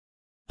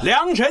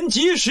良辰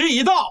吉时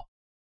已到，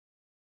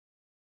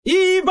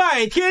一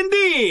拜天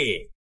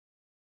地。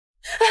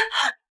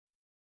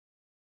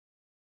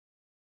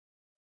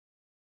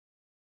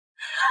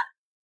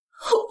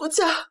我不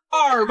嫁。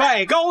二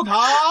拜高堂。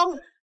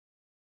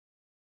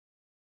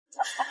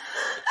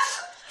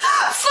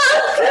放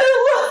开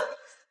我！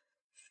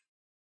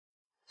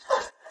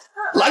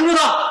拦住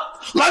他！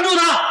拦住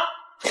他！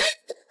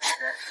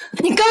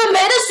你根本没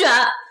得选，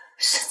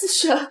沈子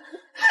轩，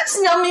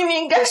新娘明明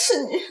应该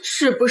是你，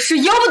是不是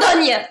由不得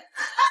你？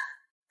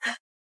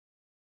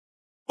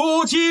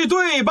夫妻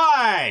对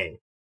拜。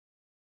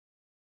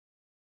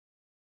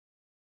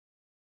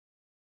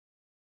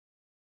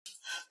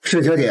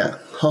沈小姐，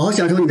好好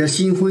享受你的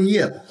新婚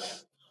夜吧。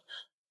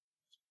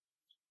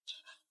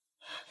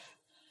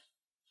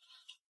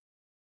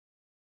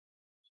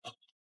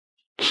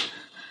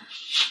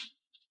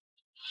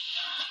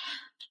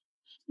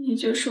你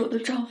就是我的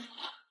丈夫，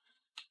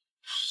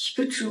一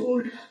个植物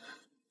人。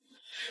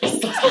嫂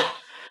子，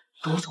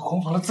独守空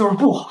房的滋味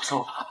不好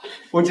受啊！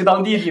我就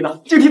当弟弟的，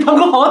就替堂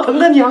哥好好疼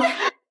疼你啊！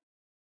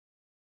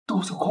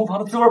独守空房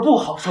的滋味不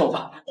好受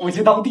吧？我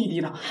就当弟弟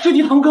的，就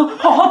替堂哥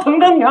好好疼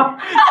疼你啊！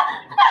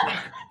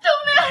救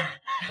命！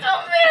救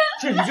命！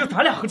这里就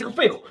咱俩和这个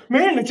废物，没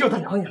人能救得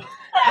了你了。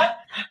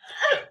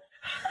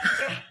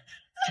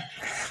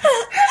放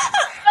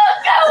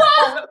开我！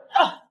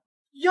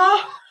呀，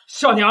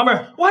小娘们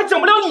儿，我还整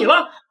不了你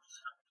了。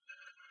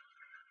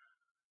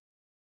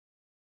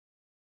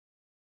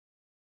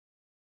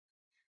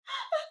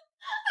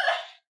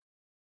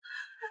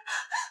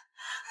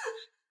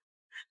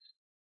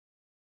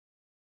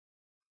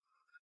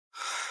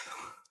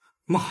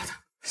妈的，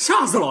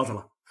吓死老子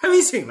了，还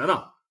没醒来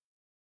呢。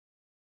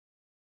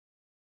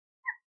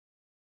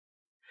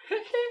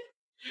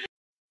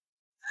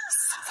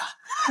嫂子，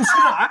你去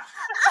哪儿？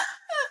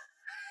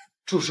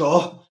住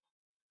手！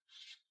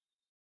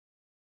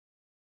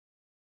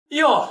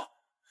哟，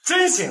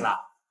真醒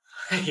了！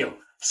哎呦，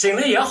醒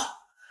了也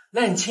好，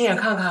那你亲眼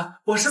看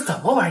看我是怎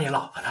么玩你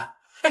老婆的。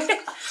嘿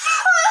嘿。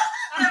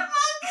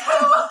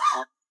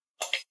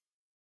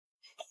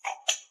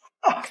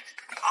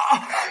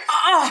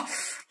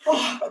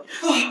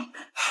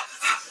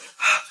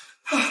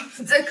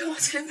你再跟我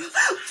前头，我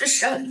就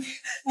杀了你！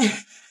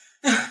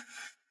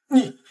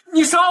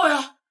你杀我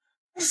呀！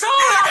你杀我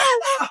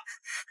呀！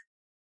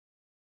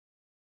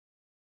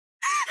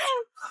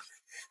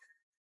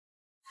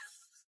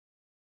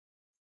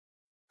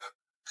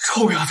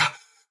臭婊子！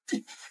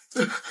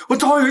我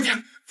早晚有一天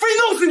非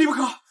弄死你不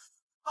可！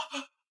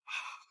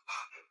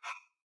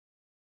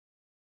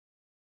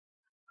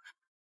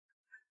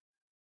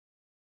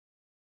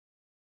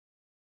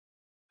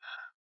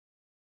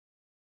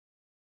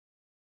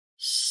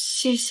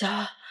谢谢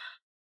啊。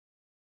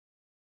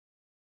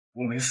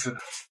我没事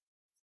的。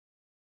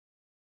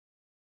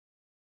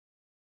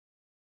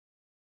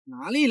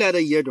哪里来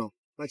的野种？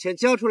把钱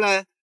交出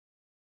来！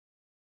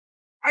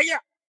哎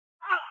呀！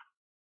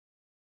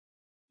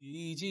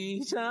玉姐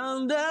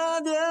哥哥，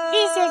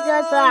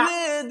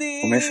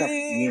我没事，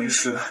你没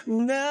事。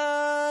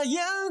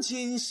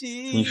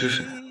你是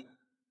谁？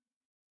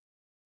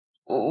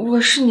我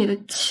是你的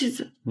妻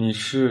子。你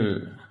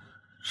是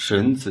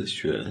沈子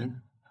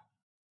璇。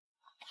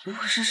我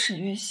是沈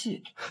月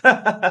系。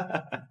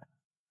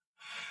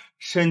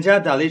沈家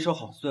打了一手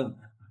好算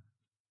盘，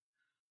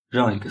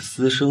让一个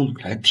私生女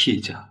来替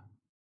嫁。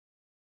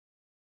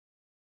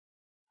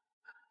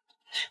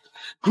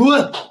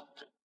滚！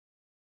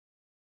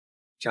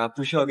家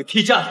不需要个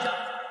替嫁的。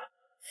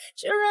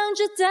就让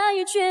这大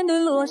雨全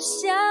都落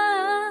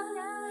下，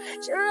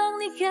就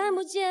让你看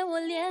不见我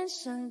脸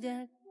上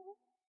的。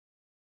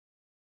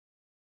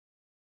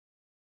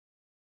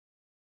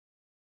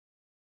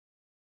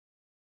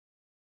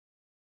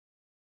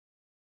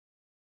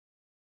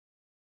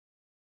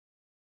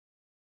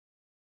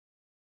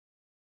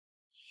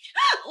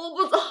我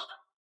不走，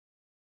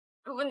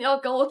如果你要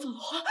赶我走的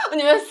话，我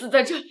宁愿死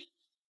在这里。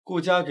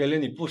顾家给了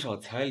你不少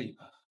彩礼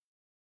吧？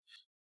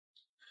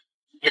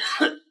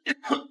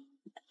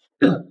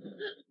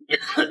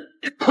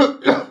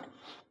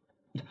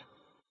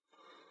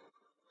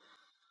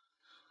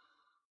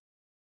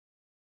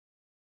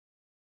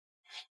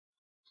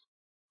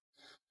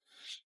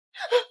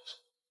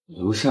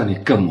留下你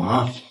干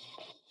嘛？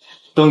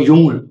当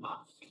佣人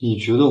吧？你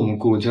觉得我们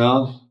顾家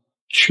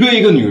缺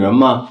一个女人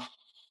吗？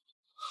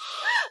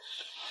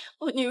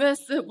我宁愿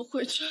死也不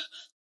回去。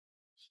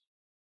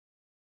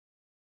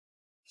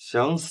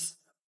想死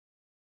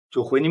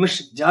就回你们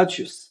沈家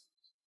去死，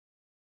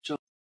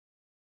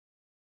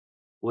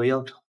我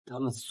要找他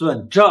们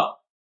算账。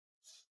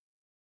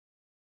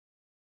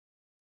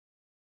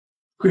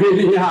闺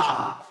女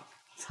呀，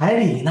彩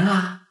礼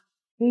呢？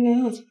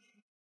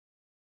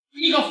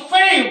你个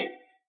废物！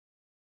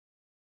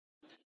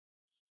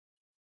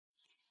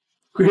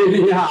闺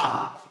女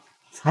呀，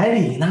彩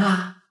礼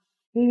呢？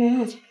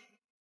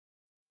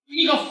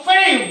你个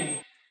废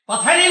物！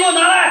把彩礼给我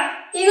拿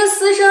来！一个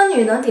私生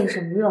女能顶什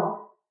么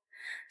用？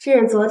这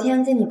是昨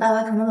天给你爸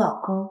爸疼的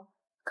老公，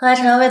快来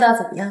尝尝味道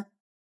怎么样？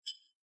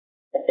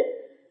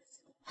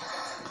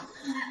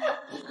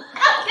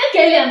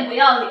给脸不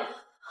要脸，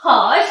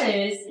好啊，沈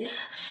月溪，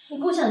你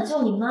不想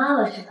救你妈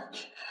了是吧？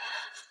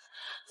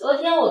昨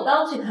天我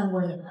刚去看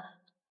过你们，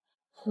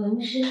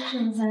浑身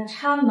上下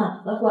插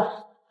满了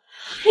管，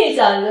一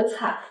脚一个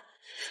踩。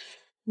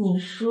你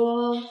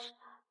说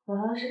我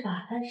要是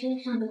把他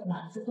身上的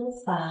管子都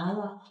拔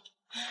了，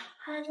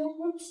还能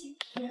不几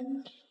天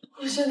呢？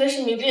我现在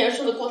是名正言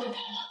顺的顾太太了，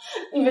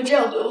你们这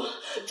样对我，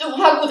就不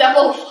怕顾家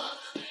报复？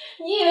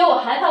你以为我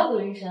害怕顾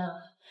云深啊？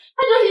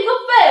他就是一个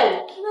废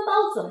物，他能把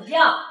我怎么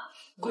样？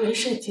顾云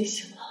深已经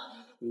醒了。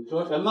你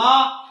说什么？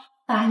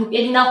爸，你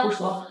别听他胡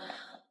说。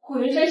顾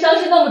云深伤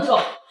势那么重，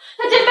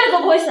他这辈子都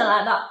不会醒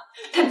来的。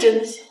他真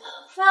的醒了。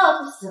他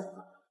要是醒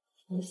了，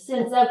我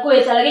现在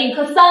跪下来给你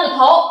磕3个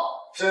头。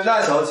沈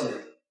大小姐，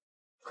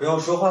可要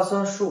说话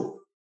算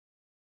数。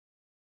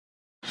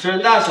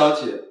沈大小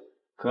姐，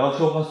可要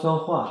说话算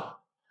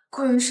话。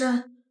顾云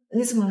深，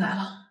你怎么来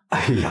了？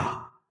哎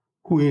呀，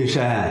顾云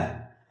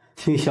深，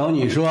听小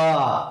女说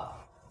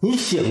你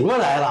醒过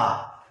来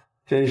了，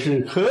真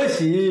是可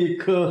喜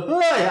可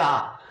贺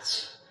呀！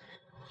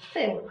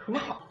废物，什么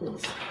好东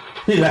西？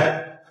闭嘴！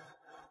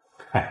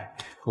哎，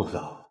顾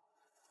总，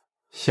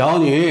小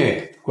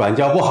女管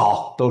教不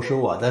好，都是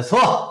我的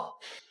错。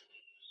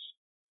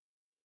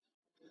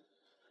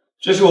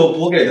这是我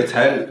补给的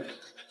彩礼，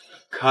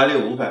卡里有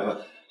500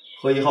万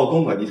和1号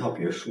公馆的一套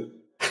别墅。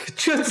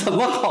这怎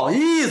么好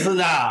意思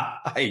呢？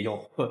哎呦，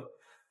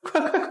快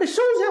收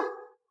下！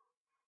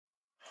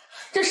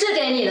这是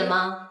给你的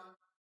吗？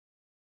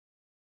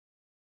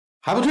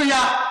还不退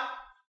下！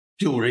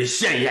丢人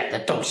现眼的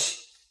东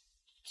西！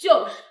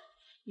就是，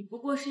你不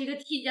过是一个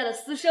替嫁的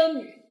私生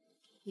女，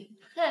你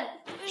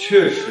配？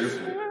确实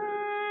不。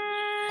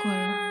果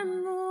然，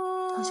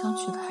他想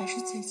娶的还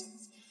是姐姐。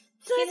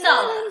听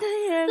到了，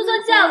就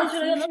算嫁过去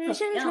了又能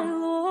怎么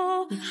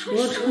样？你除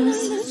了冲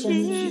洗孙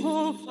女，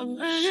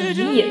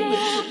什么也不是。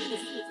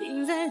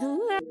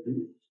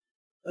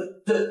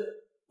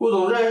顾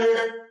总这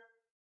是？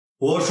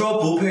我说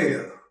不配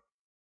的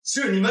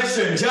是你们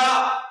沈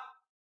家。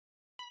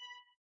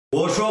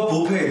我说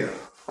不配的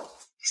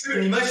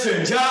是你们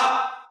沈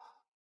家。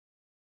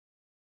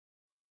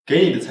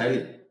给你的彩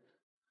礼，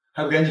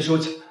还不赶紧收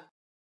起来？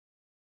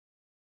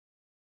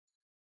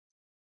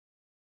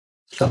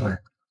小文。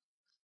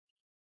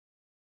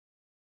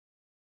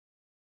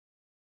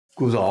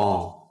顾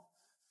总，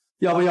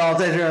要不要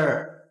在这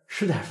儿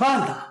吃点饭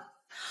呢？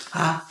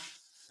啊，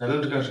还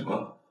愣着干什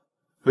么？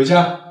回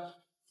家。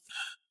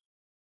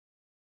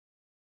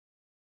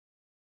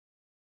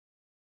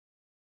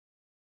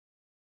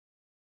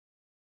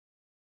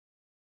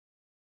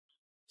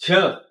签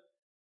了，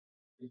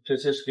这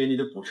些是给你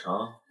的补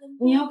偿。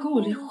你要跟我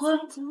离婚？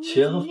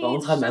钱和房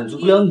子还满足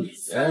不了你。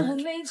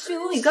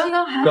你刚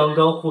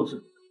刚护着，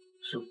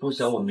是不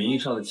想我名义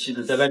上的妻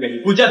子在外面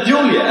给顾家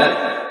丢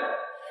脸。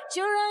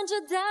就让这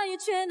大雨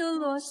全都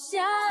落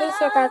下。谢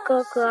谢大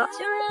哥哥。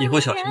以后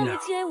小心点。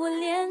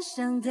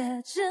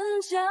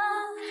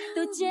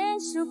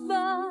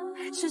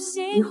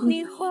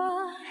离婚，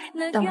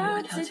但我有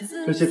个条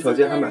件。这些条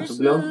件还满足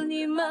不了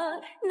你。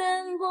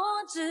那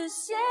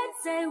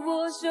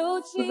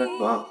干什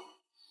么？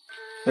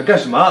那干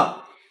什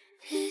么？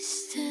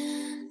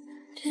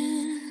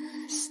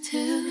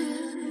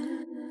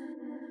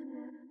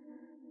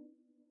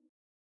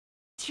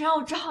请让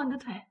我治好你的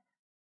腿。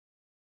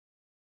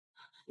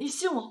你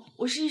信我，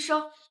我是医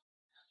生。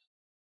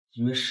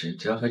你们沈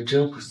家还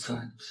真不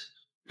算计。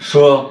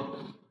说，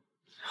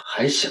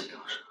还想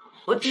要什么？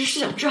我只是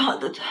想治好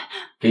你的腿。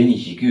给你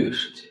1个月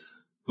时间，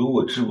如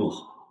果治不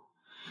好，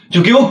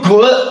就给我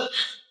滚！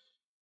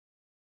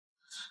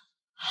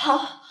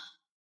好。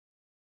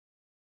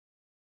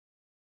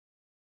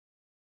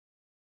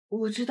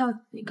我知道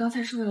你刚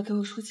才是为了给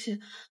我出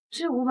气，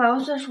这500万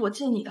算是我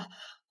借你的，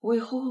我以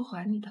后会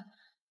还你的。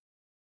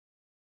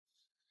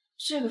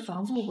这个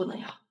房子我不能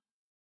要。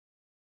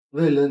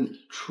为了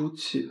你出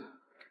气？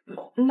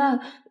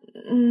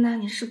那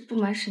你是不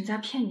瞒沈家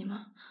骗你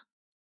吗？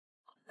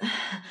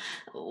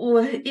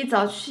我一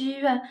早去医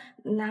院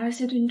拿了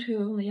些对你腿有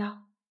用的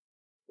药，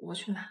我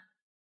去拿。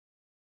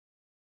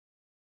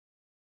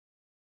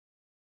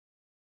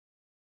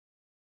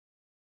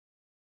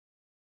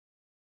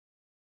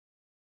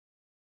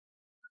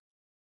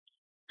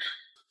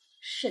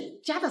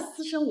沈家的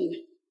私生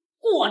女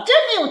果真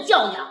没有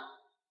教养，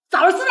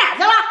早上死哪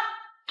去了？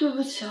对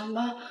不起啊，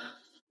妈。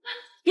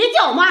别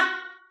叫我妈，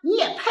你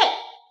也配？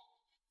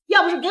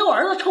要不是给我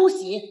儿子冲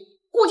洗，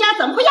顾家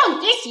怎么会要你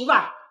这媳妇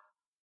儿？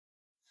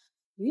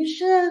云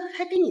深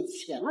还给你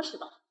钱了是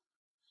吧？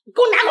你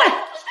给我拿过来！这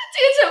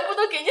个钱不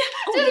能给你，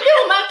这是给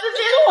我妈之前。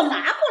给我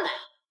拿过来！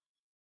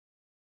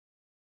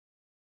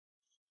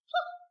哼，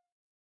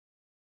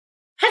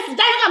还死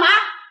家人干嘛？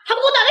还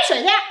不给我倒杯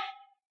水去！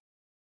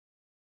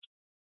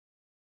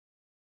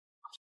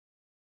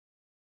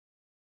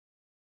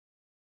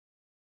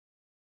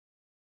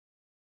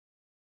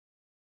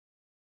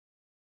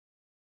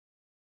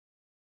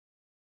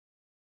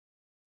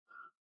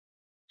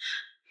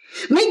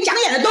没长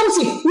眼的东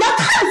西，你要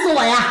看死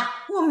我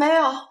呀！我没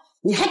有。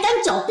你还敢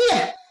狡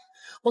辩？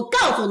我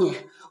告诉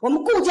你，我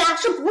们顾家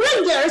是不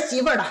认这儿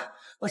媳妇的。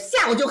我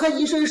下午就和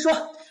医生说，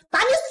把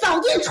你扫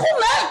地出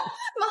门。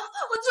妈，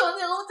我求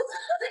你了，我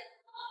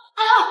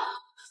啊！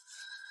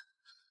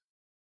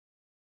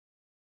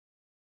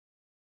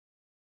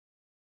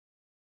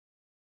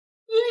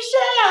云山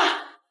啊，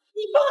你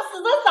爸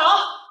死的早，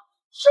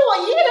是我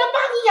一个人把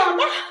你养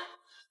大，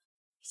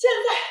现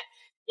在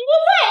一个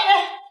外人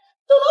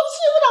都能欺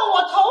负到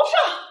我头上。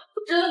我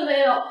真的没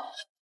有。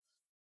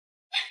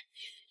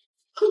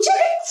你这个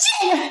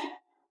贱人，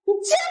你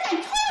竟然敢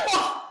碰我！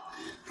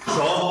手。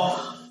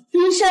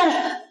云山，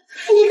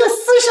一个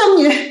私生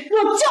女，我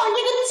叫你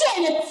这个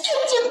贱人天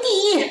经地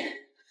义，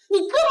你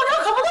胳膊肘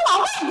可不能往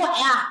外拐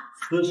呀！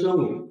私生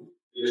女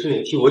也是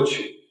你替我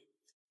娶。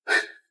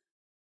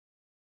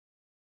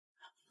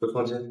回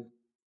房间。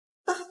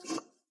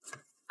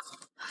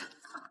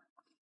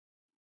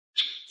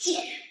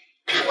贱人，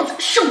看我怎么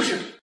收拾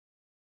你！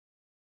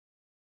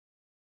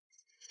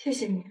谢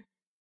谢你。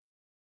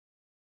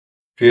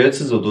别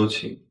自作多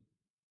情，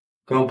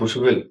刚刚不是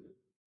为了你。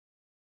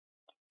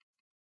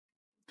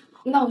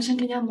那我先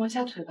给你按摩一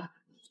下腿吧，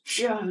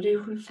至少有利于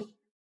恢复。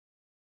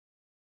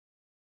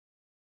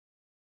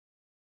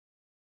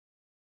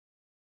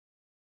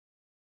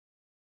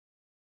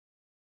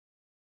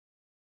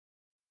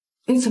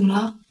你怎么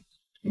了？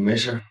没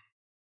事。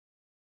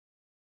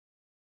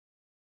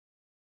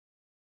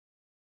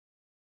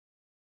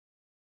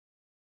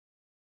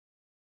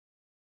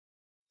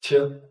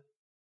听。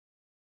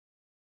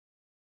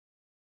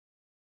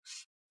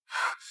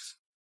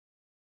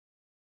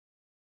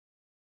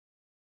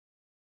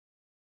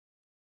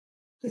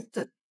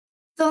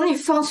等你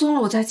放松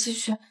了，我再继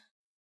续。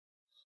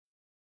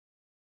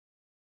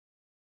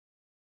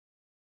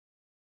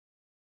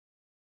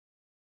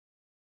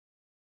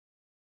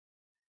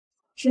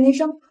沈医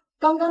生，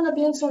刚刚那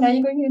边送来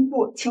一个孕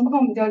妇，情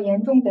况比较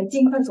严重的，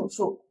尽快手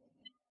术。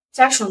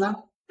家属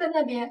呢？在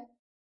那边。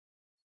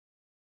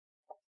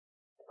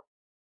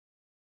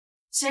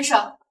先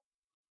生，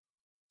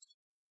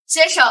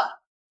先生，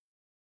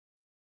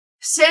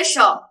先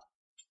生，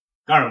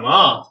干什么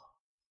啊？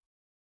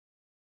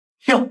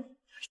哟，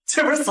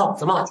这不是嫂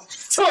子吗？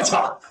这么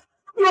巧，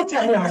又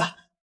见面了。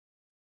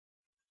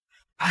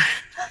哎，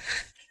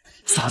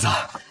嫂子，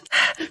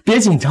别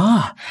紧张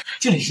啊，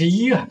这里是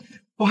医院，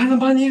我还能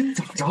把你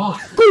怎么着啊？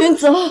顾云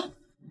泽，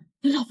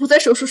你老婆在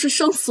手术室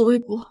生死未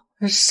卜。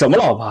什么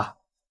老婆？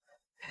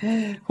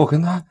我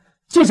跟她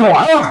就是玩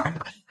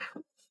玩。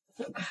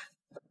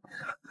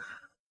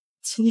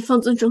请你放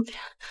尊重点。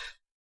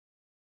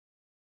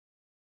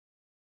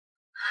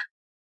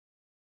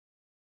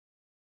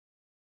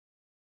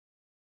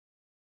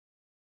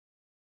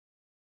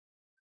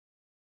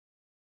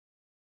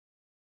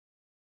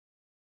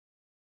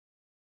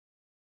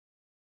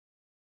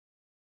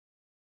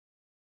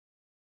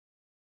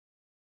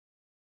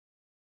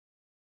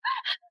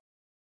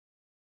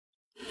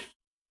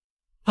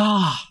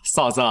啊，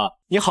嫂子，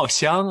你好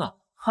香啊！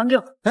还给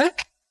我！哎，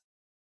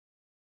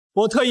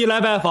我特意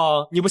来拜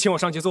访，你不请我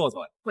上去坐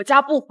坐呀？我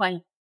家不欢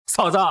迎。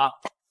嫂子，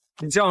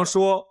你这样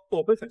说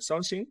我会很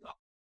伤心的。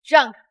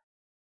让开！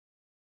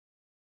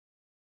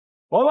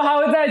我们还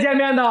会再见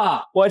面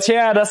的，我亲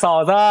爱的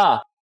嫂子。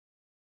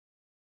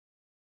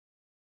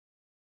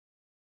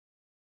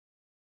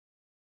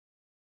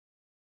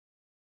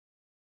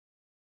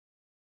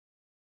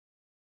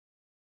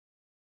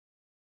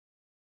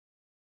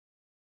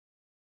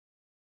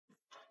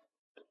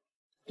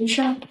医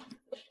生，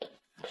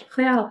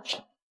喝药了。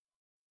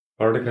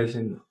玩的开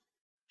心的。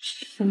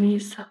什么意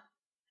思啊？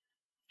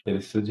给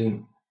你丝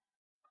巾。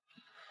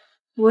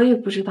我也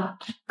不知道，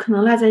可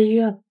能落在医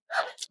院了。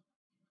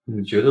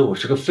你觉得我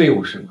是个废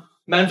物是吗？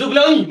满足不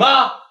了你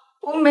吗？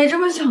我没这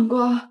么想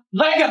过。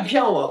还敢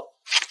骗我？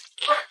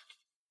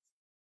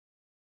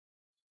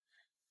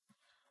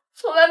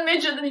从来没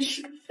觉得你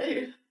是个废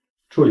人。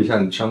处理一下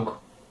你的伤口。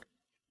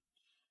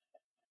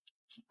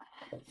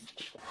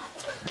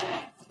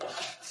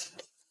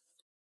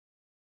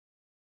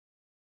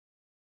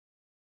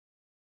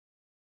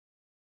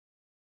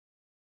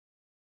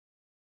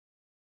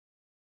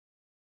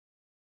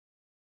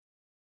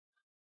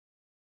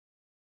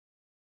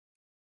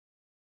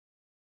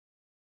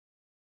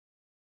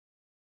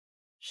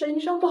沈医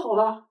生，不好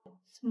了！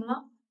怎么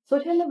了？昨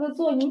天那个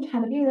做引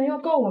产的病人要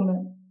告我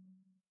们。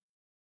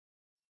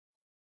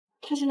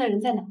他现在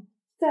人在哪？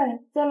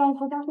在浪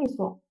涛家会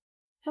所。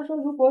他说，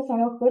如果想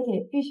要和解，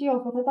必须要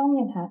和他当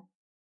面谈。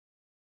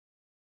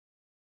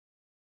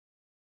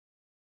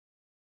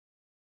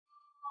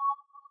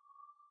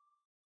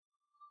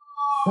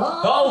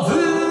嫂子，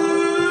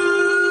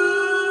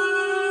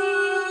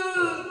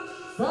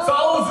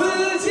嫂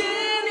子，借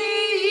你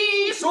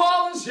一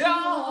双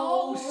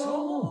小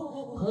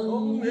手，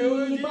朋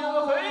友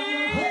的黑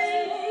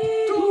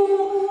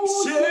土，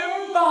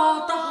先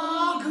把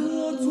大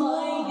哥做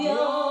掉。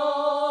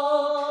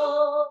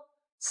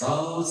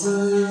嫂子，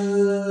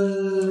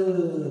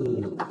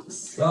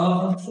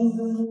嫂子，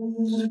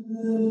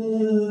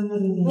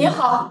你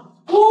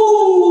好，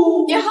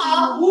你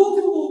好。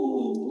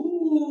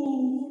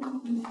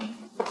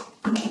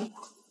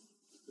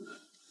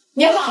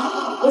你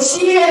好，我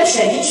是医院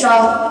沈医生。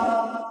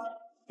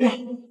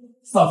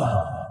嫂子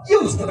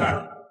又去哪儿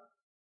了？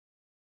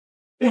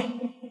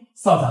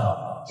嫂子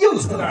又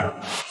去哪儿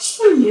了？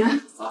是你，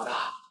嫂子，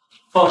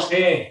放心，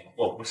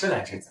我不是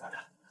来治责的。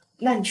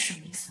那你是什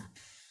么意思？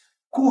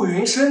顾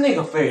云深那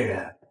个废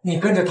人，你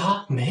跟着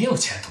他没有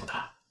前途的。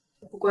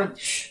不关你的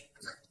事。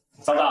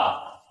嫂子，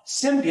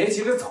先别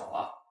急着走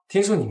啊，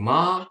听说你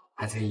妈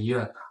还在医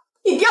院呢。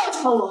你调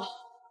查我，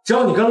只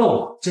要你跟了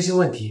我，这些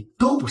问题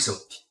都不是问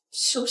题。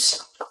休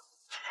想！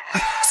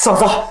嫂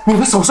子，你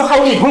的手术害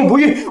我女朋友不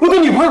孕，我的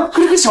女朋友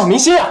可是个小明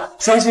星啊，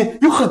相信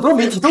有很多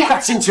媒体都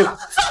感兴趣了。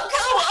放开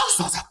我！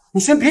嫂子，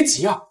你先别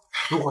急啊，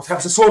如果他要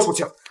是说出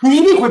去了，你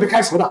一定会被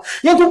开除的，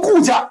连同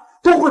顾家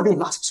都会被你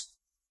拉下去。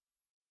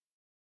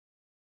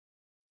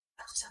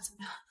那你想怎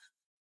么样？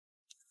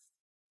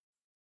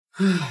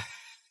唉，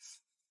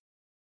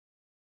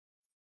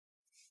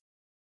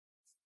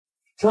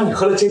只要你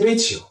喝了这杯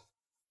酒，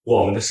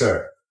我们的事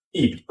儿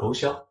一笔勾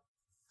销。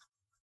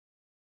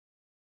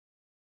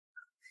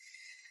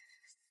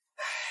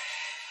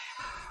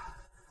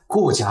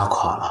顾家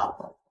垮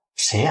了，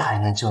谁还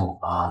能救你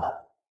妈呢？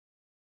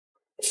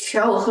只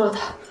要我喝了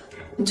它，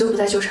你就不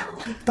再纠缠我。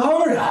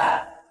当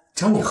然，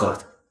只要你喝了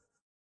它。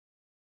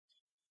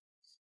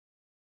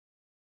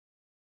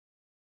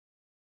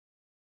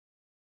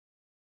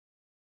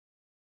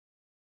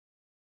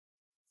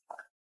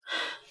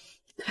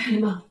可以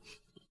吗？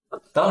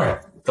当然，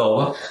走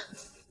吧。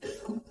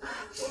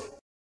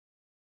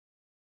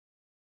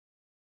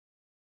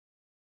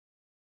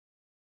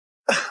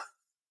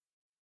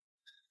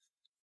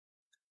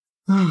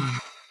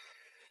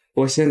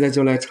我现在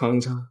就来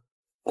尝尝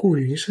顾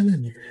云深的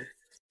女人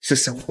是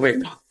什么味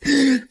道。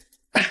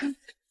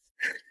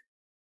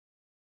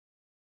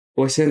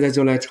我现在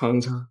就来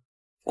尝尝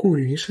顾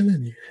云深的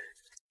女人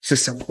是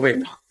什么味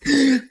道。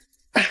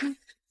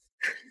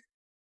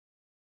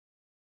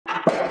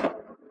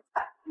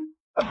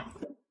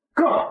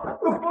哥，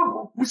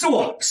不是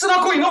我，是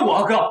他勾引了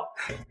我，哥。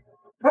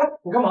哎，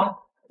你干嘛？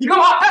你干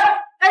嘛？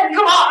哎，你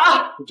干嘛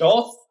啊？你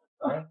找死！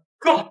哎，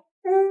哥，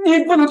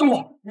你不能动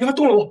我，你要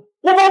动了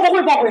我妈不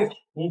会报复你的。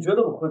你觉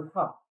得我会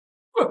怕？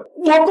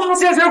我爸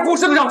现在才是顾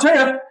氏的掌权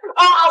人！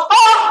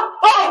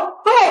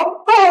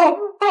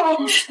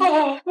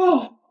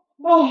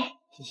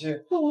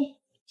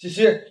西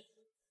西，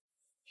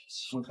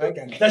你还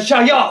敢给他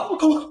下药？我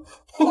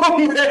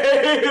没有。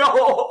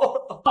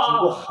不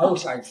过还有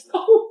下一次，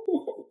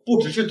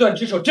不只是断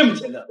只手这么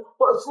简单。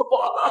我错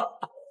了，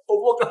我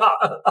不敢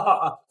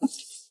了。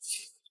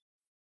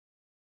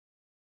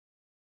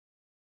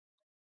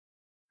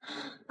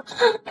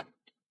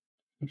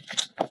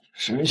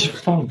谁去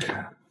放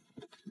开？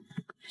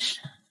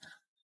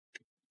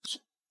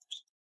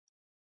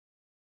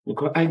你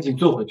快安静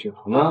坐回去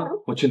好吗？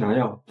我去拿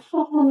药。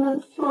我好难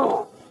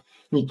受。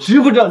你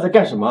知不知道你在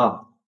干什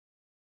么？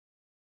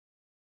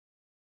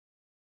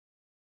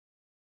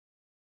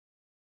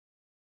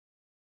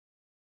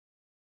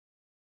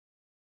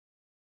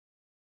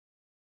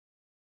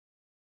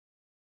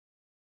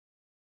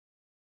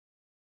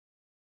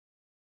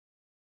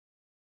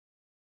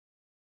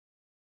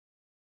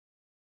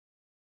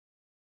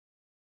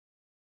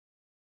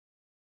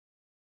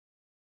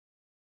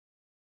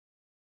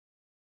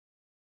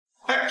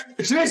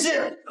沈月溪，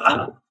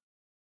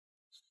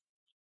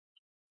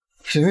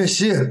沈月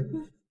溪，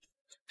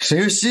沈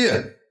月溪。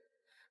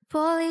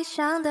玻璃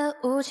上的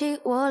雾气，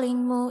我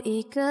领悟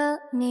一个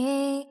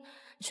你，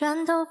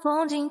穿透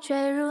风景，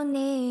坠入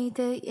你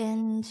的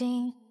眼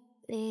睛，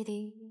滴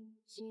滴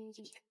滴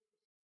滴。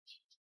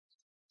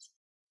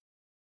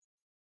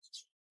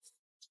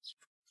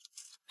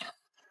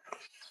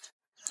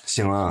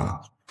醒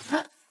了？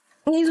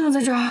你怎么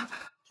在这儿？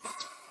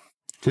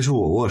这是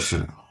我卧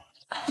室。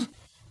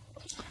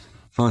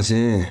放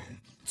心，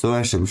昨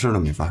晚什么事都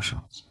没发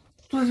生。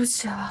对不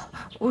起啊，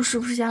我是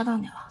不是压到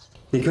你了？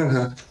你看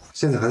看，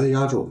现在还在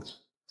压着我。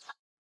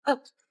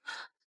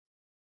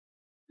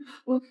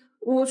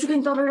我去给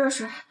你倒杯热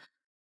水。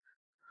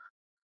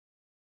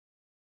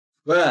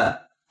喂，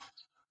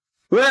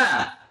喂，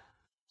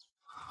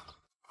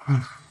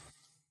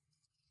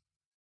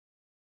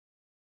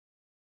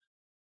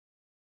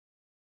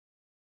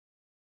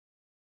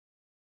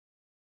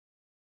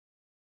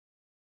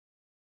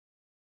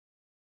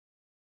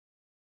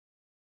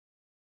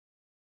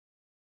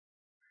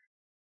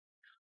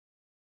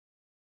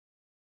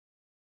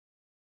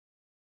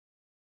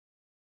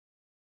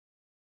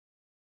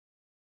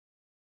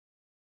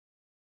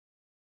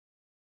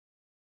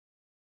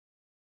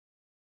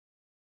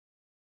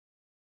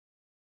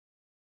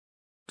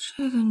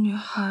这个女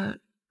孩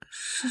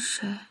是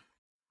谁？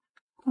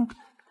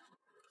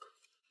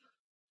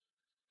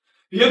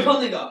别碰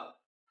那个，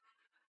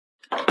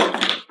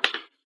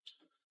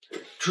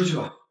出去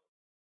吧。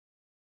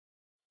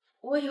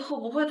我以后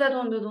不会再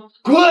动你的东西。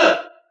滚！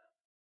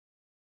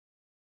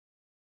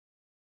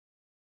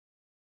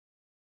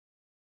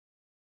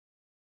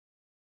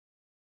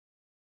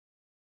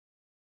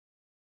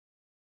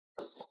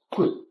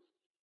滚！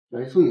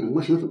来送你的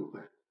模型怎么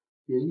办？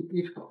人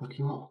一直搞得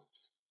挺好。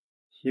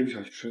一不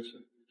小心摔碎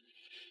了。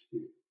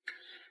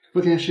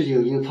昨天事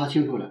情已经查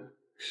清楚了，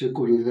是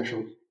顾云在手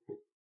里，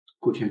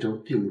顾天舟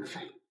并没有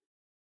参与。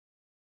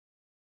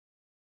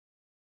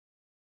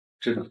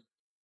知道。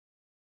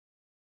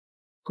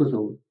顾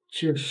总，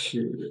这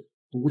是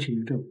无情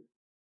的证物。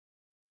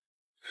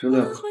是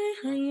的。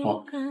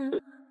好。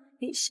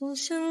比想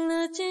象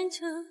的坚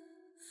强，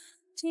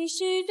继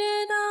续跌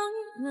倒，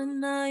那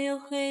那又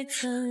会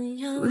怎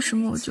样？为什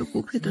么我就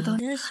不配得到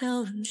你的笑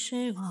容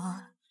是我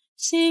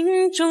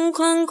心中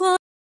宽广。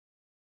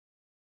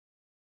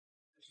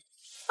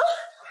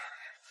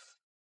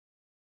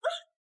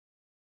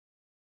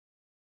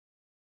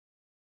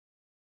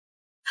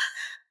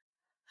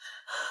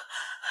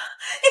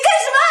你干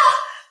什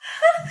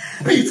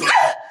么？闭嘴！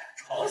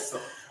吵死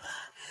了！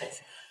你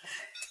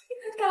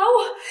敢打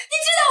我？你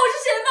知道我是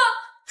谁吗？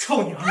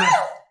臭娘们，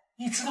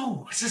你知道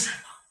我是谁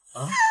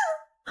吗？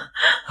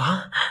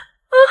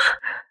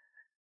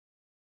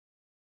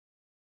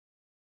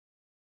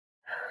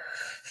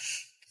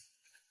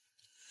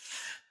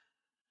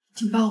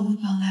你把我们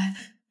绑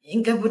来，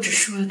应该不只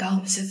是为了打我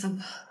们先生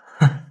吧？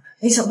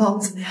你想把我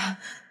们怎么样？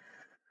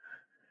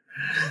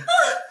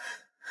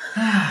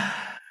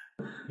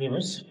你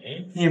们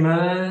谁？你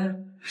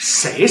们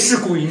谁是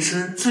顾云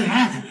深最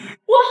爱的人？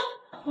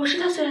我是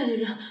他最爱的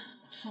人。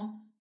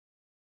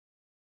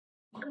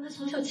我跟他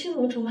从小亲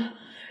如竹马，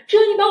只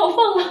要你把我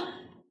放了，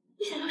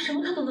你想要什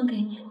么他都能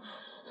给你。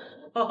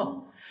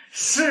哦，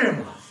是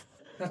吗？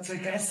那最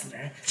该死的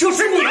人就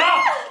是你了！你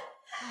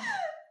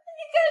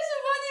干什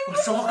么？你我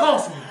说告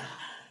诉你，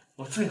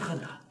我最恨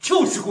的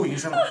就是顾云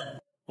深了。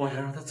我要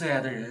让他最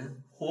爱的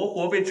人活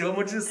活被折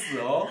磨致死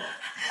哦！不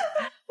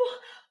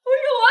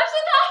是我，是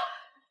他，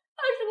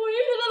他是顾云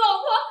深的老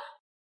婆，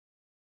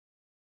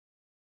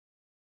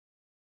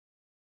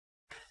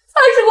他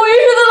是顾云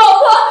深的老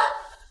婆。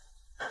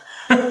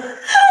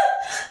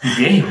你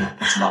别以为我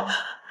不知道，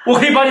我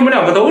可以把你们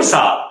两个都杀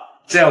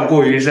了，这样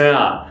顾云深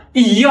啊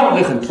一样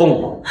会很痛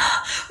苦。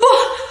不，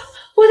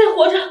我得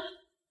活着，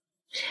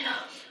这样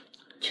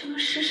就能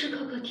时时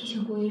刻刻提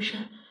醒顾云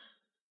深，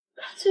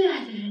他最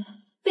爱的人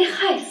被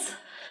害死，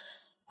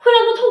会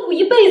让他痛苦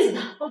一辈子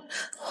的。我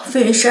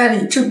为云深爱了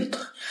你这么多，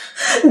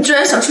你居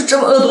然想出这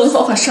么恶毒的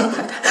方法伤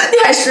害他，你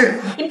还是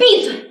人吗？你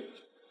闭嘴，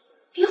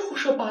别胡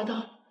说八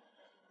道，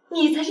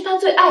你才是他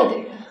最爱的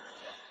人。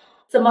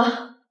怎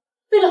么，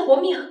为了活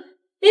命，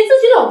连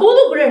自己老公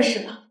都不认识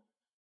了？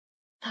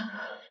大哥，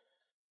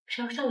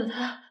只要杀了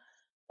他，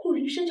顾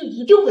云深就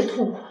一定会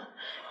痛苦。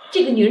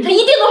这个女人，她一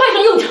定能派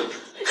上用场。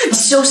你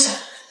休想！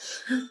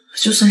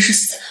就算是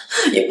死，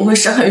也不会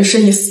伤害云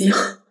深一丝一毫。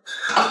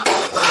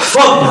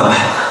放下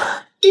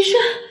来！云深，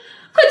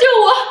快救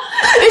我！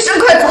云深，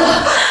快走！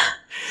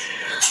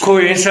顾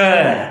云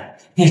深，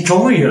你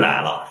终于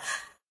来了。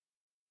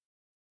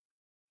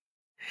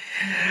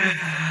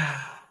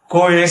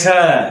顾云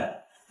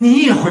深，你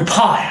也会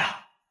怕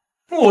呀？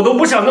我都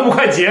不想那么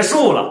快结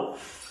束了。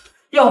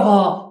要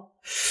不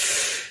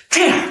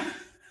这样，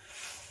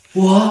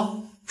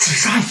我只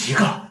杀一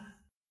个，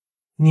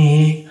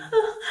你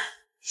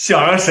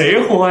想让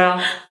谁活呀？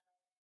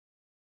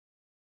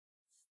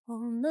快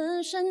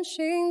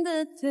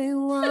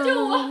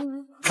救我！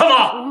怎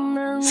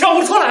么想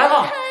不出来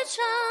了？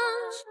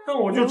那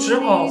我就只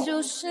好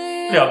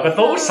两个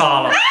都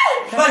杀了。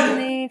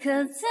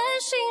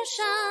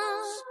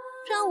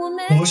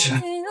我选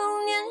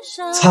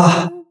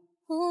擦，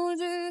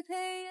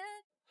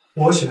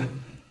我选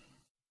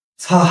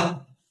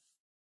擦。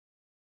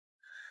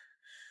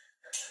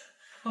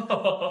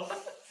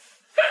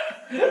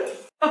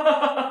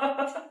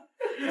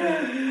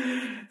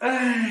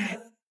哎，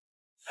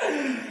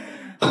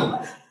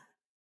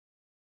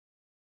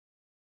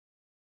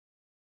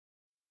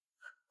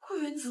顾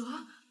云泽，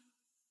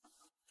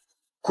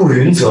顾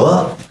云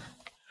泽，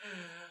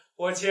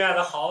我亲爱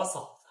的好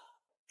嫂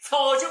子，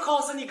早就告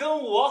诉你跟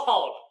我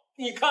好了，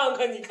你看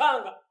看，你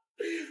看看，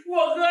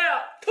我哥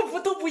呀，他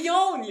都不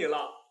要你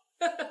了。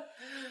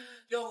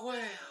要怪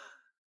呀，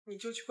你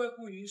就去怪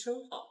顾云深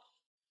好了。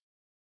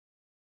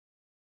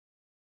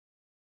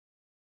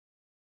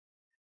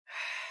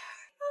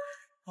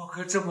我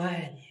哥这么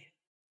爱你，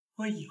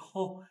我以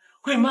后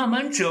会慢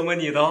慢折磨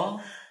你的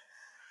哦。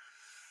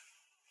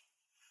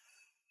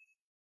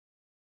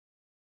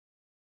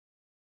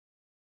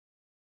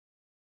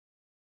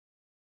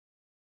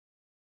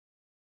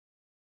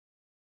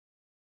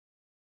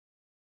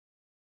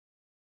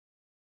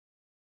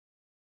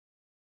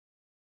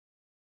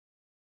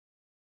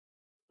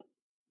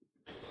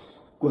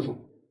顾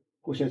总，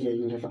顾小姐已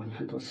经来找你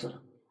很多次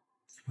了。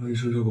让医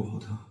生照顾好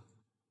她，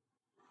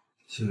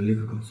请立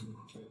刻告诉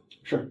我。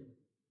是。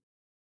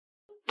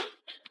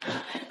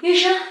云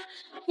深，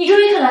你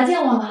终于肯来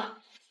见我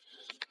了。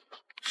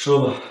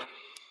说吧，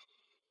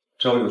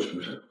找我有什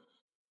么事？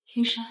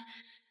云深，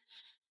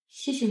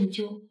谢谢你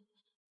救我。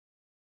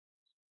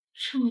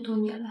这么多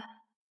年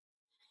来，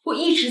我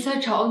一直在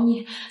找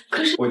你，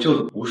可是我救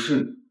的不是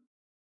你。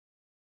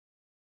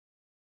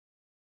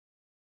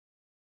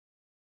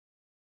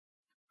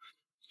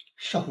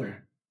少夫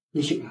人，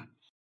你醒了。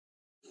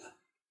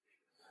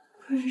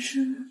云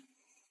深，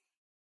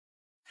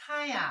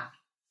他呀，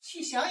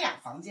去小雅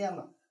房间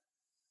了。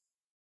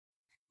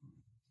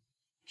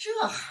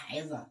这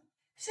孩子，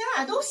小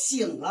雅都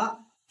醒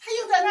了，他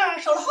又在那儿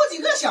守了好几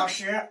个小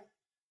时。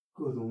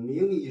各种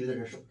名医在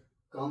这守着，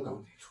刚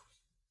刚才出去。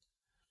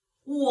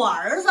我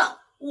儿子，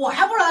我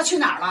还不知道他去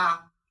哪儿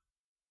了。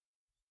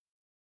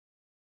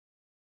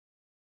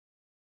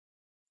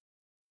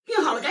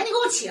病好了，赶紧给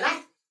我起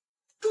来！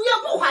住院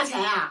不花钱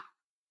啊！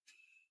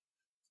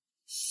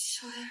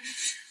小雅是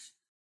谁？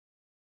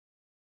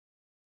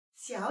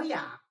小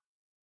雅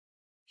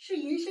是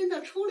云深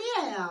的初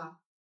恋呀。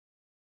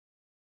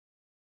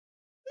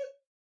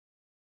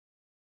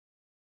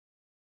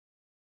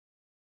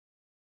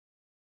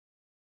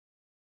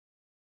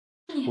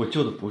我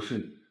救的不是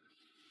你，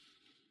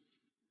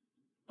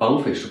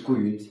绑匪是顾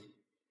云子，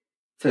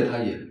在他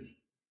眼里，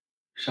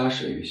杀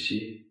沈玉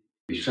溪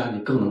比杀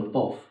你更能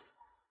报复。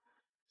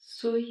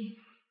所以，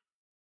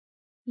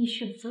你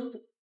选择我，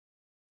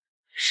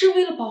是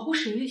为了保护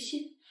沈月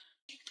溪？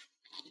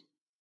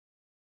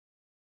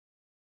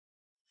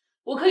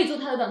我可以做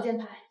他的挡箭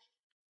牌，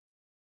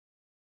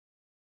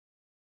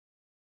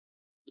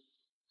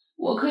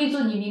我可以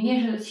做你明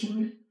面上的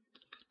情人，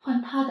换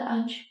他的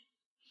安全。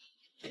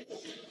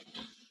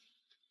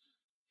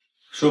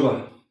说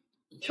吧，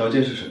条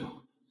件是什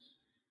么？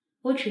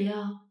我只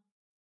要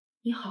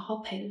你好好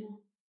陪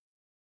我，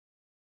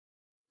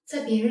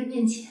在别人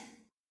面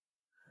前，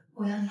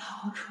我要你好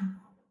好宠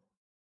我。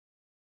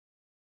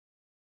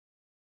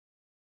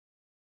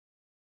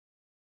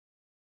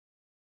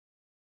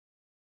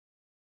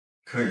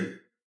可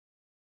以。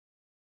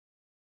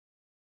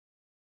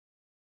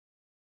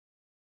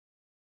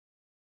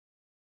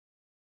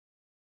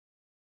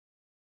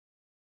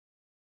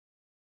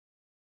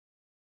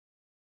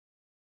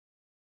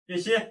月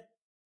溪，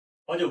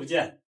好久不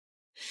见。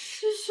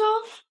师兄，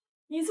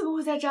你怎么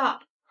会在这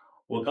儿？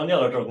我刚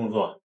调到这儿工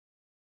作。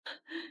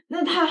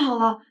那太好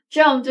了，这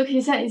样我们就可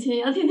以像以前一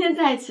样天天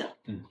在一起了。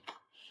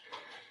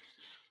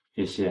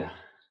月溪，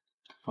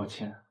抱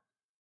歉。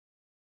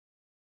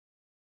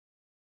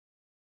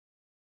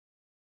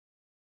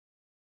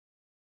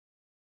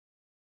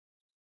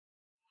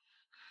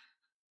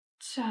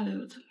嫁了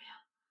又怎么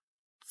样？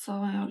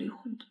早晚要离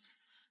婚的。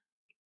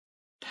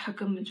他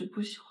根本就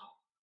不喜欢我。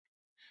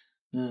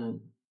那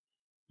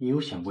你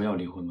有想过要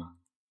离婚吗？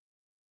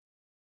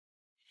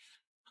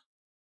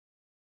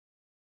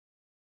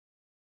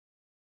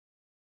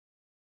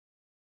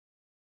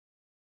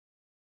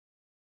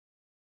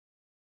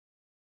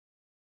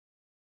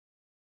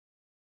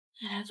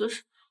你来做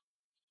什么？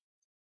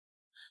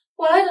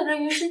我来等着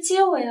云深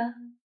接我呀。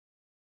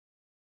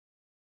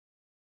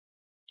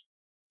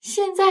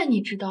现在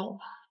你知道了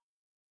吧？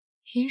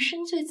云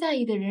深最在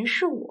意的人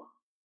是我，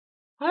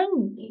而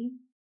你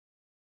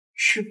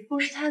只不过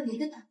是他的一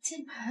个挡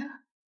箭牌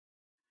啊。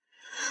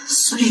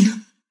所以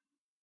呢？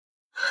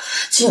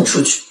请我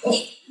出去。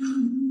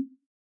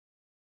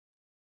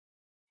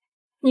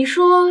你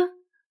说，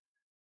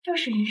要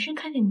是云深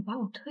看见你把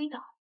我推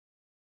倒，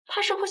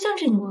他是会向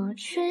着你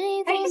去？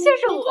哎，向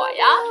着我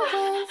呀！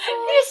月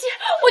溪，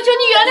我求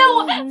你原谅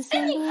我！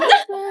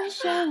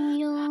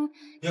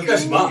你要干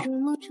什么？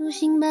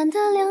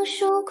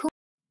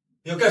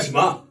你要干什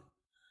么？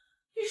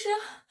云深，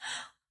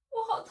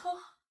我好疼。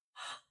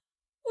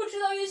我知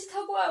道月溪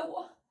他怪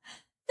我，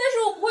但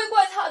是我不会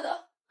怪他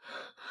的。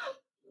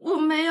我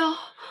没有。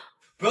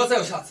不要再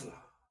有下次了。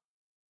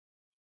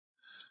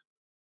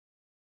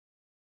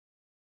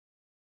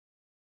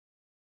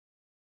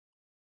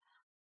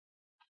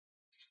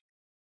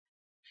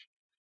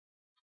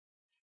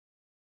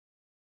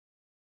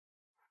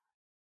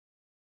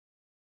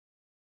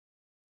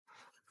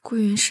顾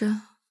云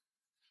深，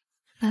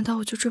难道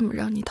我就这么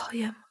让你讨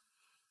厌吗？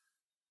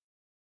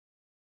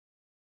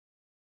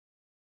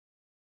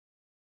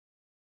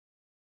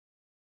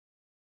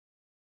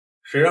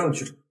谁让你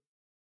去找？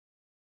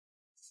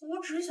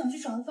我只是想去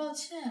找他道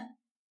歉。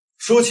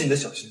说起你的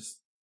小心思，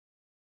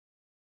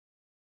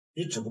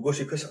你只不过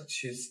是一颗小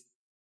棋子，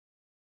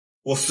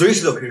我随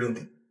时都可以扔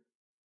掉。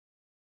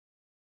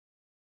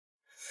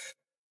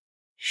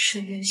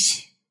沈月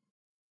溪，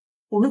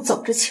我们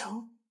走着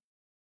瞧。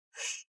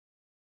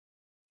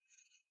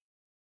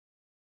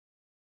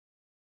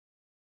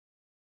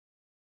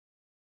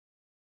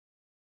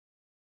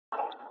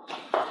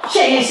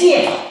沈月溪，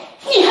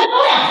你还不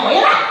脸回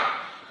来？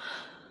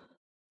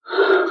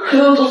我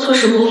又做错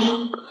什么了？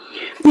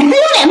你还有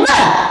脸问？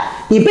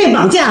你被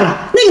绑架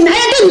了，那个男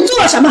人对你做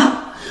了什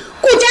么？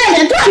顾家的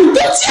脸都让你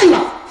丢尽了。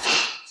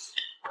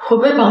我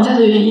被绑架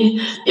的原因，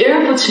别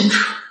人不清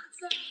楚，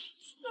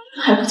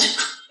还不清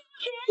楚。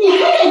你还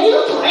敢顶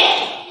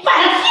嘴，把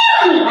他踢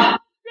了你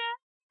了！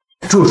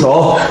住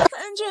手！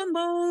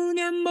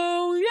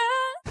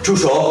住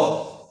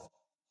手！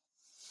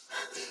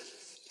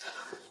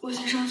我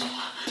先上去了。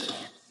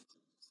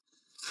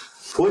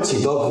我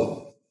警告过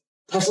你，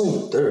他是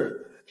你的人。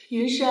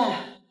云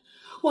深，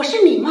我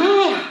是你妈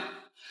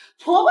呀，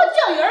婆婆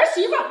教育儿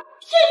媳妇天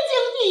经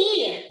地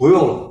义。不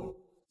用了，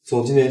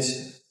从今天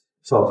起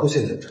少出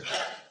现在这儿。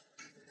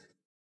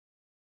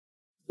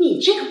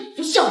你这个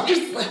不孝之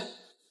子！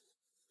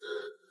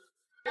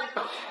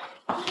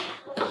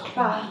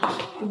爸，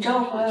你找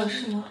我回来有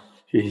事吗？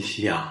云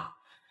溪啊，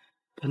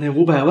把那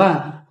500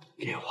万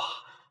给我。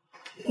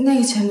那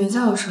个钱没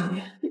在我手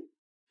里。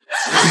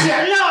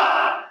钱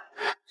呀！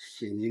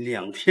限你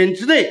2天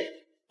之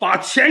内把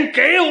钱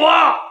给我！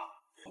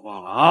别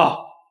忘了啊，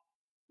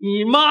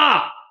你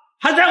妈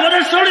还在我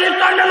的手里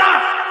攥着呢。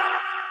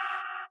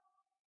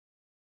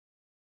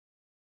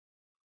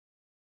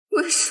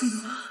为什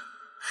么？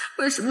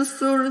为什么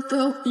所有人都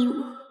要逼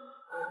我？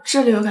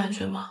这里有感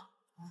觉吗？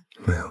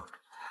没有。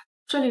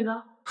这里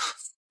呢？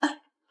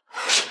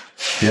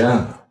别，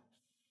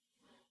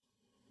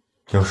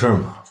有事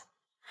吗？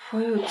我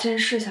有件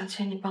事想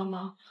请你帮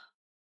忙。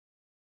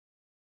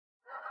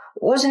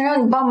我想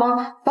让你帮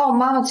忙把我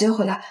妈妈接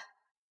回来，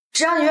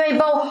只要你愿意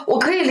帮我，我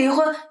可以离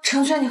婚，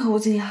成全你和吴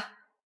静雅。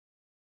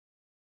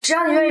只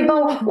要你愿意帮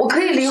我，我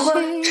可以离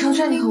婚，成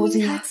全你和吴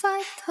静雅。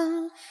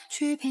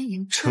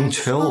成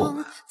全我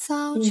们？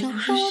你不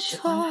是喜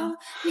欢他？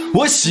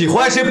我喜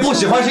欢谁不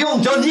喜欢谁用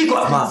得着你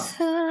管吗？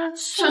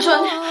求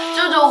求你，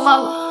救救我妈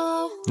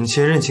妈！你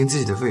先认清自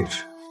己的位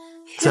置，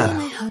再来。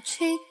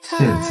现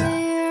在，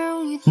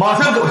马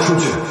上给我出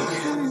去！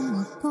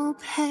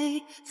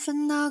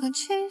烦恼更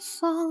轻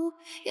松，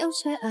有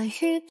些爱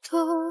与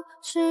痛，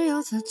只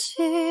有自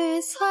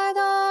己才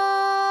懂。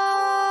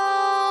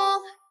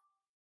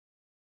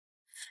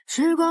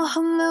时光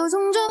洪流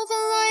终究分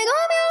来多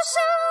渺小，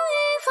一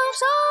放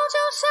手就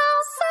消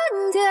散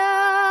掉。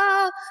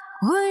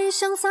我也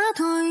想洒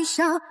脱一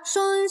笑，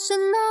说人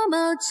生那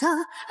么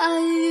长，爱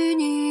与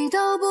你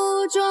都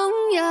不重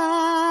要。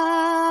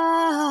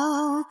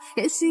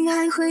也许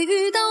还会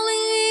遇到另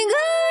一个人，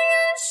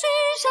许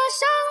下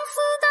相似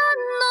的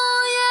诺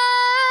言。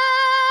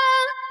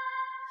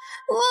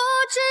我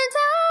知道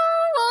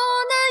我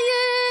难以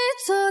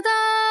做到。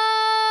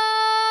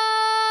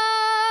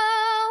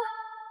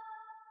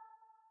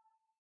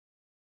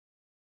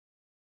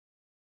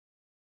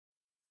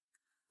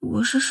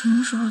我是什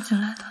么时候进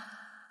来的？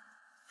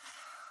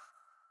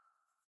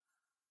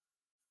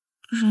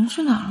人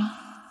去哪儿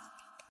了？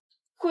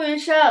顾云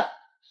山，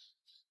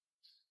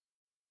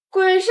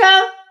顾云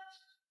山，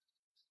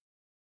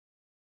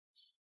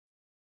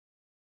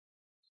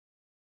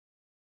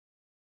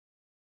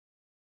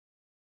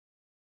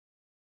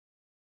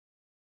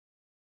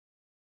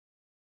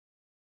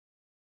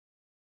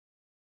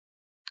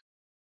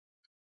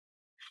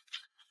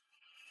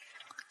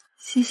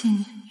谢谢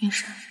你，云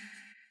山。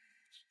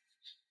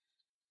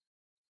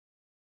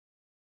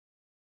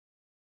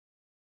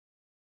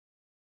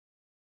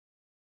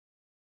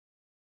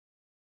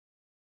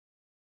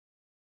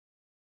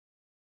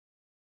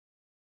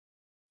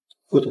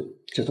顾总，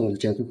这是我的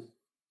监督。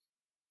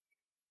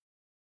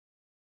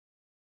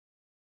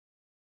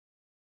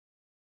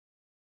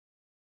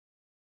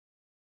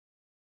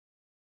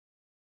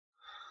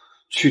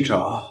去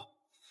找，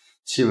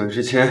今晚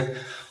之前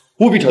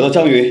务必找到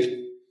江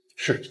云。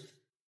是。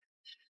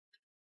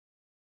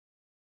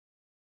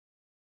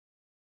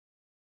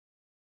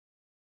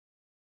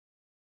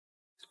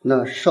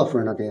那邵夫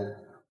人那边，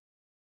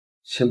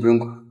先不用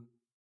管。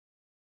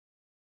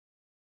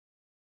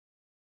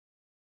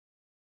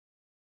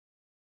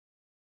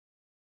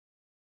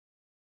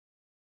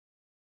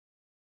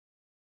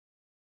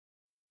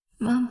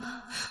妈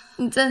妈，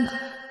你在哪？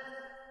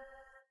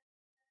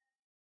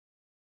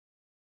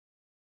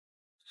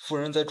夫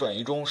人在转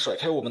移中甩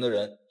开我们的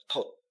人，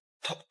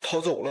逃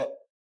走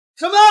了。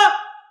什么？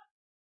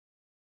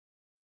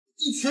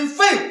一群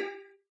废物！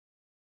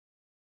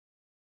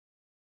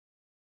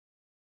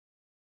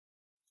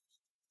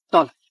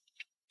到了，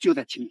就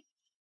在前面。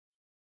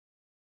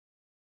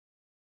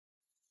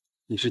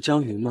你是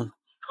江云吗？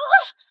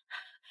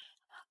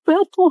不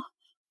要碰我！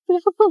不要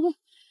碰我！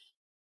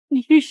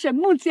你是神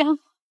木江，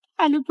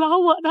还能抓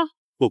我的？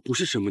我不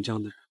是神木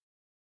江的人。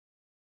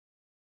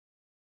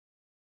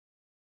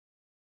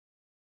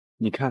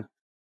你看，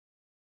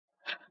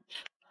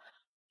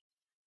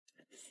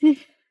星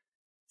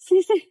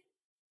星，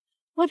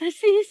我的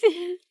星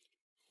星，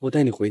我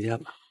带你回家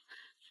吧。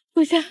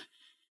不行，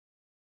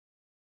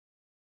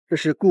这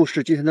是顾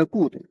氏集团的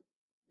顾董，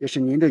也是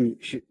您的女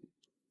婿。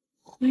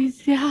回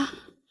家。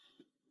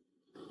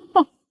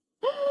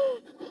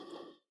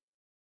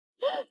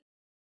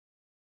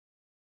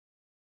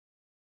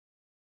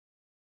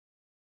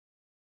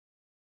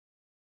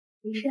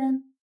医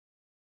生，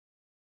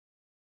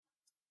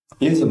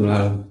你怎么来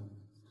了？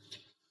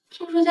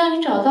听说家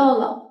里找到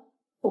了，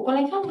我过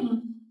来看看。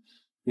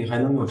你还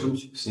能有这么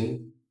小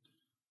心？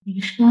医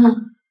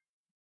生，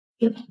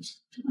别跑了，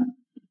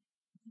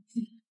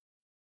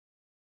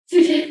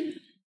谢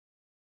谢。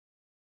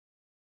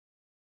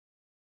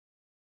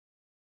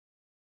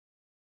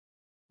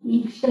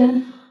医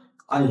生，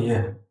阿姨，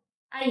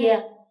阿姨，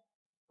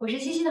我是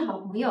西西的好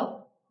朋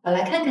友，我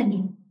来看看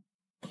你。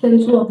先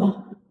坐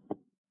吧。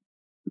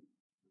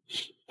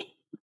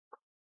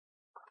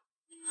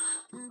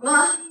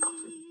妈，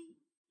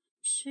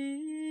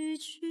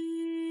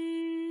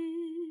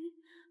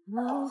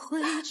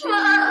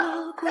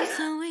可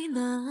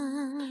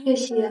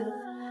惜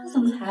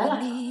怎么才来？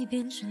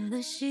变成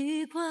了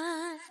习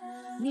惯，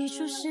你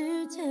说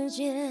是推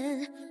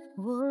荐，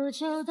我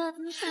就当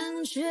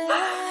成全。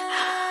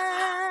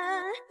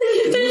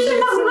真是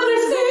妈妈的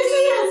心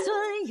血！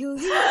有一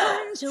分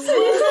就我的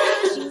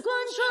心贯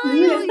穿，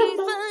有一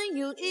分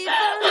有一分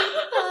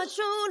拔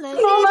出来。妈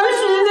妈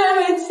实在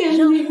没见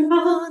你了，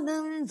我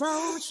能保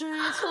持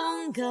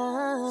同感。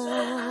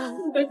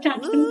你都长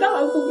成大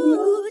姑娘，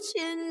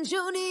迁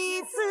就你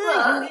一次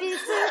又一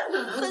次，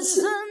分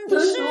寸都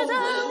是的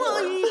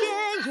我一遍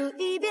又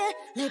一遍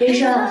来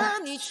陪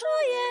伴你出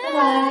演。拜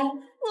拜，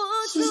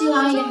西西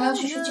王爷还要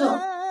去叙旧，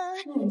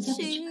那我们先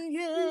回去。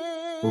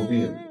不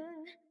必了。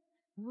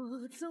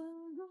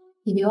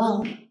你别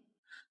忘了，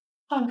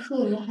二叔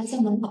的人还在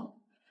门口，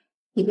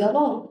你不要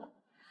忘了。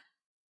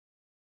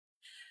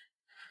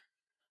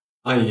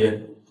阿姨，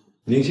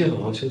您先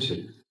好好休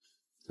息，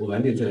我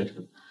晚点再来看。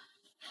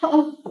好。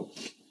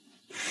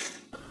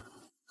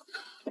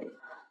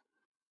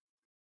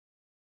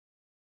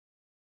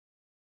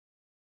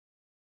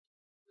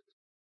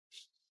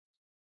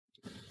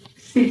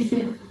谢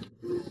谢，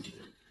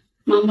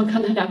妈妈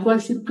看他俩关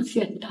系不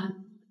简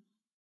单，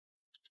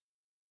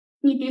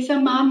你别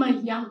像妈妈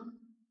一样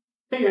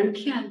被人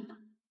骗了。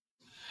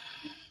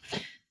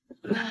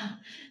妈，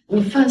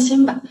你放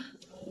心吧，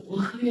我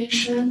和云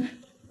深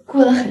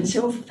过得很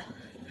幸福的。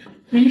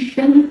云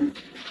深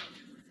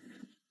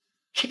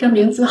这个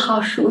名字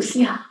好熟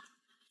悉啊，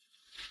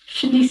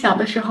是你小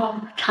的时候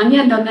常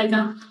念的那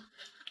个，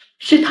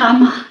是他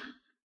吗？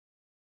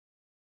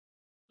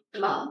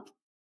妈，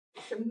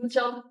什么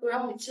叫不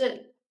让我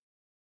见？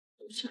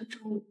我想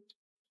中午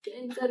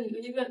连你在哪个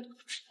医院都不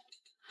知道。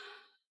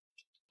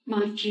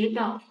妈知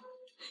道，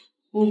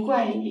不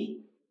怪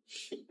你。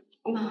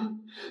妈，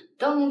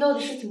当年到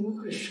底是怎么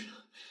回事？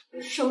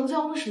沈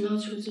江为什么要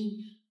囚禁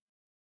你？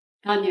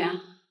当年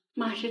啊，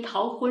妈是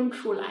逃婚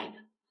出来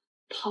的。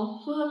逃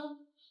婚？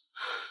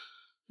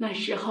那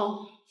时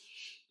候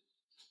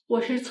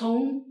我是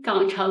从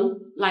港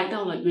城来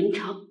到了云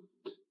城，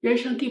人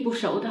生地不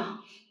熟的，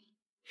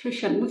是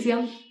沈木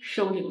江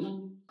收留了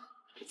我。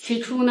起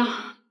初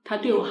呢，他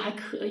对我还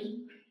可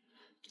以，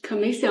可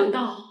没想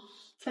到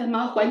在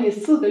妈怀你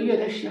4个月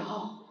的时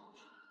候，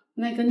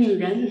那个女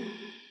人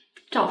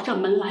找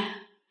上门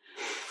来，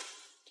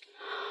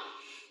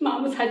妈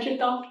妈才知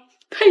道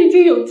她已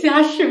经有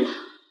家室了，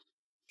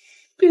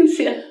并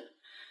且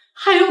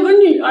还有个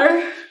女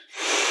儿。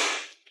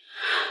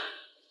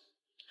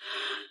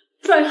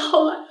再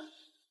后来，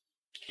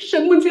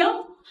沈木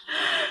江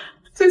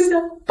就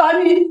想把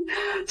你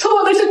从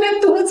我的身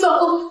边夺走，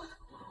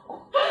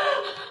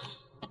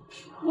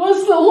我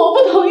死活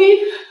不同意。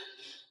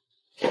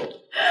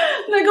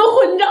那个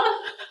混账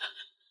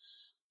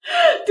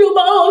就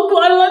把我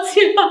关了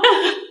起来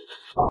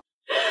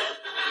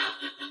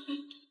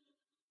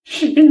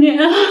，10年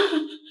啊，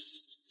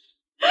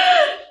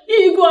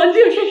一关就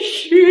是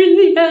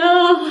10年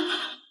啊！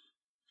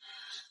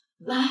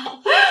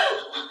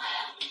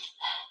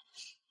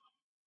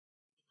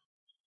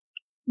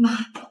妈，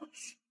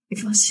你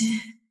放心，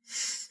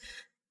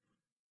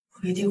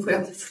我一定会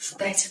让他付出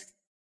代价的。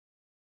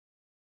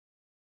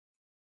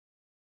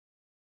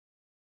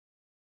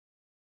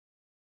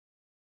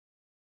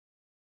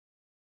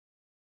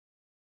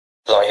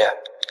老爷，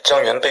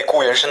江云被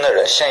顾云深的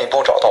人先一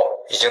步找到，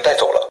已经带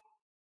走了。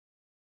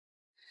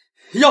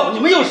要你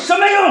们有什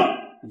么用？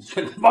你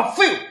这他妈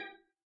废物！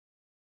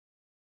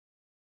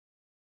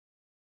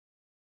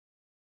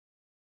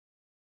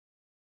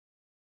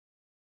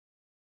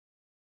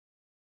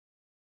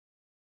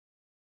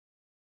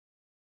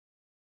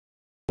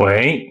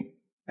喂，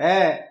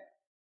哎，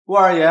顾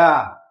二爷，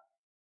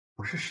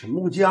我是沈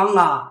木江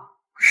啊。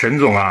沈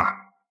总啊，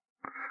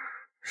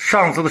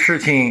上次的事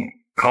情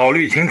考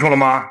虑清楚了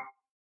吗？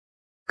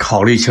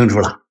考虑清楚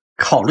了，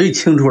考虑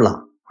清楚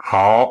了。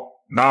好，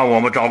那我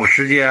们找个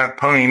时间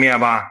碰一面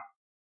吧。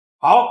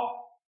好，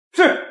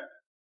是。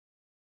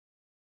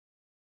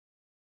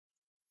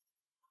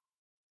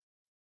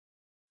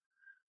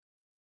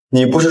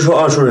你不是说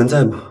二叔人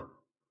在吗？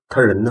他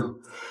人呢？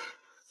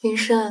云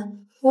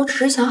深，我只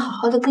是想好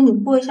好的跟你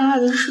过一下2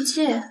人世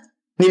界。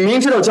你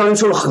明知道江云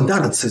受了很大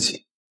的刺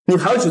激，你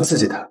还要去刺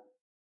激他，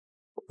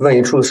万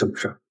一出了什么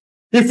事儿，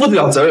你负得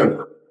了责任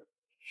吗？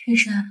云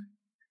深，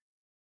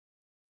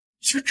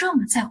你就这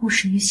么在乎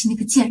沈月溪那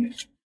个贱人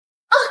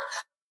啊？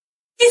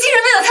你竟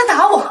然为了他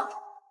打我！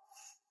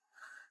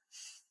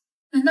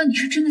难道你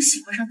是真的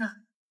喜欢上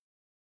他？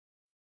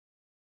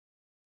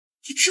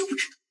你知不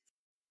知道，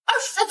二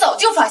叔他早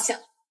就发现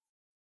了，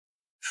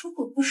如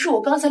果不是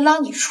我刚才拉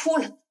你出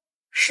来，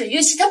沈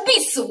月溪他必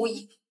死无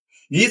疑。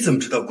你怎么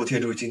知道顾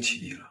天舟已经起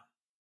义了？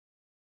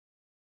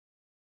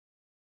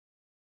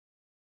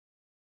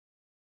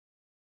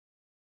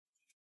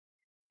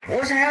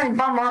我想让你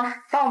帮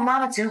忙把我妈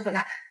妈接回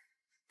来，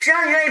只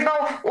要你愿意帮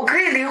我，我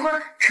可以离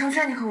婚，成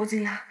全你和吴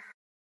静雅。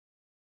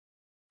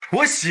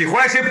我喜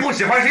欢谁不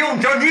喜欢谁用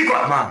得着你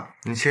管吗？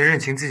你先认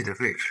清自己的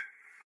位置。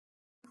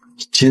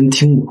你监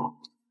听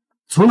我，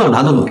从哪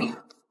拿的录音？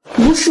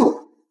不是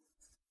我，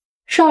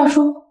是二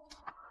叔，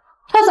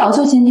他早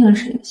就监听了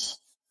沈月溪，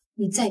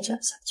你再这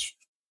样下去，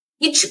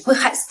你只会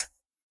害死他。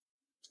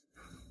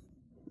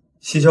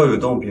西郊有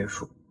栋别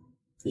墅，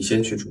你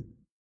先去住。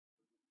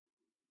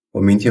我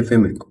明天飞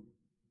美国，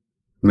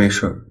没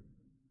事儿，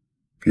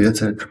别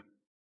再找。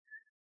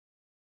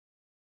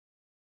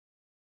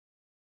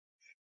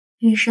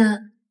云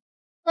深，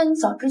那你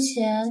走之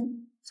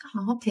前再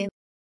好好陪我。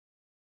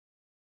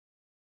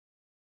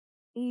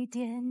一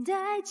点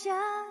代价，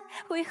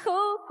会后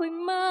悔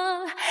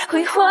吗？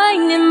会怀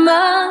念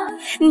吗？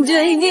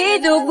对你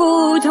都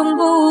不痛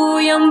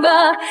不痒吧？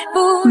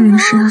不如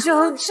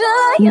就这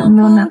样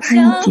不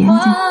讲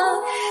话，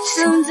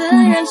省得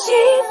让气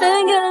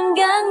氛更尴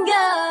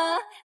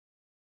尬。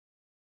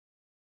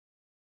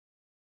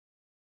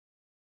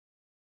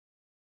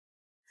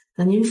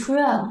等您出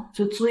院了，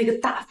就租一个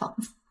大房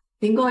子，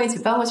您跟我一起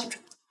搬过去住。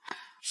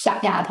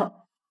傻丫头，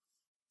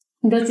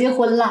你都结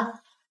婚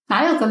了，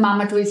哪有跟妈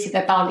妈住一起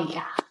的道理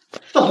呀？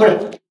少夫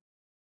人，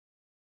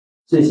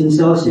最新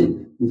消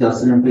息，一架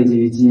私人飞机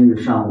于今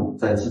日上午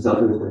在西郊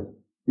坠毁。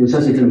有消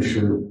息证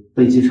实，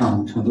飞机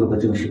上乘坐的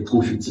正是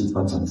顾氏集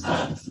团总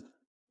裁。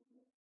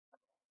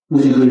目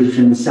击对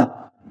身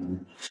下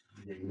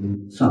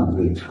尚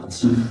未查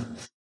清。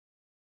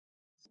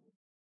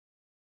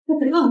我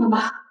别忘了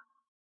吧。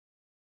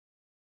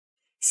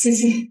欣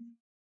欣，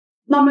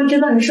妈妈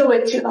真的很受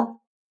委屈了，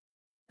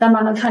但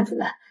妈妈看出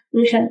来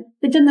云深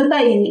是真的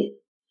在意你，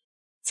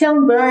千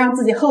万不要让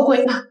自己后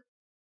悔吧。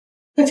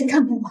要去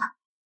看看吧。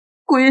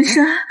顾云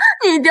深，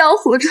你一定要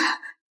活着。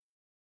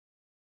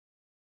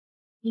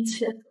一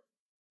切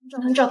都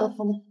能找到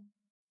他们。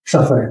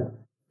少夫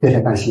人，别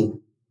太担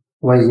心，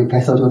我已经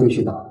派搜救队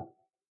去找，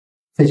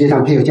飞机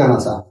上配有降落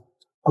伞，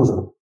顾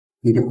总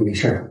一定会没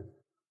事。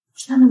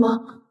真的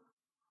吗？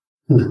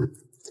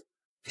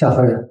少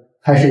夫人，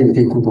还是你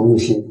对顾总用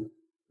心，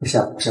不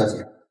像顾小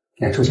姐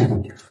也出现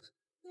问题。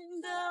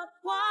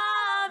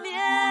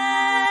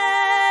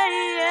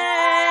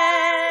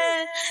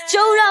就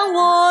让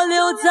我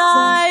留在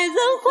轮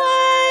回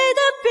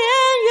的边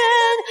缘，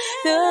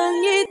等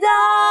一道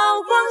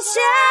光线。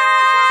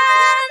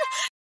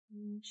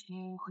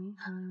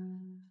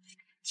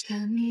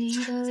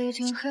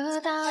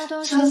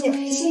小姐，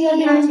现在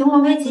病人情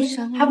况危急，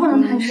还不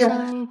能探视。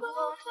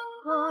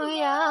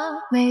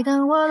每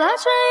当我拉着月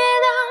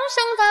亮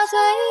向他最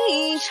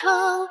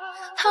长，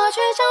他却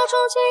找出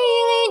记忆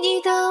里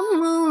你的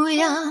模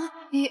样。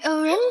以偶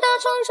然的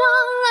冲撞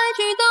来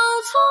举动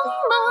匆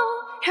忙，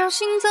让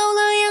心走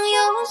了样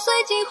又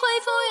随即恢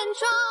复原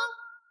状。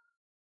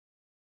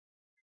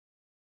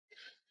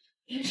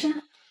云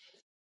深，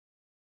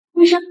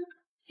云深，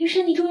云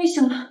深，你终于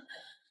醒了。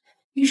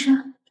云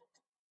深，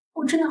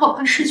我真的好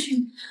怕失去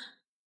你。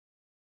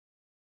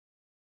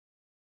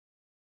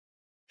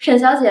沈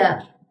小姐，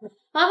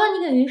麻烦你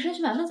给云深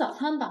去买份早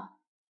餐吧，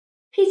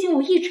毕竟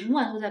我一整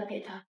晚都在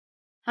陪他，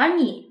而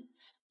你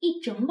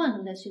一整晚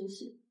都在休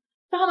息，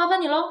只好麻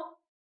烦你喽。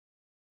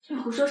你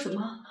胡说什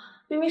么？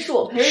明明是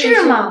我陪着你。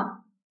是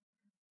吗？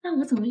那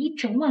我怎么一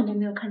整晚都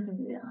没有看见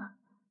女人啊？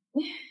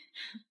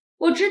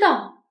我知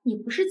道你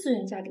不是自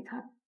愿嫁给他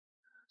的，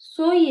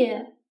所以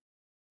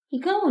你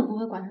根本不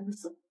会管他的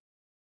死，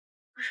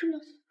不是吗？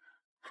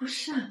不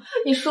是，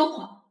你说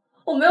谎，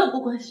我没有不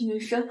关心云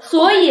深，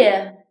所以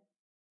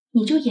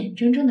你就眼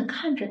睁睁的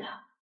看着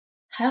他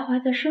徘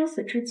徊在生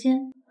死之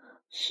间，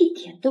一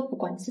点都不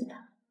关心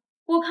他。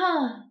我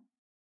看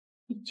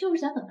你就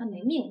是想等他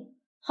没命，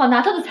好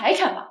拿他的财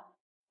产吧。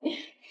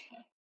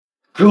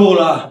够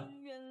了！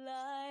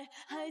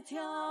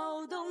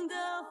跳动的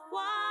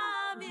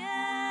画面，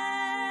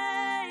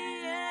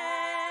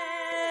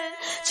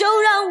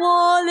就让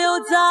我留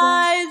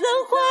在轮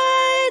回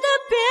的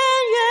边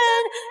缘，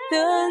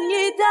等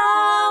一道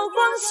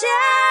光线。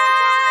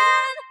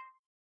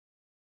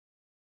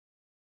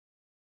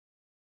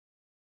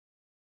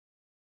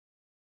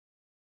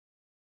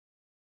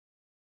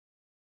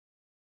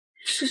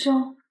师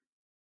兄，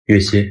月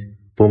溪，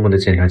伯母的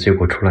检查结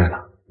果出来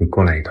了，你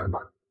过来一趟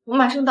吧。我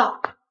马上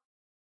到。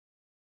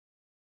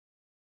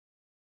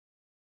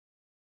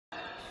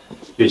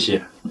月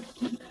溪，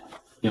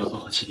你要做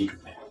好心理准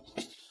备。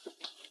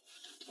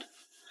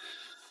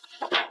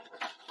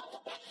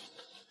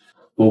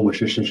伯母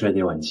是肾衰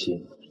竭晚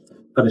期，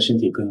她的身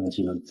体功能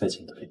机能在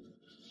减退，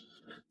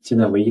现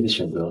在唯一的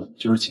选择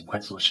就是尽快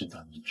做肾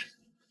脏移植。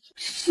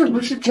是不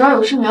是只要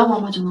有肾源，妈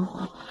妈就能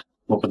活？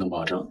我不能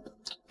保证，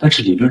但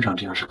是理论上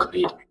这样是可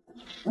以的。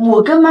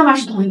我跟妈妈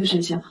是同一个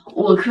阵线，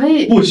我可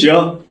以。不行，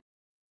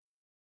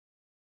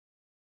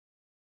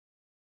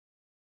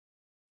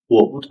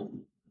我不同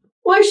意。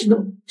为什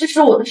么？这是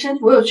我的身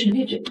体，我有权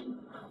利决定。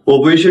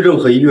我不允许任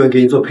何医院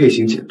给你做配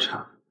型检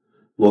查。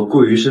我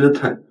顾余生的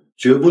态度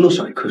绝不能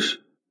少一颗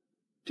肾，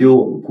丢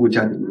我们顾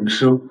家的名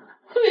声。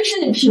那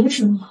是你凭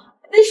什么？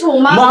那是我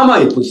妈。妈妈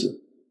也不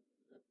行，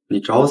你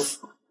找死！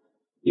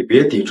你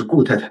别抵制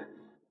顾太太，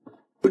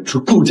滚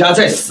出顾家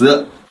再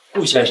死！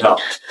顾先生，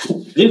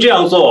您这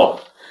样做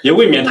也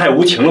未免太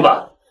无情了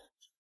吧？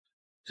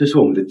这是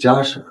我们的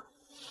家事，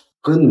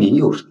跟你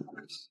有什么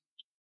关系？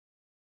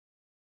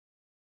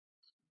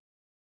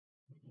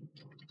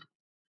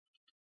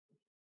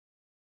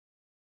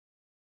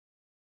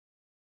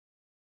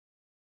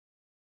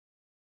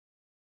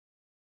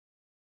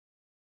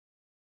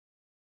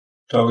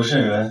找个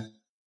肾源，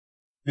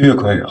越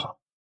快越好。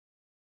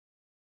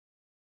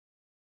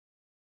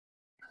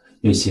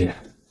月溪，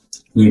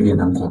你也别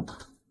难过，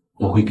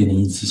我会跟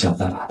你一起想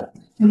办法的。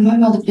你妈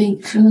妈的病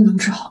真的能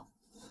治好？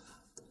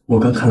我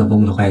刚看了伯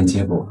母的化验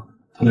结果，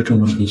她的症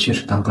状的确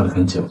是耽搁了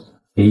很久，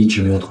也一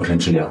直没有妥善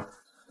治疗，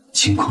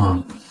情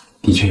况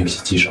的确有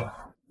些棘手。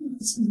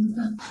怎么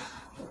办？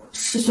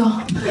师兄，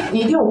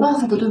你一定有办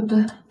法的，对不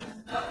对？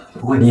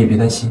不过你也别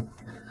担心，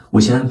我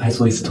先安排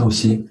做一次透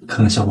析，看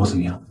看效果怎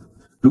么样。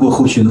如果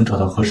后续能找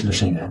到合适的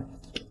肾源，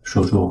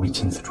手术我会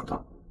亲自主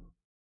刀。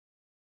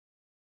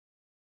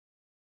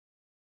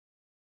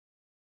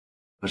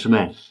老师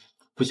妹，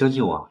不相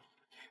信我？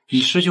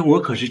你师兄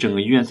我可是整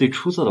个医院最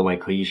出色的外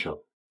科医生，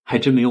还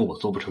真没有我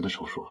做不成的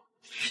手术。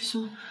师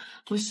兄，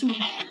我信你，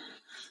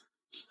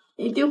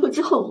一定会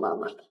治好我妈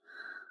妈的。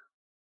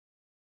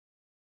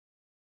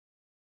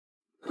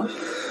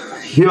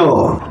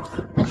哟，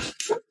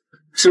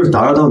是不是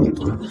打扰到你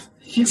了？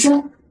云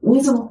山，你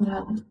怎么回来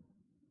了？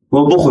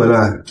我不回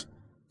来，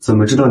怎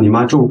么知道你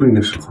妈重病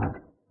的时候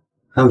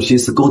还有心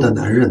思勾搭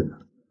男人呢？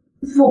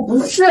我不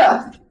是。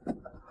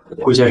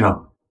顾先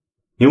生，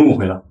您误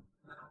会了，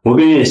我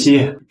跟叶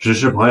希只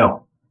是朋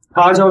友。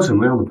他交什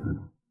么样的朋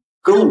友？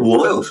跟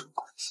我有什么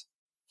关系？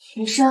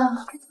云山，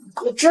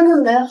我真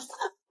的没有。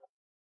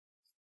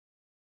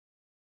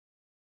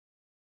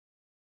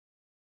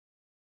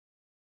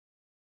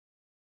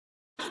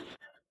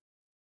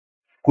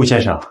顾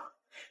先生，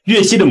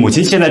月溪的母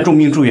亲现在重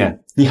病住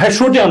院，你还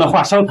说这样的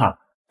话伤她，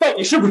到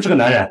底是不是个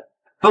男人？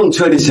等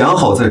彻底想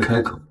好再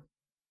开口。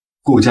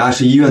顾家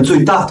是医院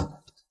最大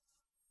的，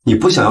你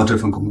不想要这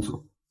份工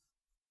作，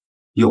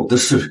有的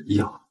是人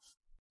要。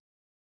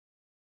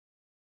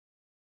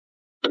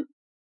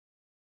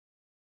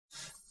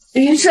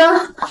云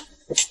山，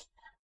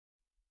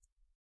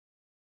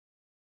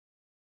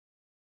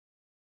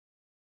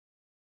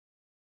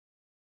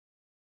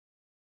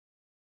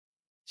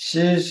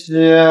西西，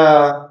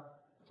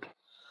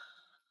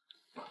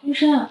云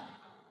山，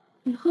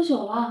你喝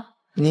酒了？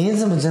你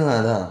怎么进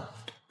来的？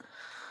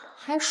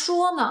还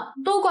说呢，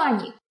都怪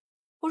你！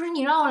不是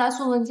你让我来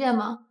送文件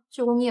吗？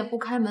结果你也不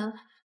开门，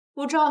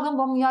我只好跟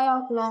伯母要钥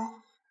匙了。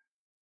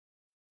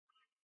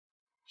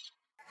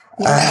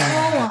你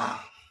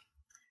说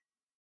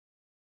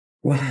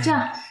我，这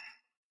样，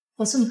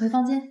我送你回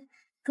房间，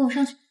跟我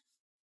上去。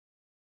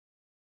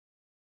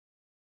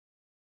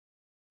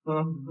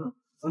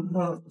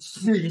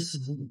谢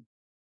谢。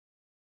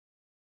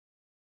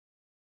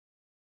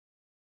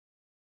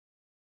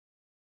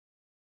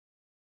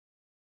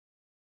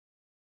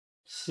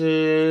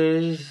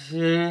西西，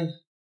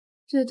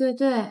对对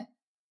对，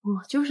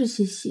我就是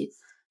西西，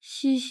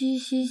西西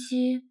西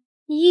西，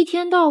你一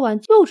天到晚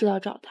就知道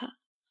找他，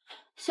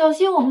小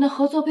心我们的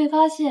合作被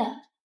发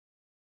现，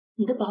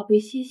你的宝贝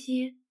西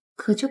西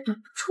可就保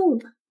不住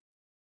了。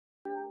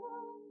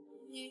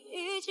你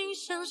已经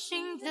相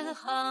信的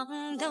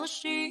航道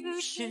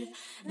行驶，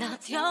那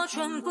条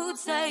船不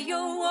再有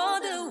我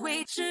的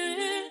位置。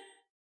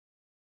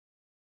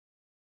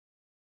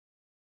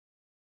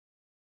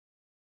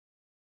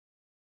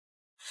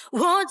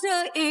我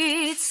这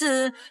一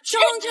次终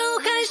究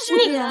还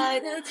是来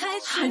得太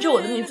迟。喊着我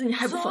的名字你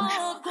还不放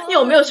手，你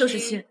有没有羞耻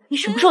心？你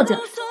什么时候见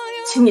了？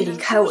请你离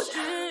开我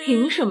家。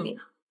凭什么呀？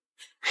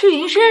是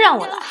云深让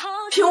我来，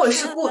凭我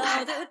是顾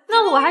太太，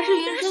那我还是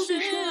云深最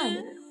深爱的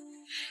人。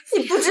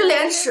你不知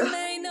廉耻！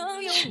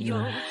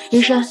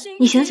云深，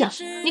你醒醒，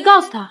你告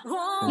诉他，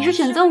你是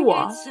选择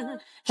我，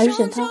还是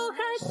选他？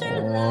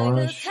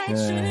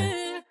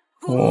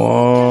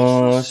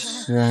我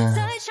选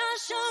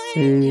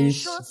西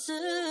西。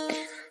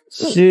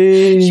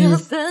这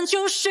份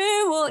就是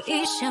我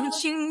一厢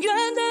情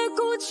愿的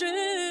固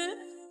执。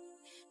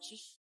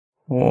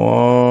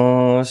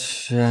我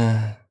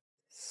选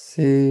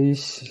西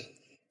西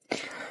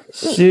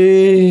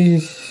西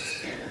西。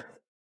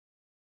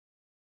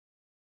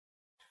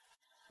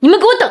你们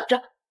给我等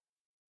着！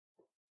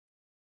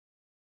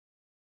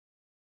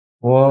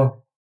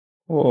我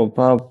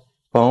怕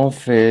绑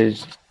匪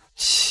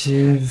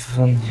欺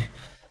负你，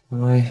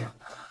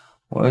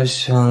我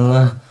选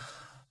了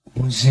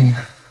母亲。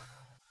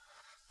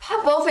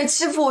怕绑匪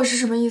欺负我是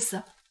什么意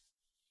思？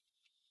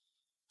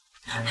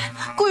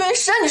顾云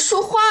山，你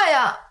说话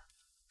呀！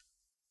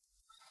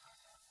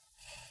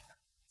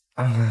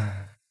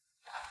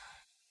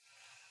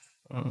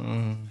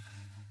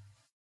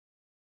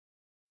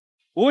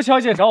吴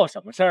小姐找我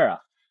什么事儿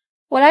啊？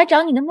我来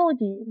找你的目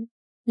的，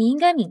你应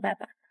该明白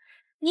吧？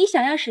你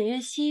想要沈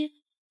月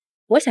溪，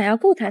我想要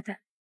顾太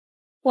太，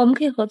我们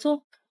可以合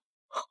作。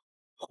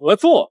合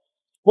作？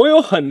我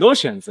有很多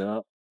选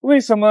择，为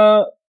什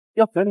么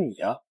要选你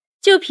呀？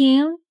就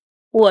凭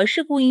我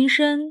是顾云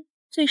深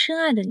最深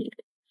爱的女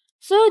人，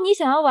所有你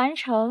想要完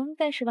成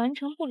但是完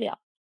成不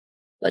了，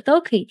我都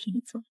可以替你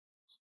做。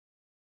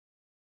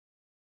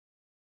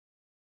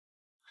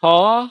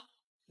好啊，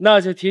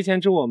那就提前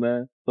祝我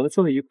们合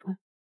作愉快。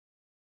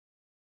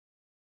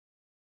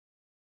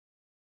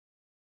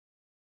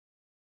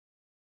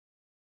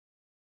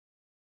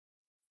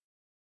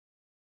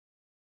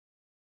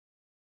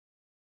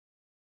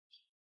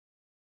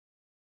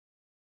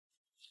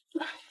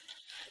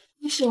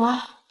你醒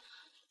了？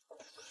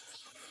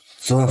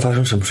昨晚发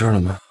生什么事了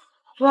吗？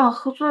昨晚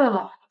喝醉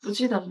了，不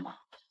记得了吗？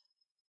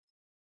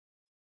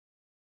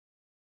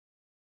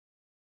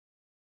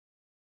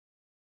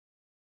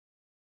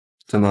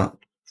怎么，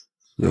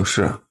有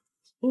事啊？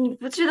你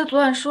不记得昨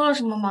晚说了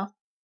什么吗？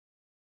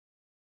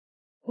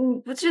你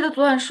不记得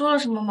昨晚说了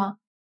什么吗？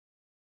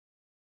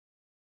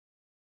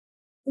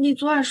你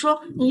昨晚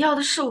说你要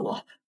的是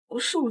我，我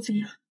是吴静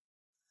雅。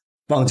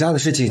绑架的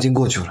事情已经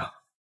过去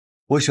了，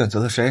我选择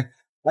了谁，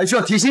还需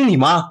要提醒你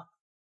吗？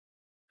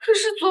可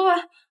是昨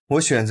晚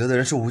我选择的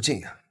人是吴静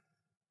雅，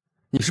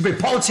你是被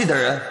抛弃的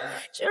人。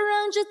就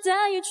让这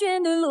大雨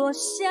全都落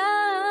下，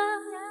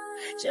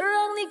就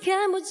让你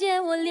看不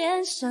见我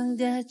脸上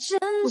的真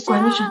不相。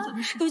管你选择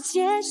了谁，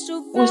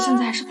我现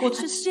在还是顾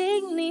太太。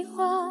身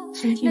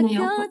体没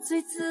有鬼，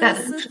带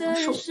的人只能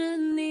是我。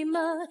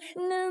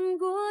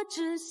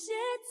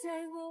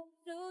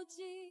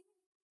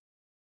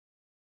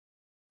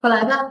快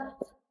来吧，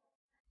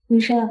女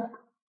生，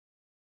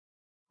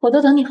我都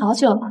等你好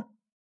久了。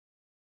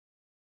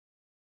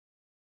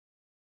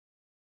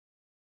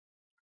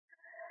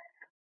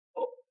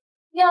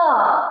哟，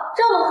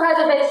这么快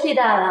就被替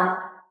代了？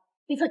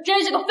你可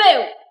真是个废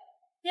物，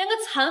连个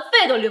残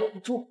废都留不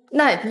住。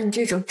那也比你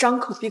这种张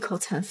口闭口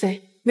残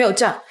废没有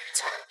站着。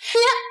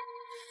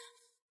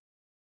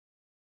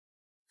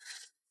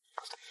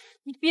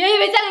你别以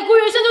为嫁给顾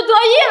云生就得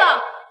意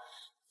了，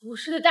顾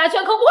氏的大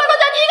权可不会落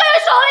在你一个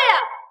人手里。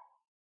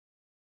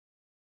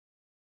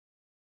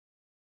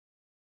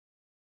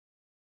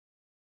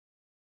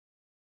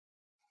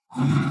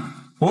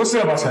不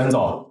是吧，陈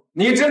总，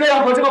你真的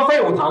要和这个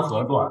废物谈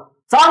合作？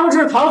咱们这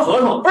是谈合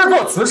同，不是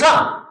做慈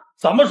善。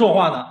怎么说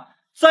话呢？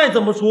再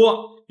怎么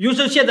说，云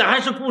生现在还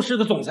是顾氏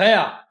的总裁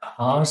呀。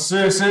啊，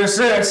是，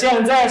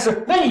现在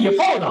是，那以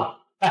后呢？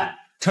哎，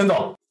陈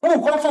总，目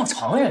光放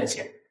长远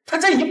些，他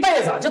这一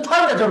辈子就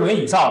瘫在这轮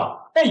椅上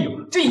了。哎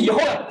呦，这以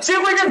后呀，谁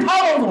会认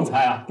他当总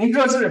裁啊？您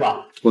说是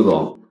吧？顾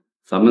总，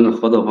咱们的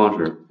合作方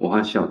式我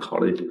还需要考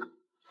虑一下。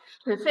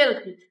腿废了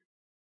可以，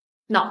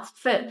脑子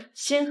废了，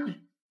心废了，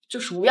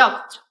就是无药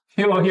可救。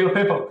呦，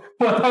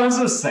我当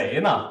是谁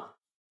呢？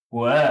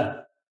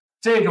滚！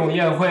这种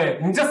宴会，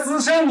你这私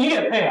生你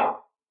也配啊？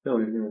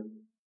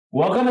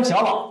我跟他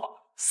小老婆，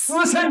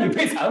私生女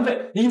配残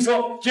废，您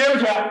说绝不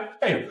绝？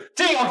哎呦，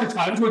这要是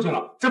传出去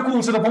了，这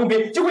顾氏的风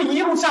评就会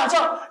一路下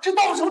降，这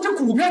到时候这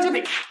股票就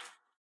得……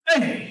哎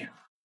呀，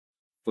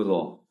顾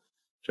总，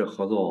这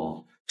合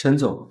作，陈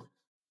总，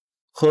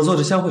合作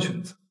是相互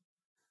选择，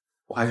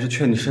我还是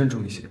劝你慎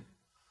重一些。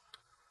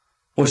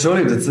我手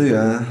里的资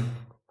源，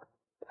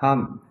他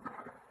们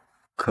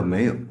可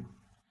没有。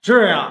是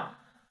啊，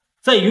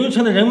在云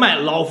城的人脉，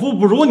老夫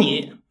不如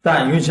你。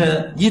但云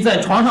城，你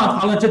在床上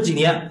躺了这几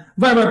年，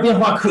外面变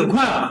化可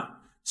快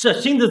了。这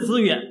新的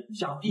资源，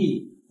想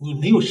必你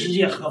没有时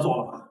间合作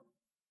了吧？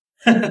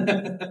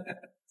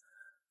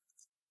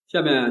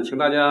下面请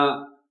大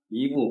家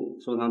移步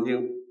收藏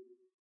厅，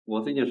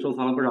我最近收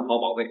藏了不少好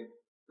宝贝。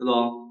刘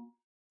总，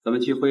咱们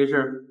去会议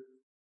室。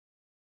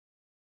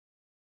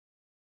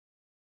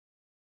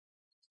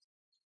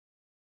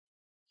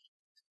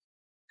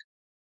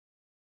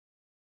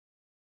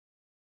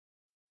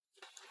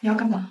你要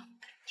干嘛？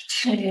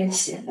陈云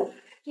熙，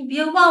你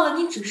别忘了，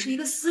你只是一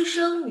个私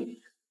生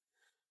女，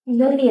你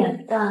的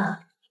脸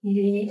蛋，你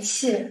的一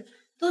切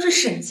都是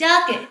沈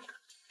家给的。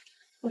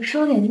我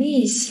收点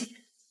利息，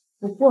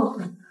不过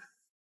分的。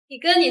你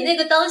跟你那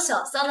个当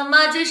小三的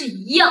妈真是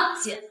一样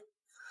贱，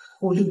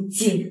狐狸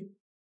精！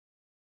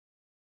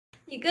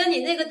你跟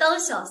你那个当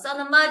小三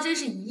的妈真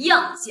是一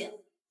样贱，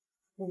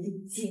狐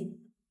狸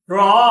精！是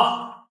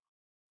吧？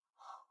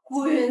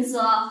顾云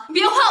泽，你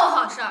别坏我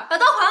好事，把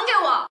刀还给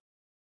我！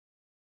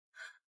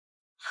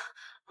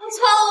我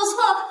错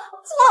了，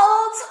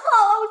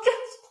我真……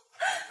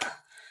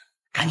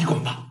赶紧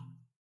滚吧！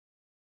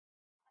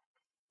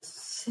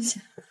谢谢，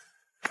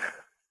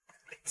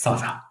嫂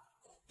子，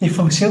你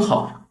放心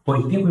好了，我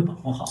一定会保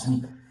护好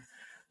你。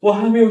我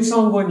还没有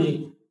伤过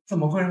你，怎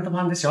么会让他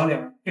把你的小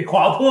脸给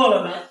划破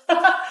了呢？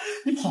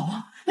你跑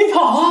啊！你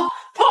跑啊！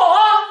跑啊！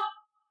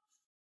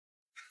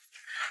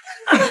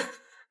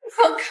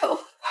放开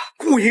我！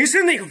顾云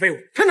生那个废物，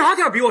他哪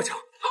点比我强？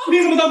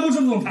你怎么当顾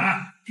氏总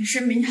裁？比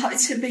生命好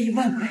1000倍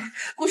10000倍，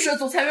顾氏的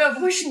总裁永远不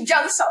会是你这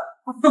样的小人。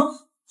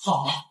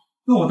好啊，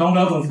那我当不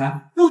了总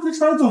裁，那我就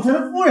成了总裁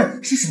的夫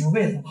人，是什么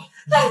味道？云生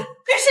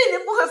一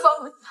定不会放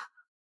过你的。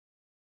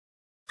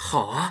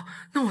好啊，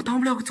那我当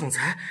不了个总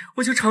裁，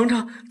我就尝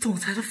尝总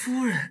裁的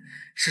夫人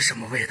是什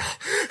么味道。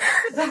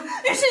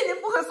云生一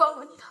定不会放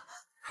过你的。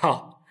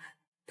好，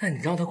那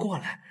你让他过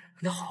来，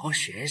让他好好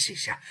学习一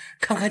下，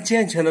看看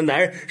健全的男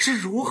人是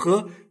如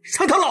何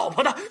上他老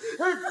婆的。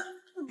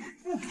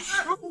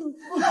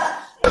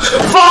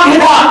放开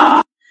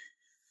他！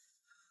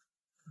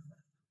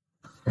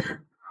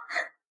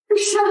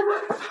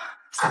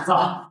嫂子，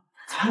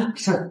咱俩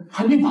事儿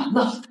还没完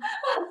呢。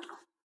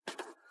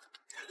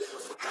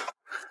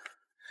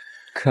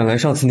看来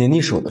上次捏你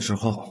手的时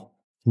候，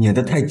捏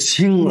得太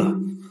轻了。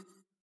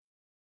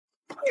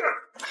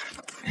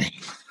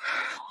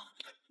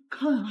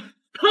看啊，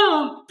看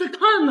啊，在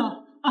看呢！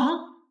啊，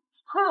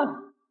看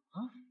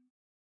啊！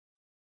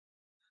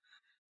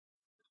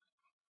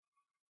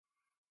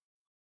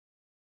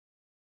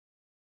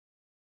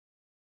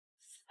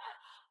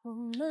我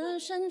们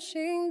深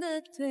情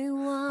的对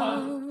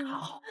望，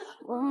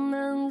我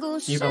们故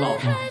事你的老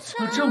公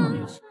他这么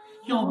牛，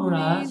要不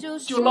然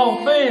就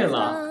浪费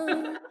了。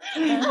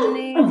你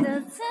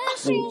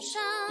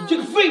这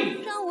个废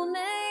物，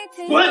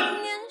滚！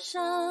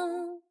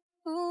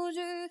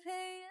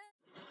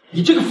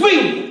你这个废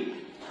物，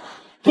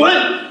滚！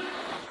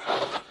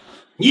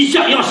你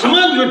想要什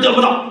么女人得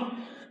不到，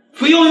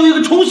非要用一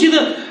个宠妻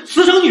的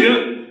私生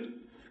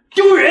女，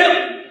丢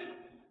人！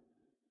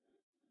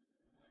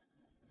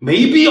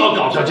没必要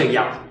搞成这个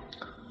样子。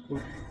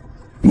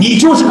你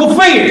就是个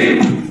废人，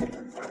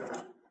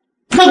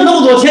挣那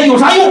么多钱有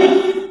啥用？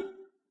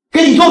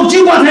给你做个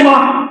军官才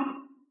吗？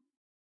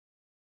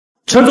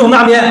陈总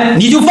那边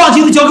你就放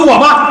心的交给我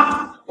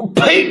吧。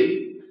呸！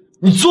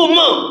你做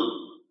梦！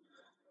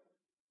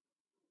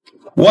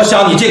我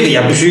想你这个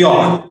也不需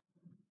要。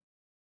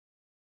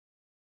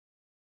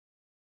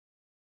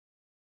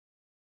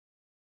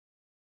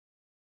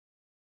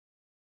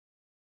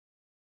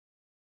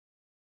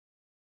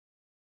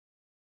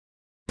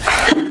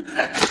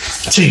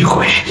这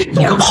回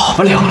你可跑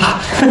不了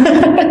了。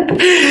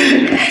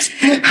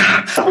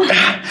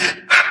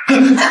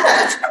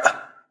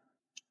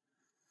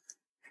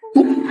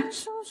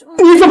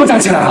你怎么站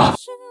起来了？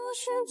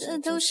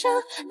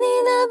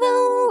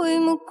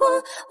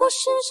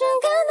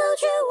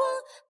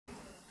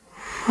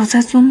我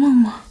在做梦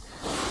吗？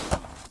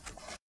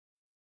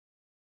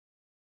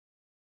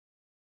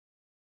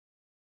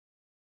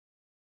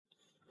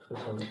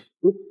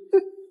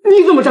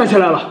你怎么站起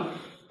来了？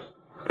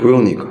不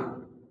用你管。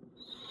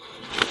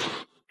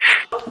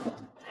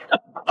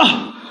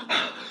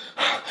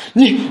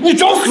你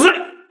找死！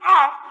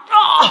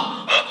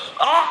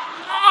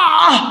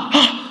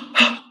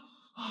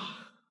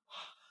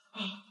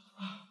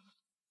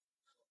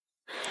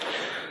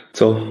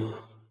走，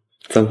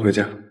咱们回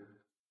家。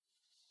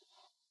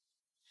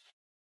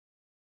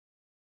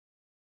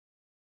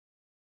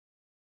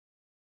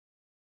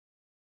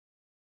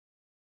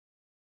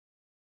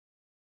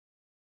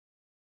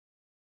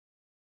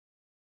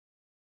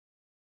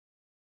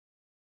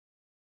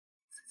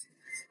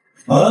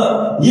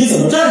你怎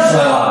么站起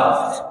来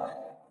了？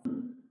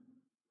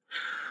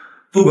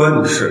不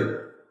关你事。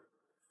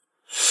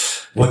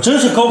我真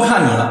是高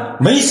看你了，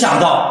没想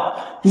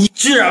到你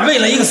居然为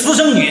了一个私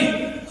生女，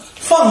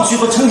放弃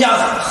和程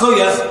家合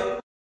约，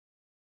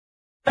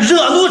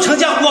惹怒程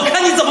家，我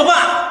看你怎么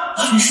办？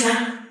云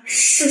山，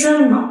是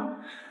真的吗？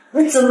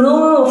你怎么能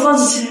为我放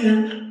弃前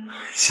缘？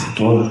想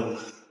多了，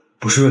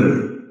不是为了你。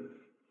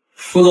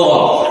顾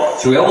总，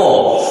请原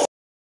部。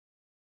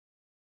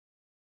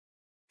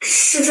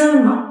是真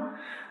的吗？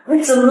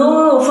你怎么能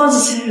为我放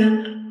弃前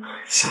缘？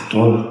想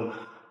多了，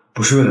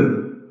不是为了你。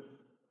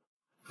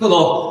顾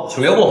总，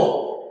请原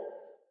部。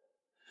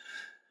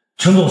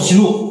程总息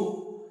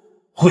怒，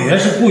毁约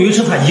是顾云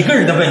生他一个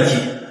人的问题，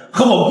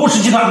和我们顾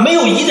氏集团没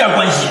有一点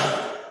关系。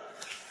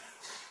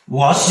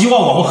我希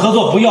望我们合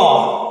作不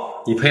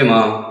要。你配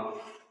吗？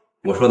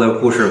我说的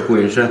顾氏顾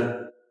云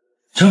深。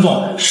程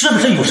总，是不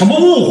是有什么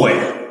误会？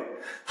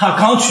他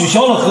刚取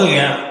消了合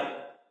约，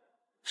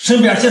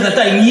身边现在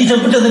带有一针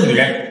不正的女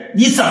人，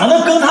你怎么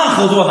能跟他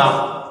合作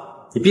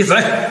呢？你闭嘴！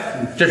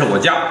这是我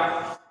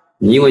家，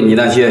你以为你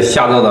那些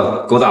下作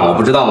的勾当我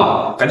不知道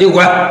吗？赶紧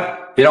滚，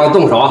别让我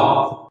动手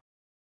啊！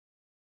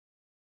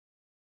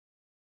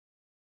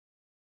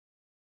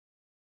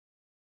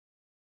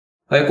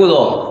哎，顾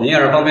总，您要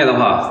是方便的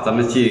话，咱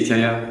们去签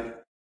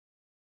约。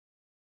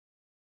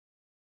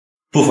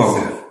不方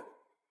便。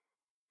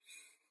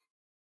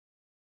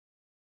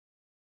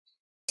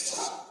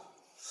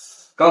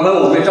刚才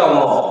我没照顾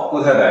好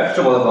顾太太，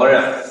是我的责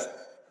任。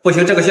不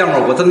行，这个项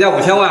目我增加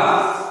5000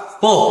万，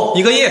不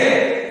，1个亿。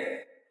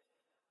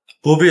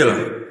不必了，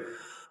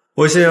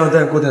我现在要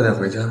带顾太太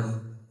回家。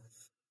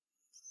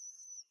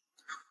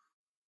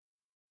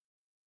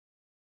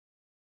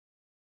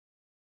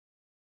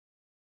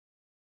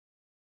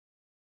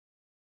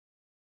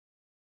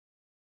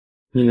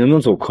你能不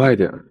能走快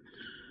点？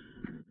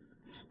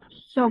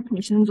要不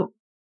你先走。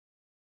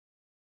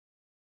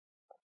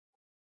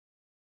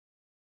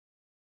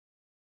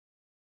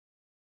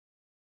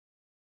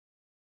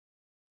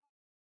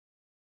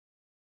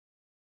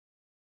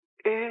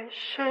于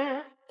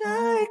是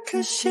那一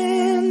刻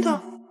心动，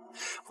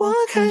我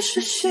开始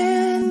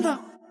心动，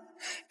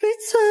彼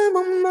此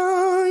默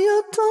默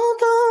又动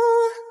动，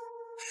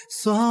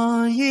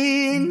所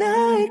以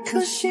那一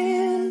刻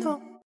心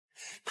动，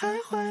徘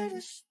徊的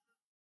心。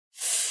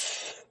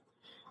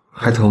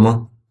还疼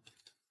吗？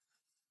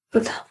不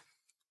疼。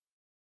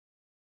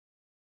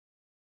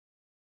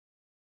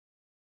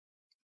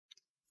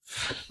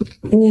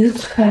你的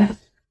腿。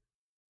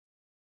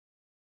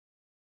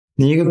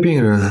你一个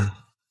病人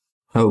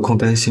还有空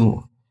担心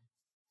我？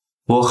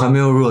我还没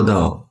有弱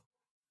到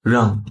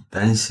让你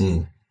担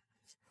心。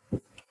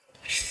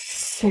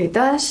谁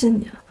担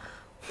心你了？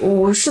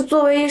我是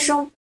作为医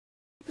生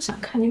不想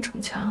看你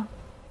逞强。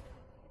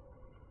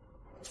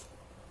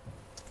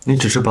你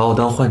只是把我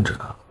当患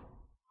者。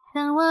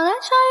让我来穿越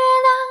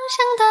亮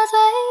相大醉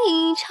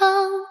一场，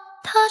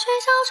他却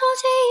笑出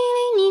记忆里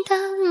你的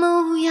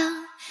模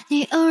样。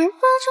你偶然的冲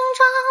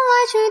撞，来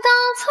去的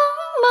匆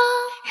忙，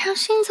让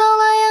心走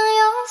了样，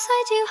又随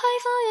即恢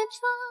复原状。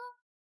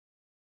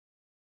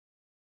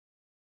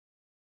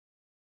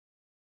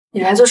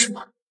你来做什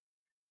么？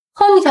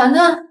和你谈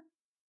谈。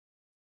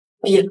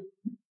我赢了。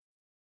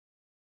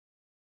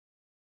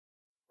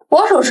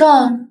我手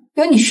上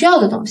有你需要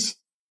的东西，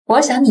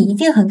我想你一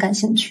定很感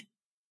兴趣。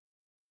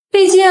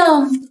毕竟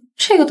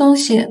这个东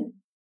西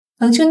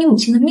能救你母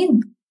亲的命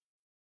呢。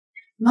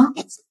什么？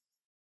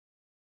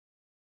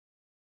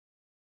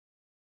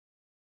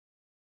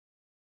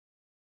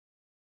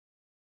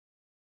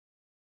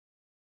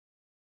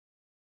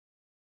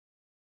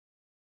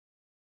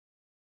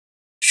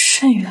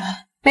肾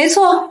源，没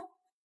错，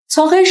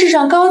从黑市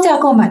上高价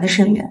购买的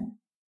肾源，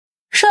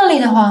顺利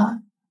的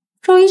话，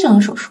周一就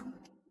能手术。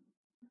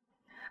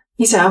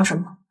你想要什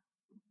么？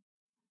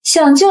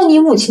想救你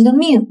母亲的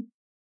命，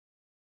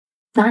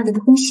哪里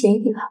的婚协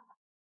议了？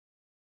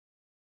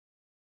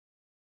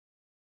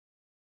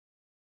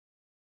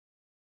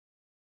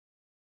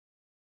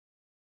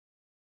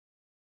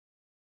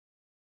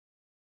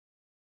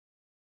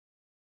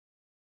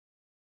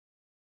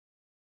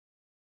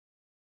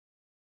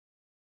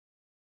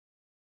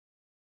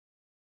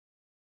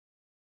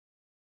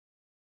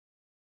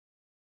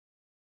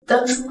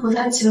当初和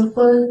他结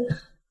婚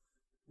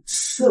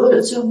是为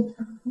了救你，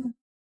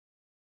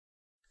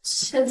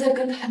现在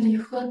跟他离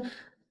婚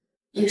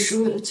也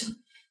是为了救你。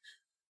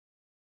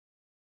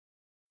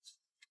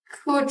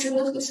可我真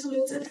的很想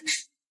留在他身边。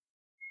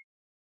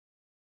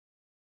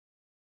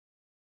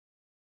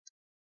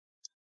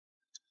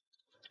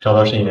找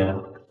到肾源，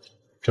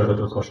这周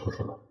就做手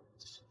术了。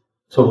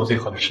错过最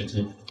好的时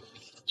机，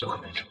就会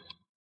没成。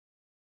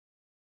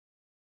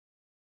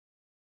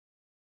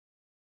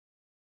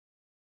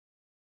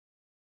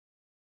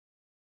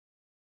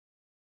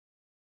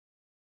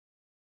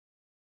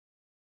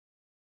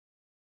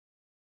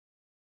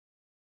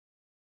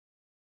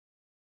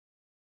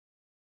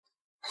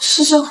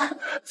师兄，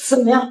怎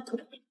么样？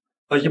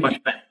一马失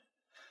败，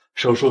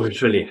手术很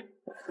顺利。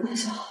那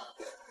就好。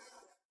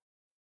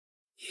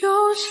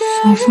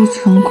手术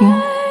成功，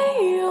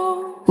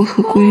我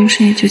和顾云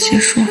深也就结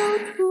束了。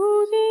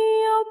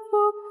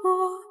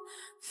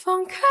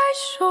放开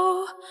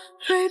手，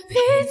对彼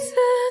此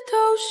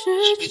都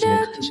是解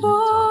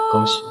脱。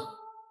高兴。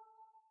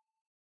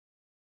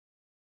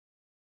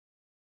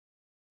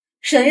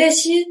沈月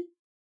溪，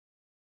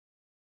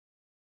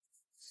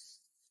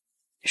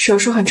手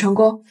术很成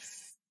功，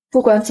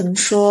不管怎么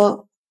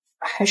说，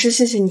还是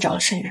谢谢你找了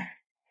肾源。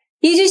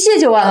一句谢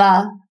就完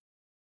了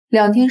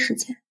？2天时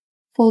间，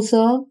否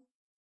则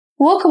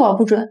我可保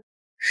不准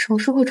手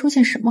术会出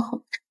现什么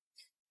后症。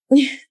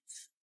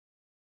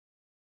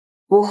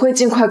我会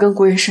尽快跟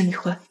顾云深离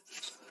婚。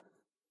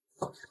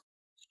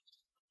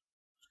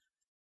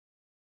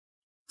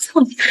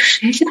到底是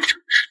谁给他找的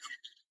肾源？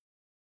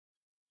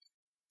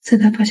在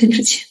他发现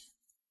之前，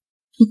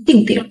一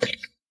定得让他。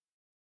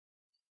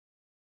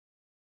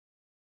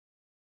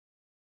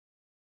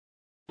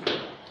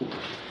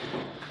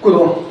顾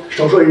总，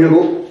手术已成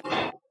功，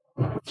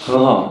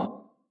很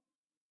好。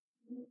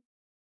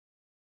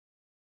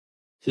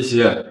西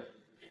西，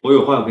我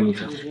有话要跟你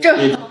讲。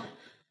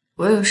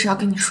我有事要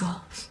跟你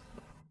说。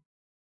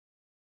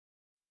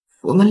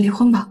我们离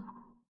婚吧。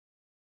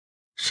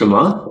什么？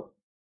我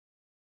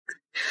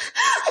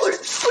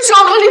说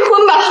我们离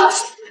婚吧。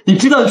你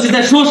知道你自己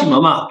在说什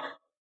么吗？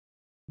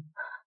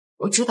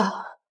我知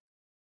道，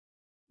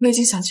我已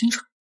经想清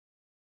楚。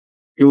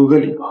给我个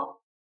理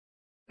由。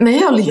没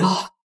有理由。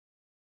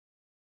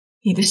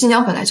你的新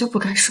娘本来就不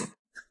该输，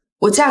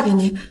我嫁给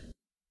你，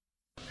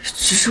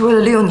只是为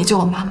了利用你救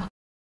我妈妈。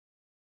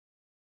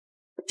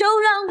就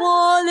让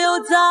我留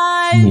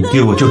在你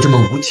对我就这么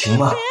无情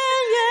吗？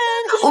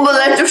我本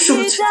来就是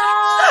无情。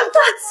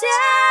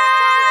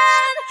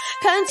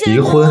离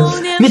婚，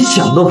你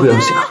想都不要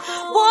想。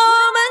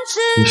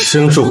你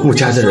深受顾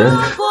家的人，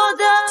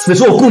此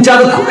是我顾家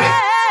的鬼。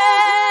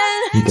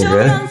你的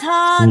人，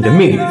你的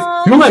命运，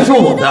永远是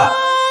我的。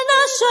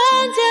那瞬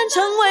间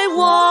成为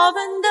我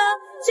们的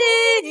纪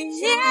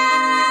念，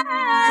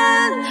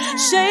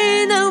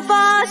谁能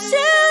发现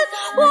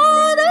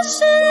我的世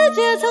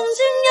界曾经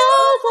有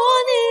过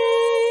你？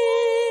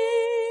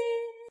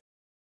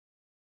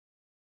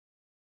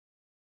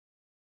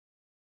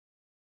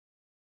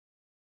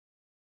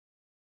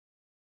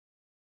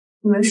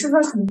你们是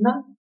说什么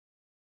呢？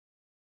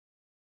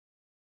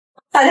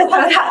大家快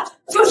来看，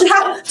就是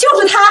他，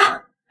就是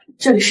他！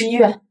这里是医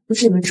院，不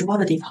是你们直播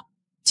的地方，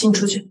请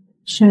出去。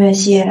沈月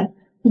溪，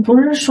你不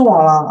是说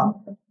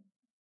了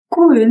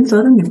顾云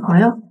泽的女朋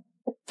友？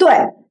对，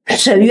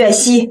沈月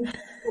溪，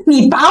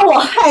你把我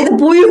害得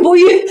不孕不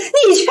育，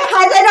你却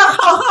还在这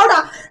好好的，你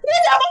怎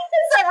么会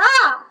死啊？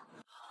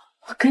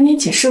我跟你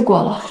解释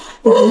过了，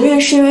我不孕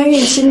是因为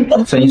孕期。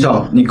沈医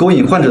生，你勾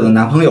引患者的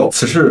男朋友，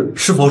此事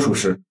是否属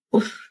实？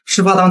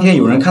事发当天，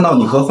有人看到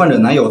你和患者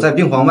男友在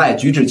病房外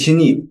举止亲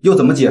昵，又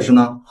怎么解释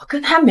呢？我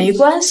跟他没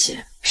关系。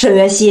沈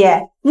月溪，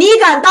你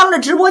敢当着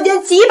直播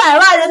间几百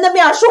万人的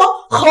面说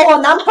和我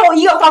男朋友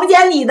一个房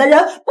间里的人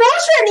不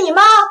是你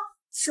吗？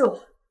是我。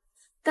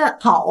但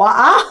好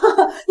啊，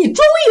你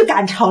终于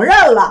敢承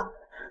认了。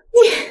你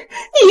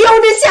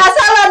用这下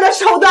三滥的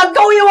手段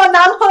勾引我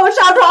男朋友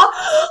上床，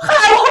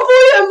害我不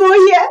孕不育，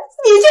你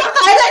却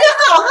还在这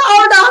好好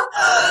的，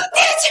你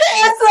去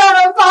死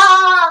了吧！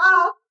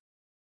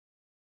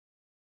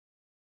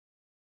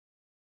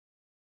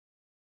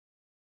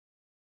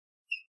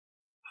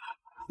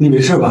你没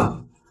事吧？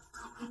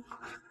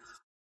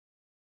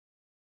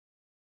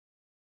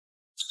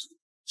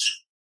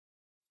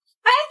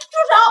哎，住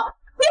手！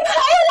你赔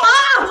我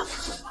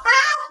啊！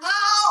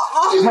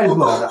谁派你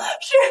过来的？是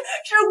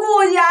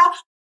顾家，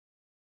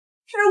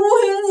是顾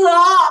云泽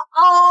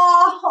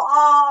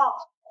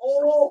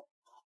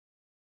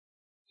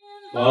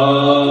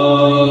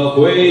把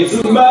柜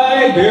子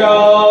卖掉，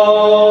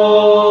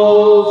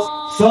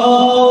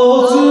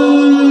嫂子，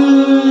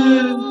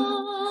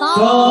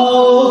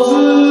嫂子。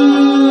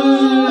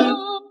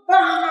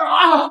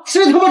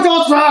谁他妈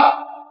找死？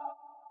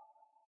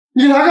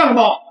你来干什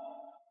么？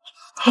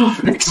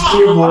欺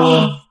负我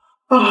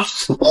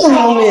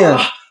上面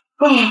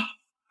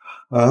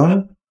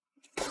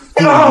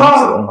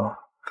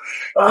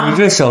你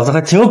这小子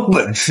还挺有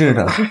本事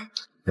的。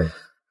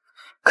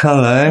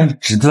看来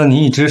只断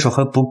你一只手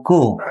还不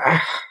够，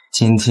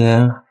今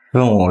天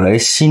让我来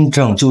新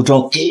账旧账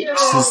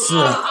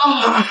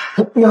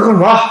114。你要干什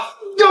么？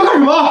你要干什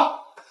么？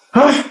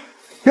啊！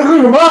你要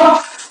干什么？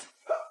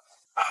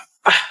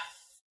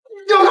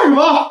你要干什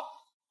么？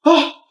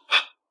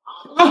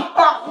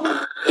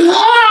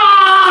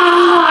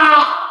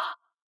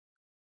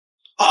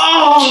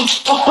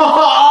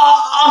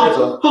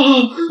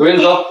顾云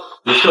泽，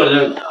你涉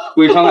嫌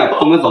故意伤害，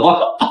出门走吧。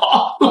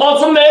老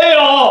子没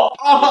有。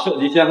涉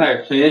及陷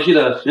害沈妍希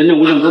的人证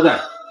物证都在。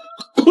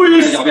顾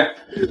医狡辩，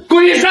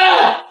顾医生，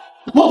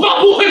我爸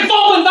不会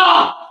放稳的。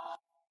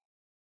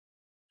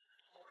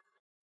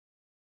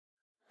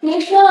林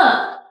深，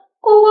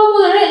公关部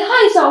的人也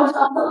太嚣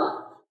张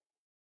了，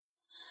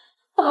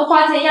他们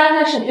花钱压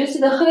下沈月溪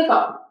的黑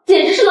稿，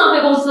简直是浪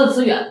费公司的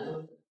资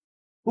源。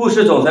顾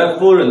氏总裁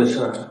夫人的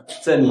事儿，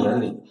在你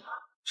眼里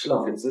是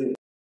浪费资源？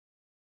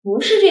不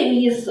是这个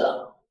意思，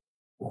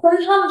可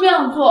是他们这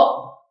样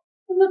做，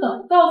他们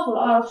等告诉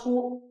了二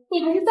叔，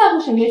你还是在乎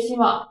沈月溪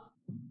吗？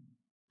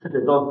他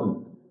得告诉你，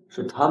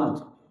是他们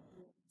做的。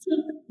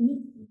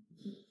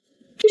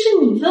这是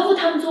你吩咐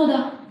他们做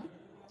的？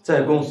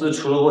在公司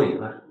除了我以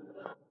外，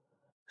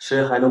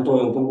谁还能动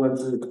用公关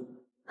资源？可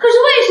是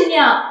为什么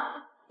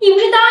呀？你不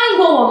是答应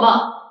过我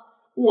吗？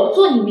我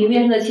做你明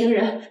面上的情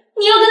人，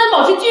你要跟他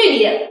保持距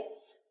离。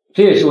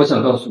这也是我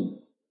想告诉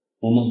你，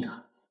吴梦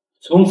达，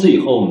从此以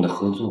后我们的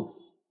合作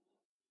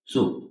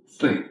就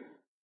废了。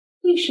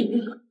为什么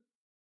呀？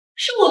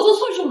是我做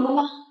错什么了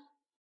吗？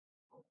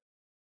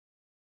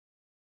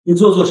你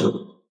做错什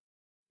么，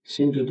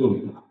心知肚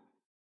明吧？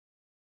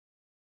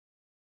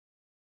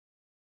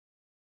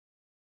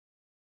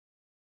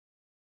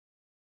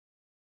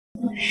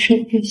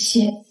沈月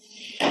溪，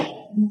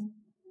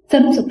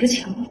咱们走着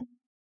瞧。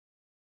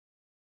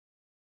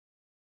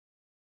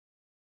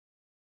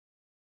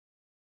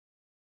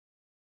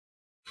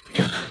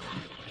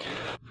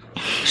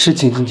事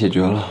情已经解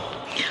决了。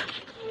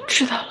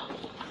知道了。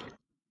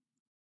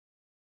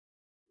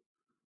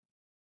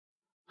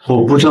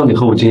我不知道你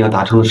和吴静雅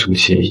达成了什么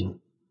协议，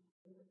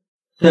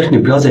但是你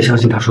不要再相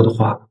信他说的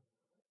话。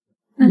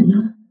那你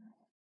呢？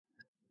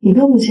你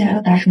跟吴静雅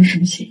又达成什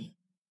么协议？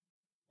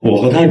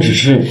我和他只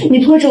是……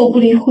你拖着我不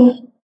离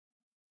婚，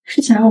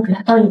是想让我给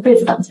他当一辈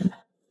子当家人。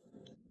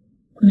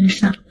顾云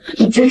山，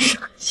你真是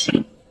狠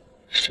心。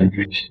沈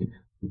月溪，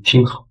你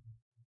听好，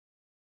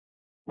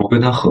我跟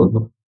他合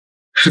作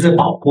是在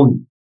保护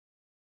你。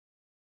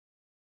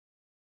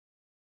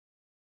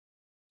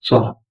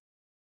算了，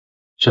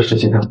这事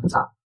情太复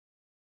杂，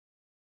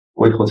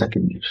我以后再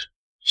跟你解释。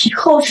以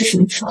后是什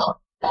么时候？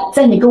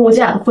在你跟吴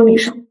佳雅的婚礼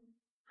上？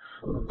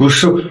不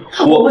是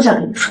我不想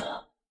跟你说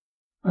了，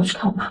我要去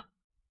看我妈。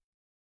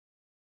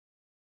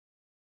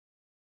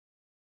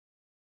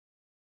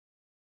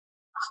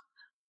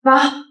妈，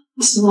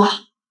你醒了。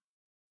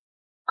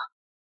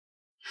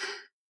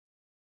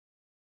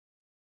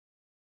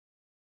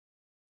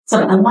怎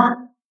么了，妈？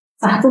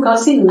咋还不高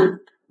兴呢？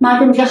妈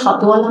这不是好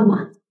多了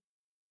吗？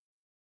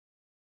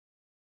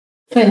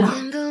对了，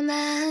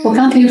我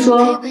刚听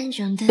说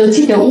有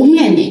记者污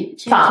蔑你，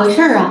咋回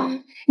事啊？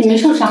你没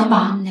受伤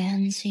吧？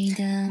没事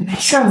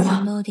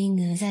嘛，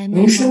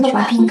云深都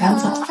把他们赶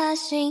走了，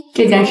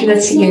这件事的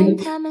起因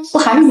不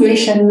还是云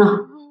深呢？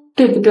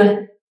对不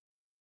对？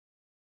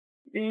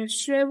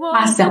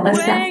妈想了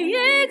想，你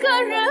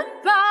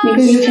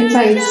跟云深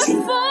在一起，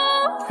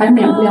还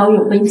免不了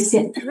有危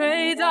险。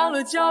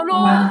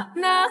妈，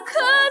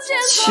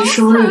其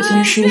实我有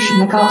件事一直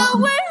没告诉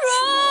你，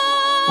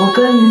我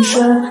跟云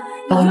深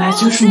本来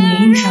就是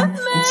名义上的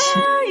夫妻，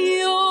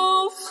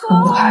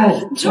很快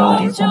就要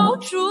离婚了。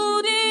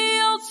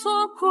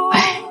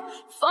哎，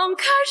放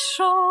开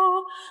手，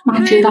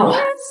妈知道了。每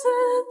次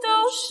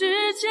都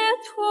是解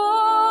脱。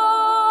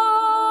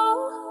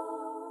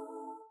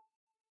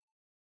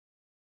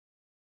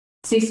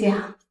西西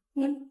啊，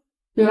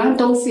有样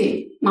东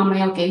西妈妈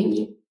要给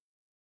你。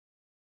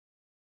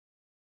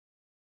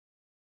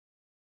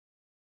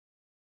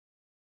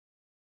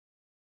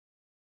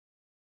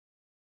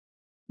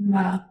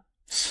妈，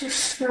其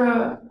实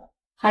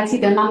还记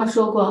得妈妈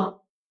说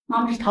过，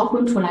妈妈是逃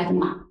婚出来的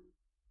吗？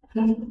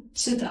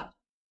是的。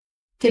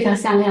这条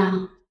项链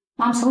啊，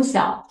妈妈从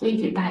小就一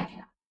直戴着，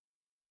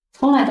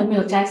从来都没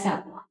有摘下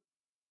过。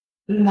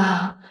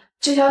妈，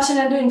这条项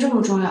链对你这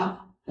么重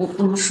要，我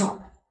不能收。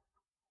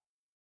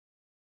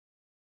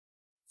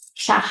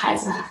傻孩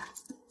子，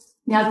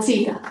你要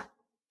记得，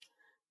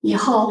以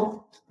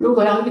后如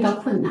果要遇到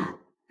困难，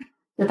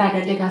就带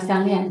着这条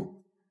项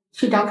链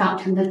去找港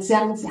城的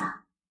江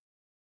家。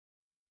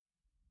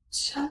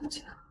江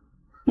家？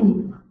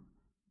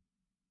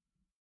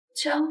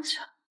江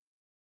家？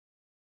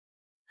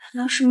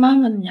难道是妈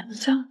妈的娘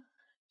家？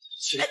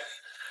姐，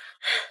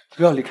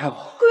不要离开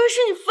我！顾云是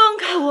你放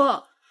开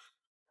我！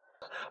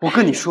我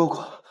跟你说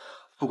过，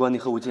不管你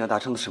和吴静雅达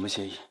成了什么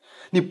协议，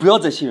你不要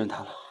再信任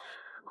他了。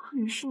顾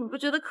云是，你不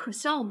觉得可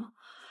笑吗？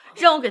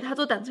让我给他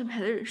做挡箭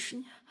牌的人是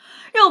你，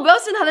让我不要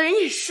信他的人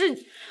也是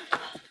你。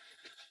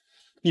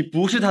你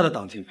不是他的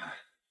挡箭牌，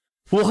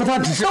我和他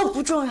只是……都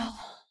不重要了。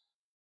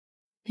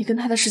你跟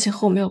他的事情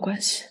和我没有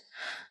关系，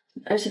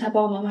而且他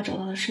帮我妈妈找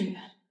到了肾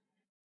源，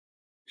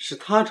是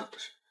他找的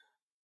肾源，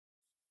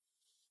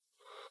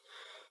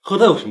和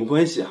他有什么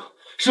关系啊？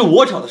是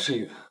我找的肾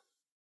源，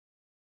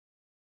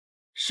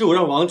是我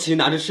让王琦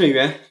拿着肾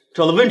源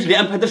找了温志丽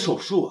安排的手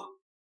术啊。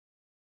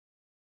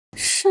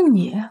是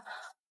你？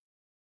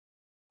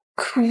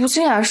可吴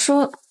静雅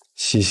说……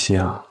西西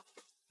啊，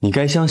你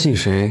该相信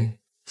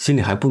谁，心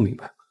里还不明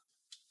白吗？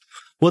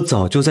我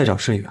早就在找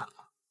肾源了，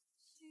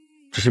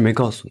只是没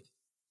告诉你，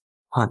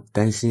怕你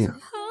担心啊。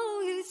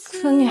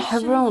可你还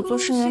不让我做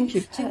肾源匹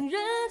配？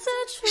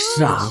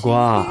傻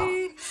瓜，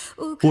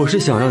我是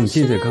想让你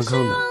健健康康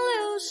的，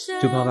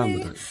就怕万不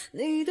得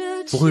已，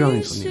不会让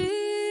你走那路。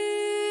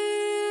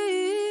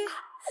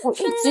我一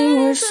直以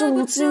为是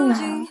吴静雅，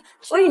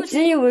我一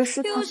直以为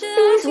是他，你为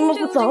什么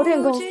不早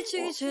点告诉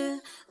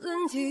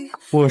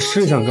我？我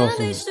是想告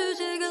诉你，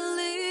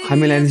还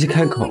没来得及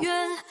开口，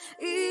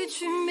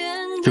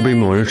就被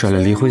某人甩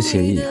了离婚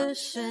协议啊！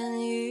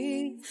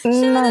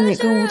那你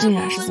跟吴静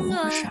雅是怎么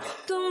回事？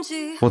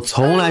我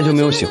从来就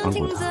没有喜欢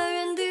过他，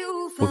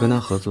我跟他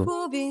合作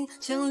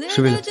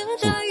是为了保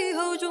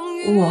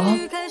护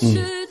你。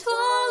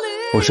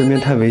我身边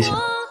太危险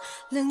了，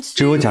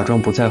只有假装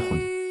不在乎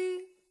你，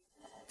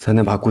才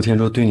能把顾天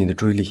舟对你的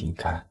注意力引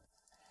开，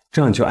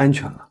这样你就安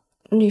全了。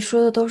你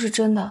说的都是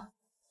真的，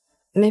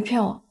没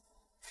骗我？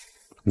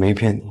没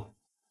骗你，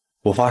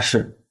我发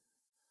誓，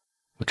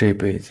我这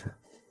辈子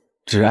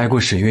只爱过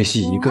沈月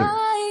溪一个人，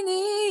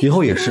以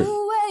后也是。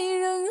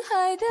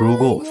如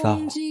果我撒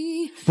谎，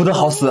不得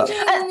好死！呸，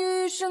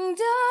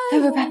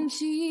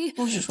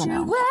不许说那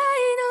样的话！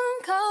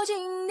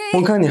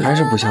我看你还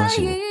是不相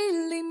信我，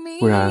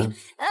不然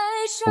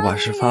我把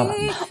事发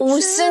完吧。我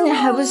信你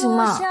还不行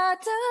吗？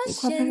你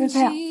快呸！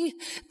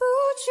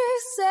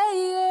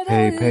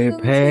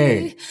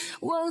呸！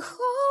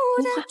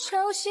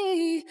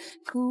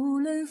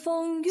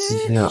西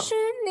西啊，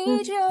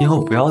以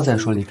后不要再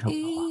说离开我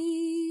的话。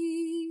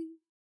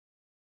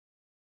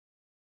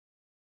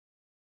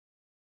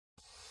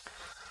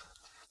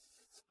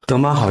等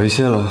妈好一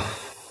些了，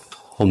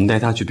我们带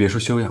她去别墅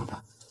休养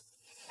她，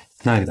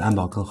那里的安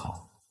保更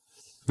好，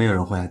没有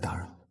人会来打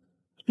扰。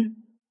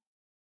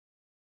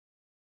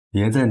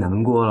别再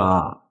难过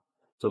了，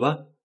走吧，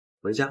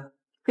回家。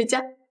回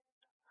家。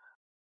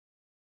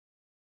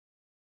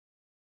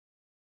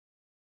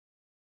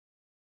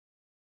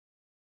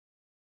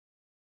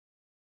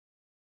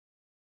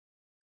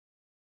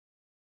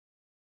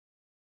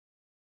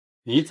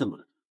你怎么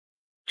了？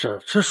这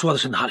说的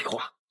是哪里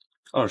话？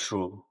二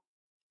叔，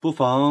不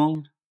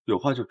妨有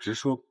话就直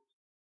说。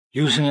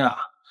云深啊，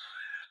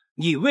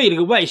你为了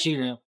个外星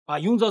人把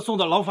云泽送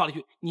到牢房里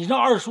去，你让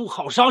二叔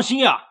好伤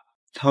心啊！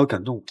他要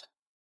敢动我，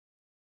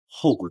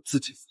后果自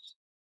己负。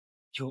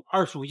听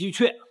二叔一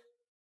劝，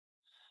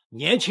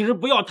年轻人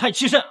不要太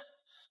气盛，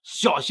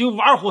小心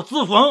玩火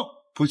自焚。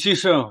不气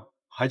盛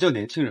还叫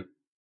年轻人？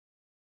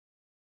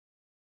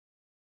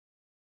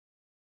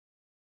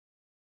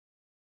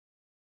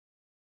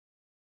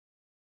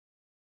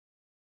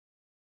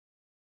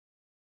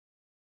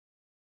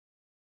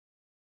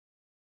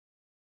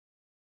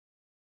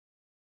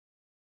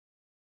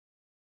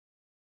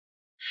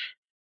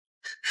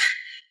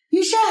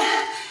云深，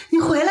你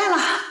回来了，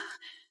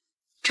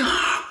正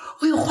好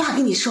我有话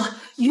跟你说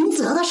云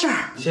泽的事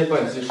儿。你先把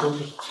你自己收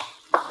拾。云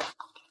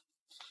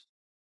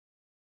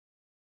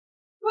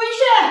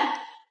深，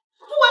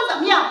不管怎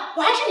么样，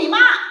我还是你妈。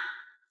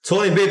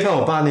从你背叛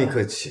我爸那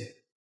刻起，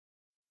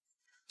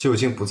就已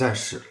经不再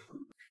是了。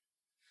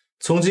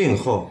从今以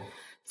后，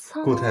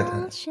顾太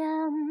太，只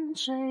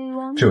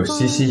有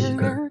西西一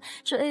个人。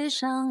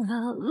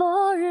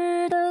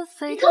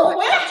你给我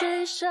回来！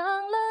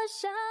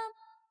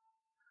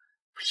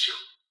不行，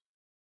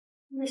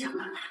我想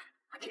办法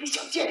把这个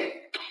小贱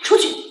人赶出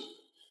去。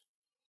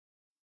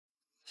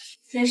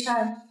先生，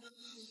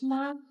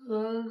妈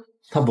和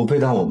她不配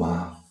当我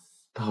妈，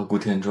她和顾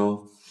天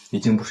舟已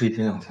经不是一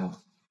天两天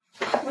了。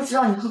不知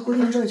道你和顾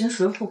天舟已经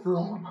水火不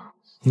容了吗？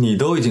你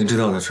都已经知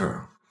道的事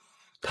儿，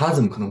她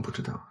怎么可能不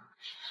知道？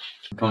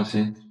你放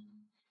心，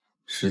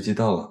时机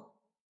到了，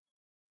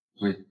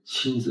我会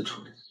亲自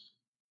处理。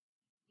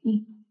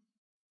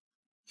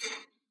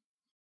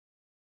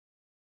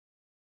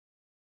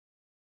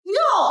哟，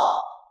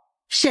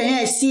沈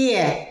月溪，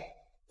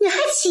你还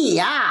起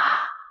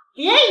呀？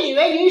别以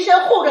为云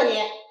深护着你，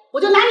我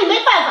就拿你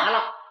没办法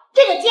了。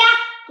这个家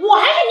我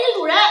还是女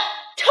主人，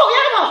臭丫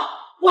头，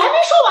我还没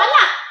说完呢。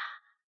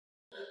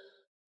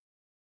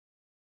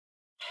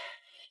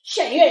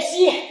沈月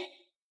溪，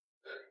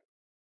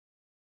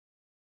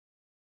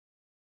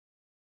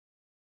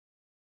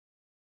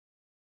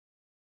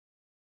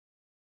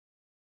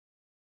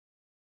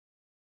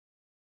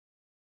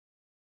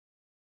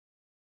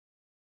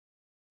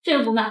这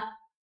个不卖，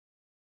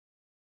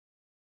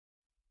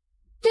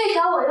这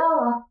条我要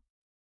了。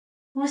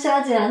吴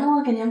小姐，那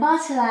我给您包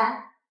起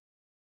来。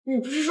你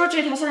不是说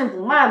这条项链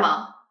不卖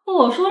吗？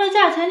我说了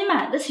价钱，你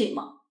买得起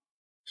吗？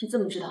你怎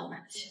么知道我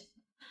买不起？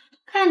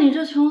看你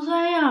这穷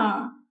酸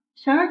样，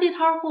全是地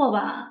摊货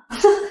吧？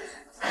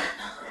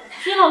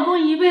你老公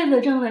一辈子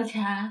挣的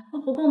钱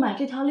都不够买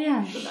这条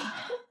链子的，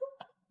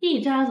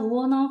一渣子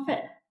窝囊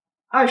废。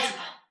20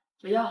万，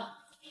我要了。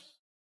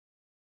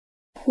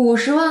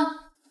 50万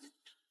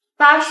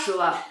，80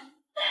万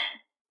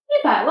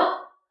，100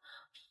万。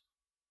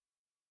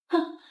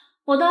哼，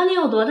我当你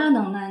有多大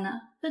能耐呢？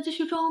再继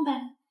续装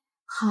呗。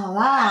好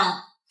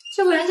啦，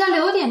就给人家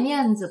留点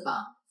面子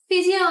吧，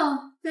毕竟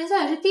人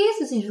家也是第一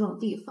次进这种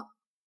地方，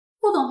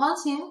不懂行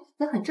情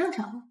也很正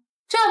常嘛。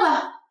这样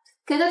吧，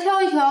给他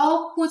挑一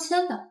条过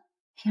千的，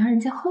也让人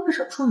家喝个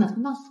手出门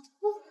嘛。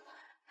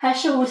还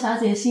是吴小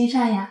姐心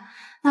善呀，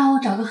那我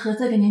找个盒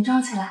子给您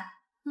装起来。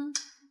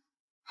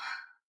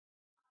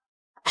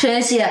沈月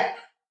溪，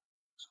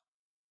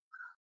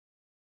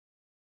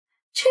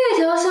这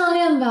条项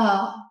链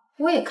吧，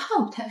我也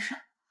看不太上。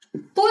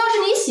不过要是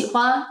你喜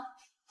欢，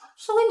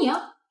送给你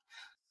啊。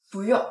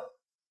不用，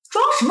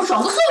装什么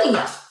装？就送给你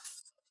啊。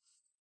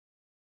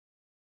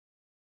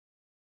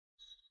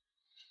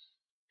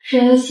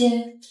沈月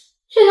溪，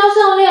这条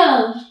项链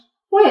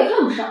我也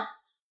看不上，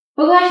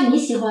不过要是你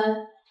喜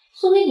欢，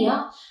送给你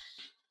啊。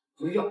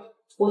不用，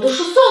我都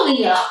说送给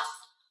你了，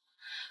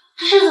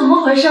这是怎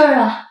么回事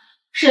啊？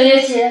沈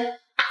月溪，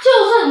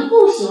就算你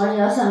不喜欢这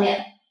条项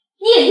链，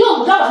你也用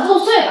不着把它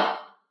弄碎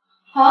吧？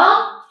好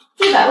啊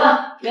，100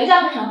万原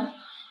价赔偿。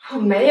我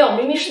没有，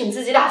明明是你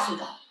自己打碎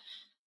的。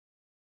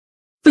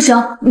不行，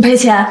你赔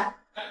钱。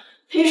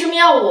凭什么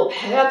要我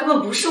赔啊？根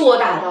本不是我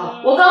打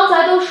的。我刚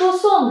才都说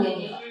送给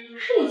你了，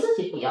是你自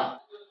己不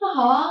要。那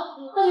好啊，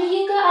那就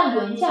应该按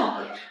原价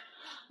赔偿。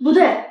不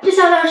对，这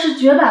项链是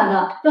绝版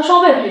的，要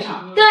双倍赔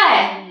偿。对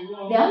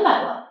，200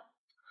万。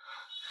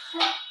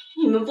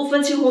你们不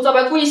分青红皂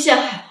白，故意陷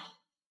害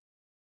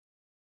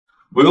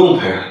我。不用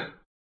赔。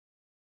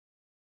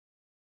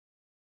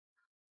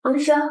文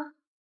生，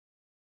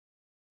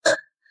顾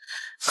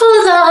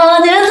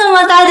总，您怎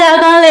么大驾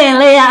光临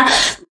了呀？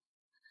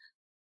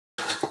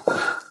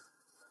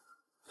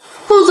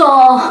顾总，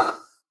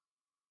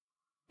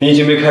你已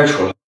经被开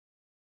除了。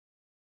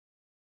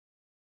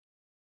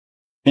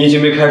你已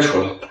经被开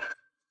除了。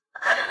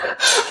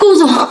顾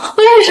总，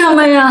为什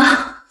么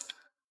呀？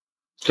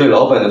对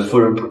老板的夫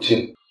人不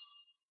敬，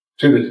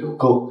这个理由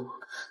够。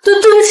对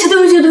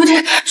不起，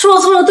是我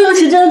错了，对不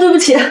起，真的对不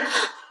起。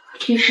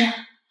于是，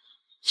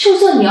就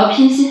算你要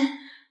偏心，你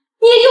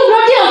也用不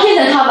着这样骗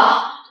待他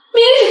吧？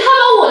明明是他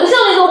把我的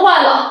项链弄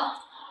坏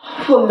了。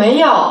我没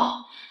有。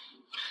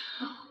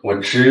我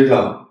知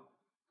道。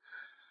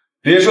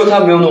别说他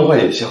没有弄坏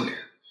你的项链，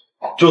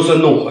就算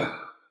弄坏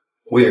了，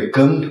我也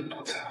根本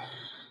不在乎。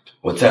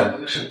我在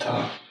乎的是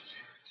他。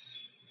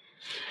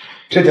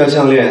这条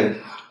项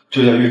链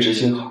就叫玉质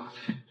新好，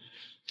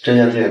这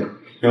家店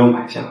让我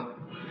买下。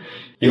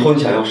以后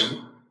你想要什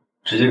么，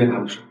直接跟他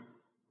们说，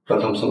让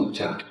他们送到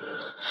家里。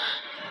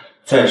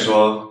再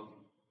说，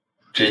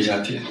这家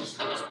店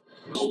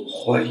我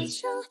欢迎。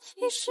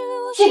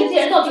这个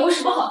贱人到底为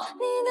什么好？你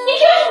凭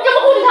什么这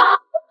么护着他？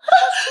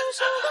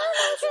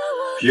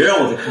别让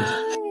我再看见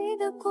你，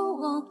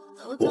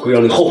我会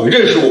让你后悔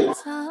认识我。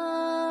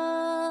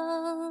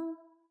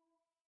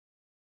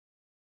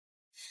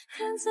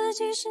看自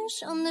己身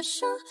上的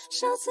伤，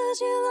笑自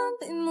己狼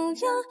狈模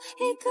样，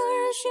一个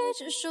人学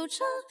着收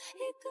场，一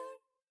个人。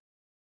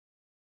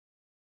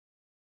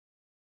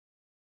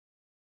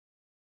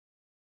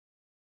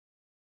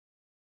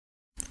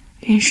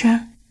云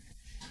山，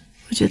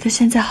我觉得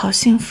现在好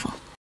幸福。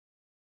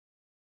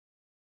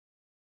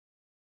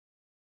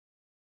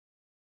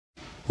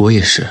我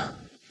也是。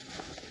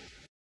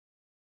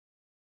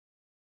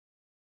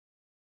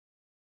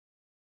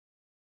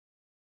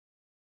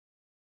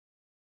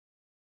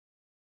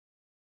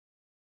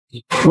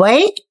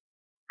喂，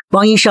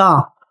王医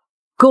生，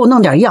给我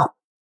弄点药，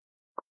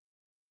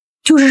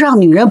就是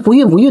让女人不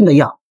孕的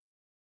药。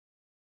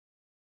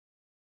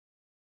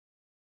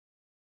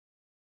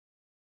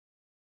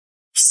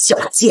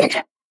小贱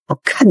人，我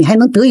看你还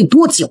能得意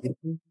多久？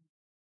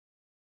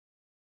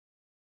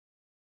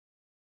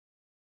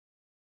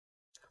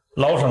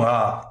老沈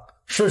啊，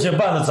事情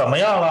办得怎么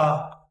样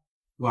了？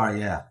陆二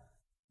爷，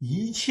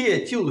一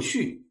切就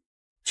绪，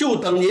就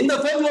等您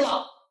的吩咐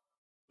了。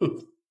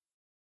哼，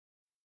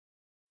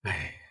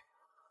哎，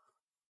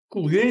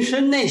顾云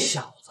深那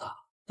小子，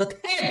他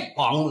太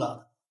狂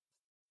了，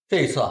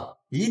这次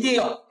一定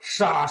要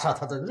杀杀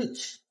他的锐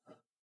气。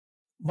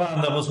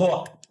办得不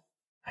错。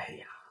哎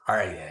呀，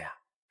二爷呀，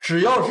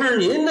只要是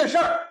您的事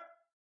儿，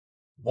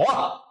我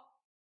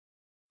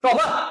照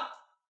办。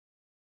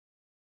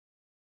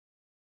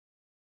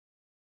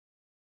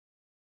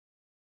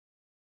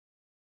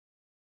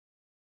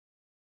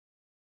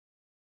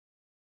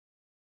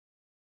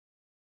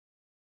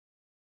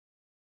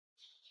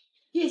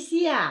月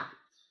溪呀，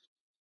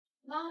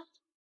妈，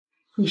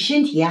你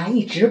身体呀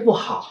一直不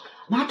好，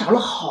妈找了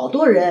好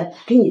多人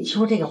给你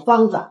求这个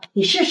方子，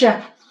你试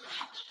试。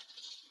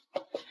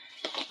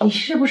你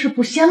是不是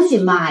不相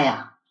信妈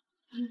呀？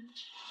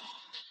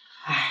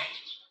哎，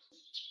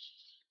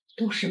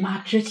都是妈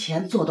之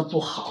前做的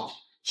不好。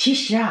其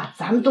实啊，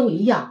咱们都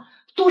一样，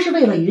都是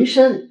为了云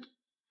深。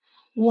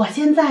我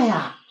现在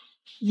呀，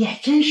也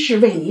真是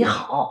为你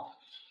好。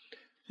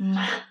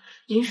妈，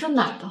您说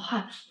哪儿的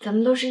话，咱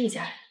们都是一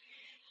家人。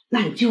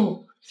那你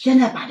就现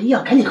在把这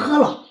药赶紧喝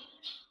了。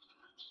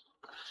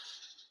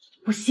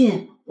不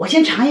信，我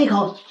先尝一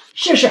口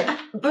试试。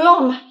不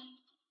用了，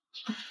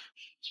妈。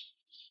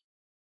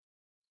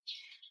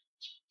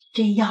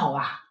这药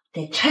啊，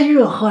得趁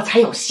热喝才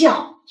有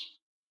效。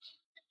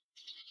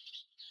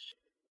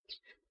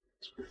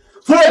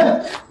夫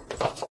人，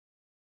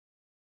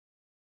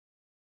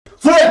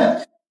夫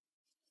人，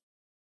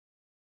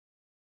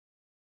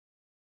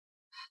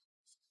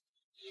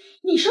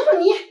你说说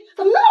你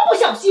怎么那么不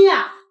小心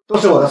啊？都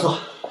是我的错，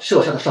是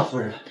我杀的少夫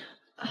人。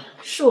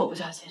是我不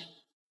小心。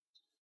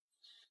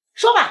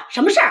说吧，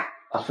什么事儿？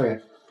夫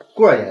人，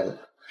顾二爷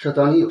子说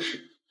找你有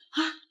事。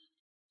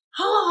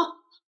好，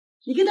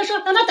你跟他说，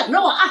让他等着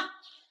我啊，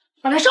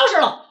把他收拾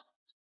了。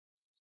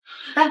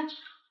哎，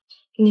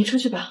你出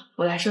去吧，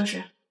我来收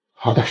拾。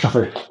好的，少夫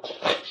人。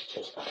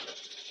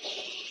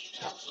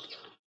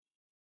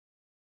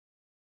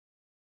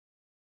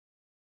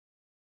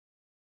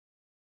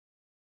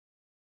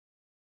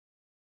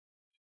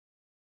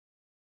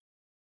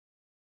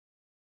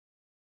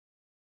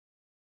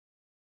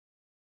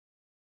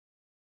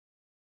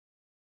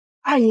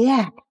二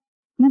爷，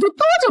你都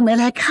多久没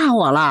来看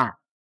我了？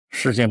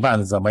事情办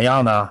得怎么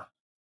样呢？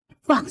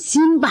放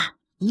心吧，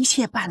一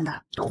切办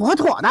得妥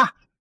妥的。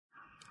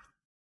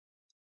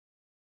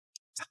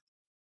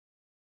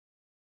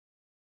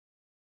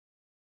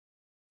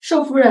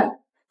少夫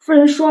人，夫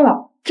人说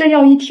了，这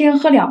药一天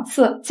喝2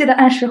次，记得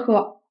按时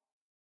喝。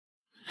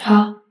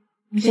好，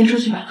你先出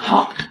去吧。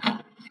好。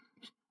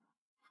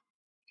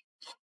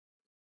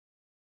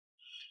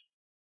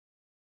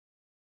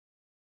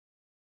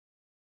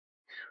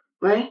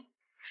喂，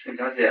沈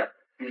小姐，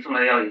您送来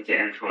的药已检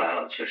验出来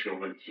了，确实有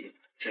问题，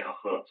这药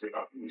喝了最导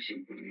致女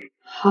性不孕。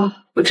好，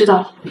我知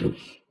道了。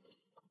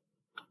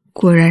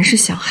果然是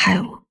想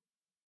害我。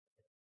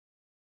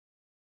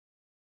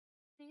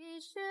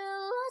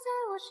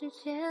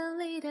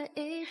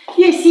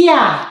月溪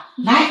呀，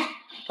来，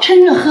趁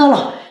热喝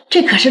了，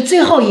这可是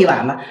最后一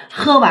碗了，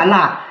喝完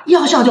了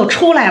药效就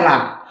出来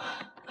了。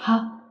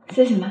好，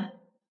谢谢妈。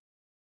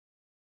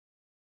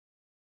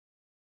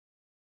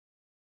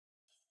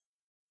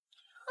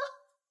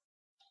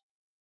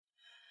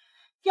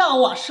要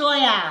我说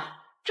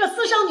呀，这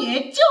私生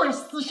女就是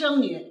私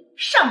生女，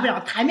上不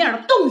了台面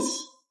的东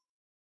西。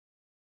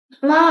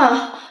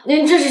妈，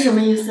您这是什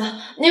么意思？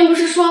您不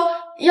是说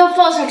要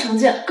放下成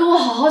见，跟我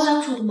好好相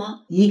处的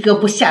吗？一个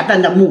不下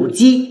蛋的母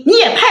鸡，你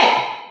也配？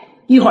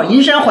一会儿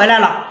银山回来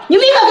了，你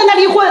立刻跟他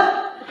离婚。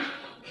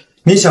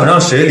你想让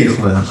谁离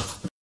婚啊？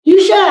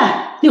银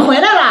山，你回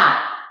来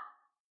啦？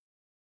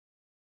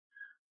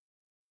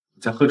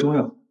你在喝中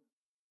药？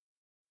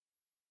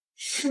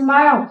是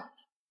妈让我。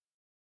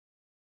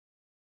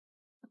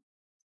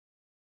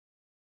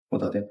我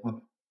打电话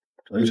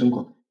找医生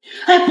过来。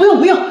哎，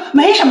不用，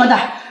没什么的，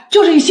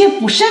就是一些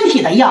补身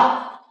体的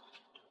药。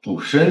补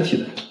身体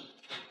的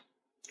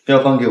药，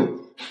药方给我，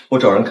我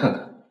找人看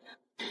看。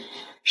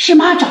是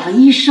妈找的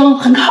医生，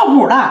很靠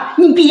谱的，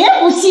你别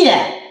不信。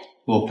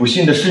我不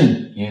信的是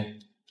你。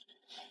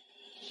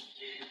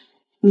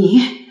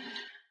你，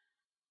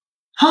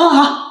好，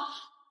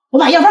我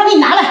把药方给你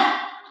拿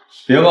来。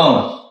别忘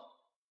了，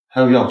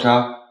还有药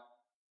渣。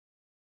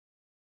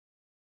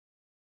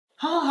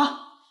好，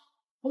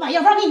我把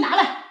药方给你拿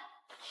来。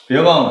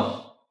别忘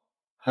了，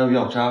还有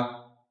药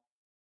渣。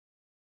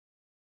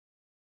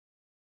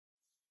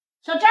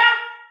小张，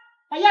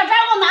把药渣给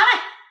我拿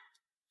来。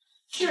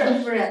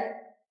是，夫人。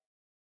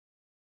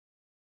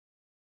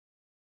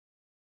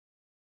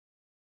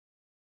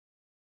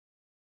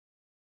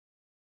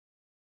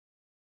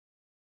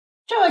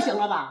这回行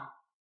了吧？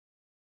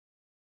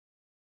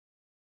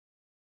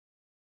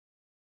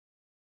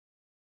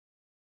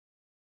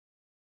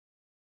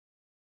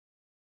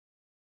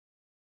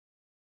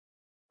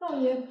少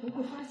爷不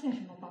会发现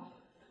什么吧？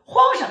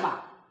慌什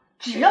么？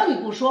只要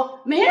你不说，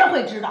没人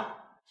会知道。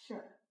是，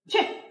去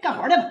干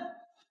活去吧。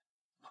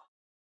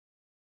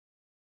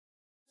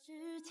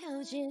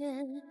条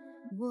件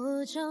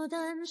我照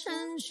单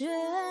成全，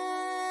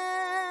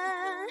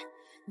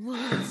我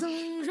纵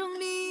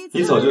容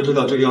你早就知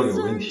道这个药有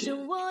问题。是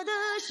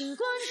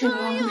的，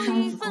会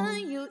伤子宫，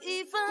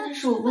但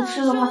是我不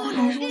吃的话，它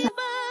还是会长。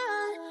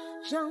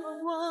让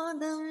我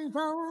能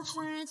保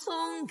持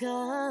痛感。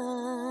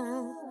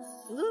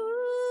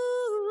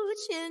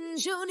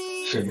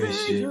沈月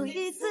溪，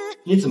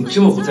你怎么这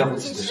么不在乎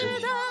自己的身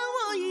体？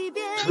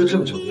吃了这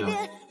么久的药，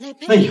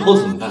那以后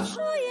怎么办？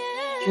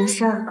云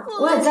山，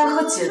我也在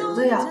喝解毒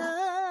的药，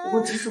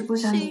我只是不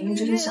想你因为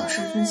这些小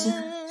事分心，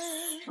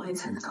所以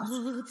才能告诉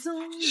你。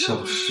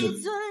小事，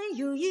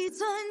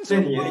在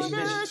你眼里是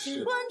件小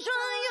事。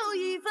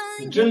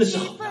你真的是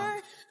好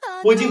人，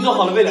我已经做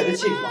好了未来的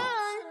计划。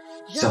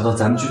想到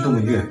咱们去度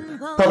蜜月，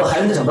到了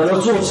还没想到要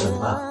做什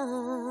么。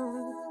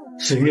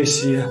沈月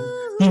溪，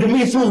你的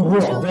命是我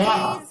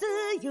的，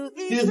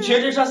你的全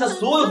身上下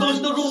所有东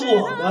西都是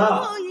我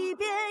的。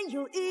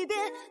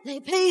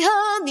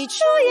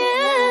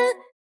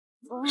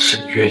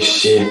沈月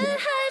溪，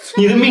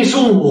你的命是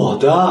我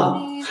的，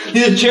你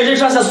的全身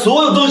上下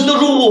所有东西都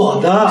是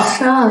我的。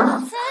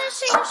山，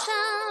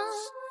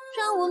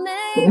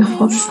别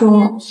好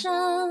说，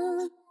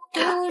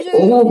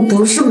我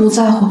不是不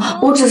在乎，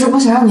我只是不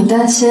想让你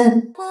担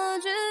心。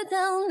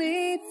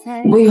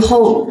我以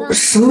后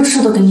什么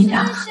事都跟你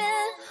讲，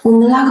我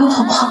们拉钩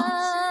好不好？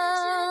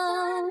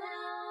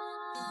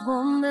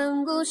我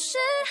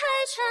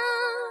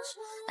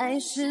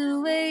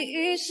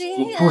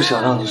不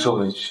想让你受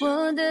委屈。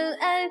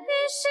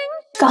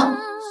告。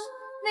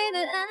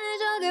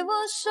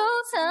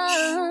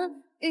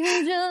你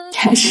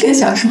还是跟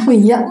小时候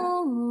一样。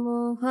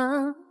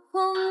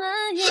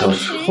小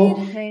时候，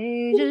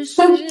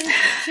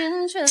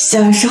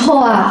小时候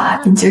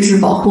啊，你就是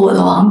保护我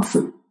的王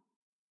子。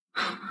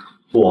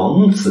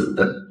王子？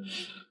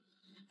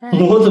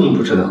我怎么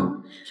不知道？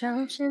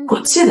我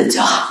记得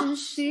就好。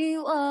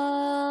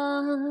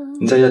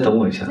你在家等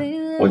我一下，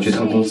我去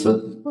趟公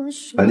司，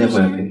晚点回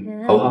来陪你，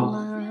好不好？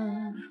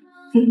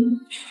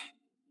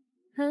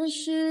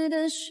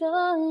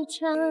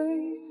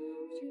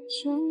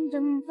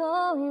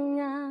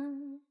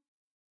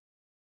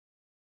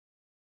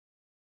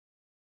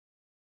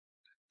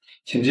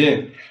请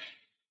进。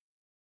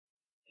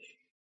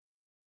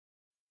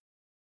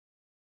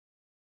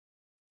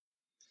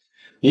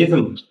你怎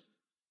么？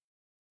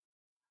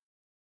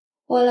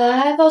我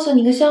来告诉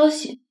你个消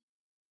息，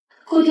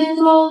顾天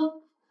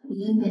宗已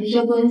经陪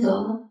着顾云泽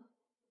了。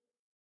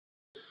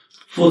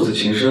父子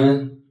情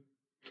深，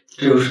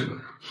这有什么？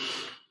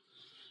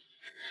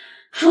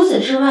除此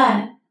之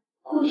外，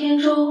顾天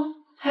宗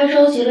还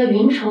召集了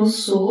云城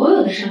所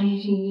有的商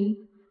业精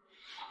英，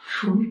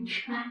除你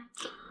之外。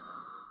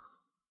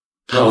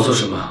他要做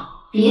什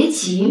么？别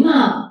急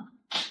嘛，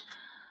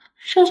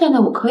剩下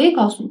的我可以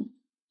告诉你，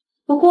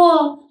不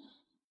过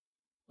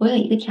我有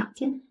一个条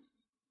件。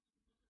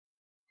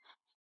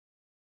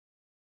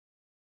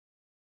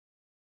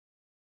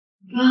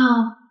你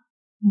好，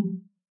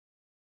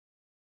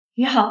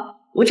你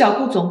好，我找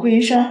顾总顾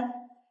云山。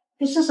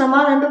你是什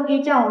么人都可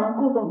以叫我们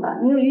顾总的，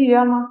你有预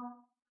约吗？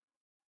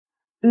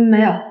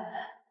没有，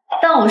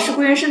但我是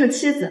顾云山的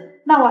妻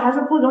子，那我还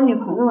是顾总女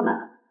朋友呢。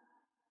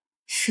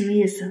什么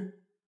意思？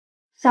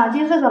想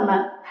进这个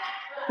门，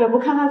也不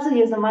看看自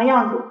己什么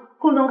样子，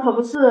顾总可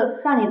不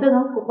是让你这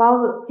种土包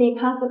子可以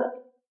看护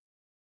的。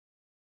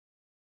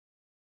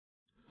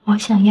我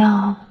想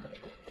要。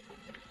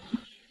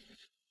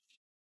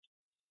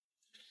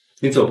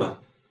你走吧，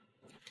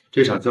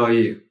这场交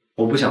易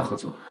我不想合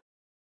作。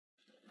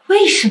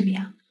为什么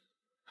呀？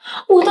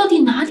我到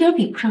底哪点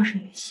比不上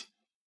沈月溪？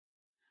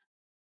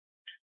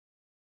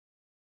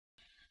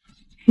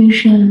云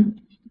深，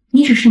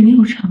你只是没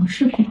有尝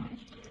试过。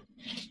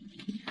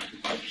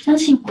相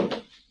信我，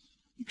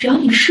只要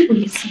你试过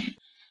一次，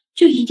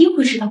就一定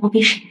会知道我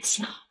比沈月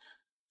溪好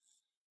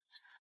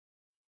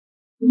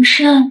的。云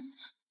深，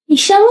你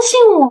相信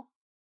我。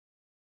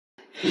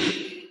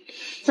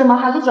怎么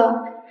还不走？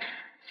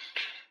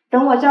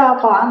等我叫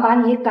保安把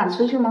你赶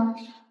出去吗？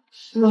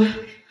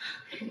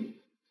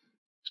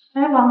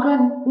哎，王哥，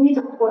你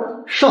怎么过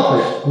来？少夫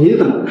人，你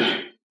怎么？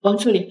王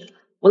助理，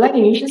我来给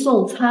云师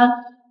送午餐，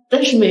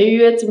但是没预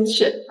约，怎么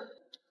去？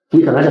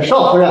你可来的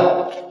少夫人。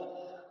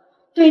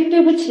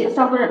对不起，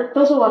少夫人，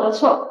都是我的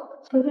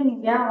错，求求你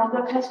别让王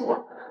哥开除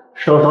我。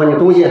收拾好你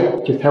东西，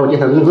去财务结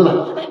算工资吧。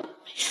没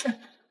事，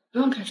不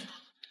用开除他。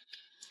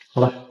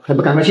好吧，还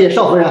不赶快谢谢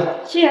少夫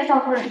人？谢谢少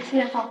夫人，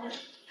谢谢少夫人。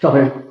少夫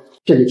人，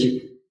这里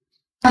请。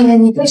哎呀，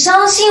你不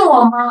相信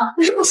我吗？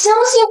你是不相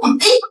信我？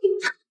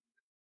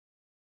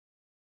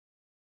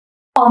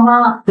好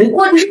吗？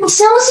我是不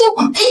相信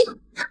我。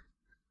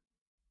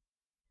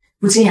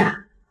吴静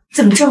雅，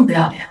怎么这么不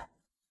要脸？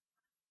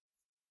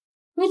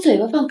你嘴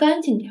巴放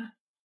干净点，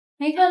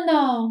没看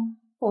到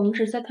我们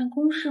只是在谈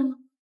公事吗？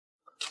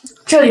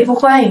这里不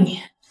欢迎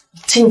你，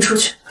请你出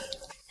去。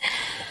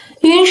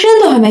云深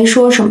都还没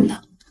说什么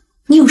呢，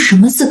你有什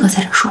么资格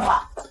在这说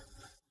话？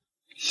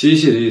西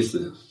西的意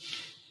思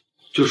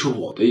就是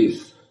我的意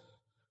思，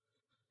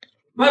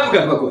迈不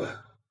赶快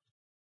滚！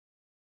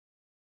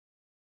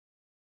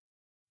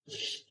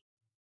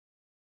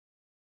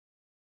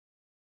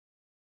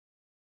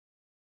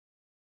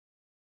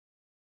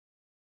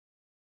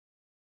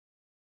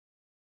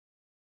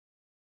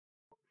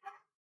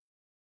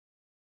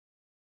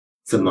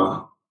怎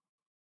么，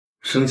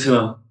生气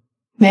了？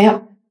没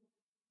有，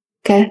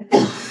给，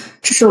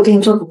这是我给你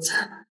做的午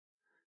餐。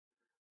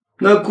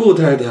那顾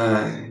太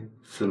太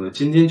怎么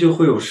今天就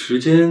会有时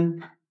间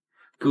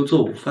给我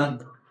做午饭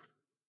呢？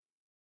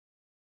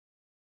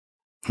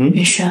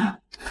云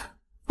深，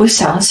我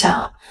想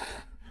想，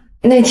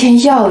那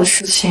天药的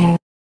事情，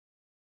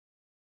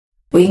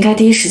我应该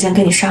第一时间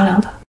跟你商量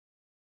的。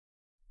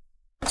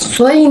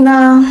所以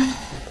呢，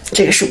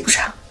这个是补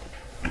偿。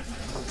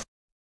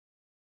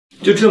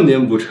就这么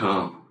点补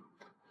偿，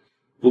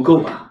不够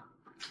吧？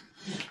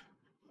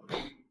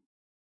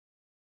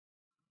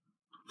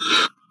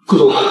顾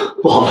总，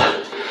不好了，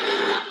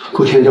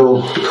顾天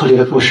舟脱离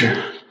了顾氏，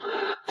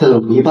带了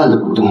我们一半的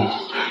股东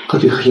和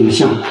最核心的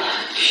项目。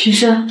云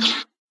深，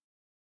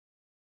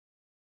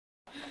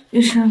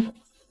云深，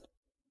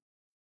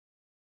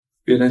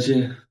别担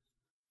心，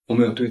我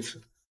们有对策。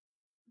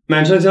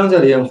满城江家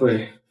的宴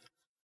会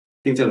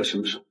定在了什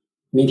么时候？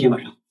明天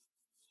晚上。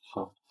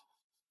好，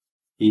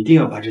一定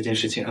要把这件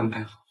事情安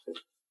排好。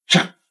是。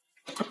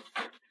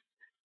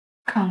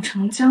港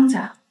城江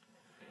家，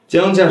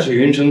江家是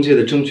云城界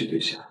的争取对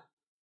象，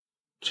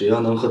只要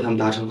能和他们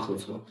达成合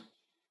作，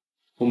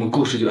我们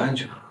顾氏就安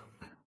全了。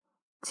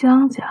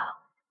江家，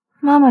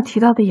妈妈提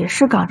到的也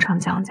是港城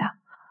江家，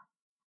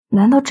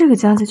难道这个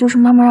江家就是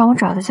妈妈让我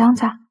找的江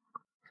家？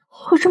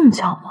会这么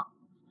巧吗？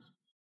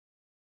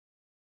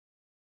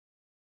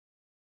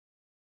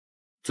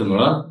怎么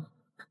了？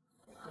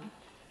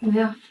没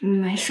有，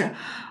没事，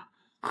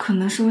可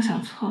能是我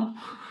想错了。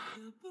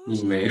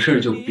你没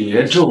事就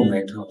别皱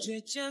眉头，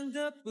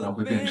不然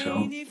会变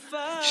成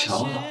小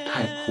老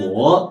太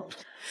婆。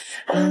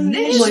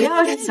我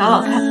要是小老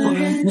太婆，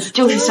你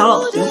就是小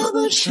老头子。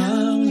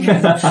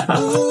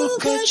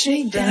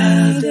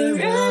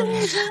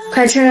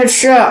快趁着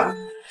吃，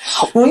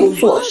好不容易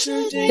做，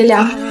别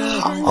凉。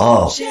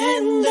好。香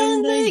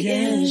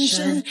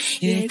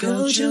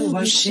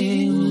吗？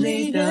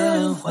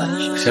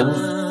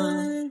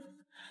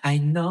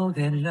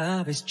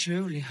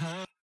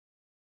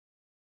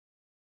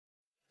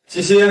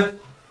西西，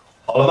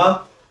好了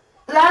吗？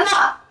来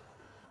了。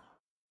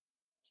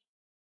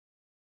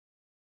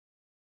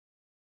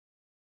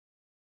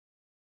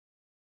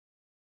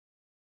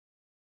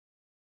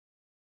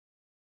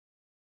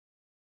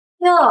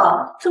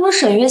哟，这不是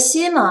沈月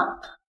溪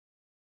吗？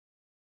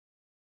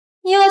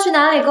你又要去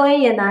哪里勾引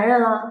野男人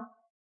了？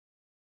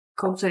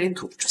狗嘴里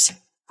吐不出象。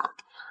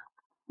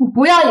你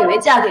不要以为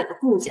嫁给了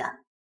顾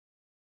家，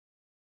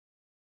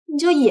你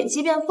就野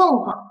鸡变凤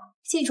凰。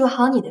记住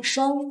好你的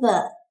身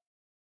份，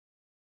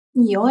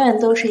你永远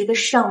都是一个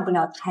上不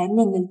了台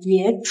面的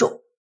野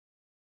种。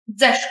你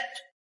再说。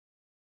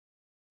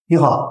你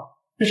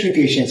好，这是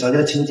给沈小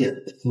姐请柬，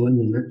请问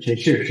你们谁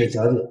是沈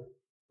小姐？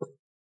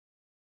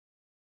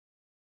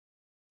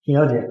沈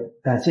小姐，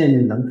感谢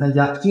您能参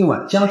加今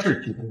晚江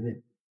氏举行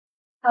会。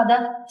好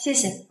的，谢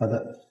谢。好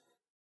的。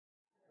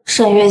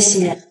沈月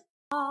溪，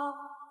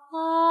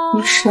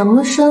你什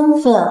么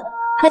身份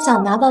还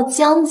想拿到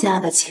江家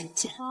的请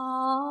柬？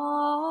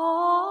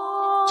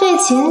这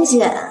请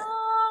柬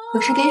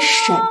可是给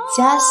沈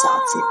家小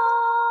姐，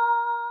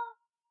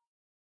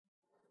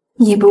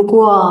你不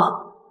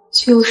过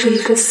就是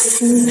一个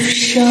私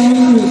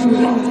生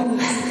女。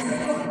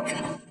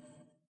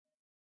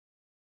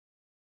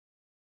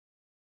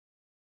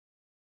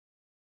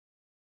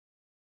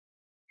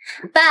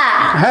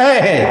爸，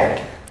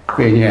嘿，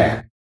闺女，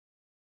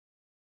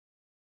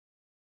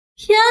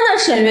天哪，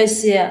沈月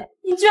溪，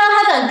你居然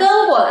还敢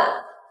跟过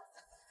来！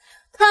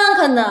看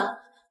看呢，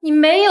你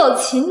没有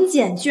请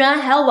柬，居然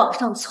还要往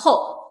上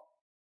凑，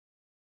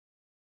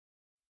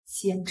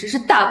简直是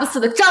打不死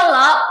的蟑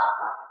螂！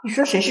你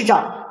说谁是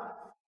蟑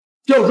螂？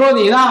就说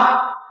你呢，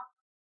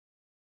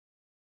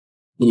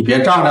你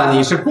别仗着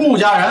你是顾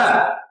家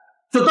人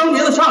就蹬鼻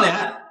子上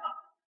脸。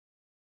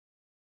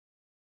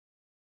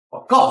我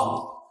告诉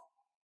你，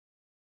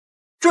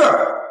这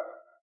儿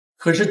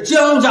可是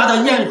江家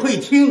的宴会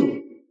厅。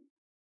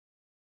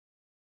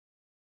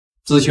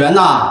子璇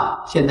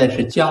呐，现在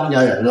是江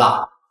家人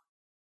了，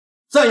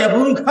再也不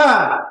用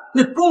看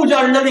那顾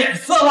家人的脸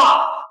色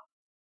了。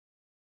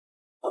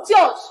就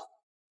是，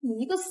你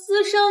一个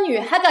私生女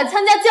还敢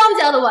参加江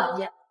家的晚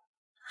宴，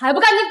还不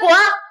赶紧滚！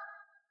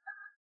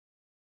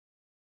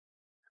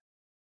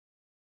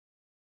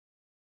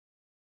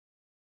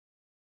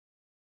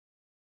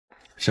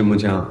沈木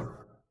江，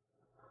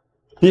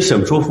你什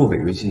么时候付违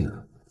约金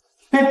啊？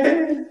嘿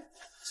嘿，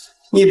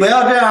你不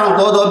要这样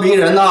咄咄逼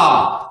人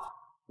呐！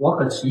我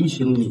可提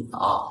醒你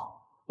啊，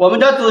我们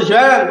这子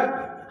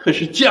璇可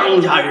是江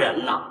家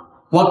人呐，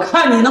我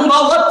看你能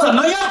把我怎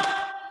么样？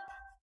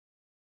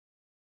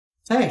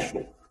再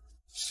说，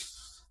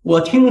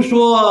我听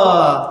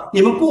说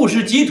你们顾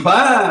氏集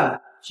团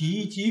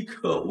岌岌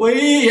可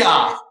危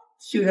呀，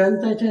竟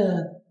然在这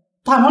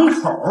大门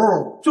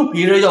口就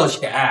逼着要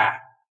钱。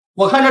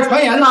我看这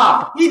传言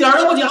呐，一点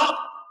都不假。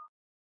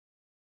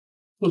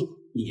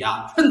你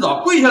呀，趁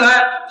早跪下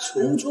来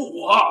求求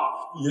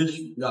我，也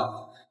许呀。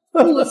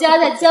顾家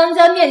在江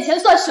家面前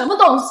算什么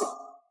东西？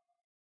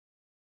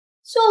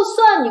就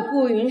算你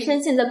顾云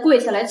深现在跪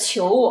下来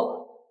求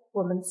我，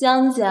我们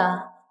江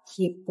家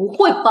也不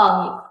会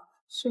帮你，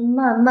是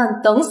慢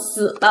慢等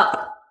死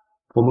的。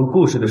我们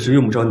顾氏的事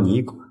用不着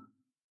你管，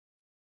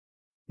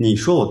你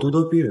说我咄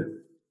咄逼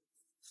人。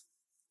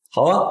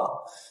好啊，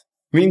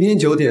明天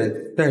9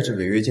点带着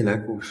违约金来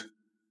顾氏，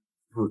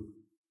不，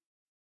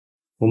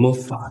我们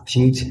法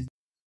庭见。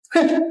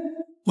哼，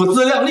不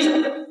自量力，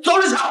走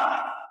着瞧！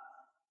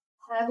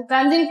还不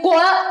赶紧滚！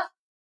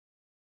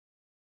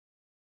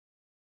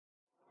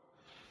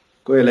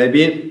各位来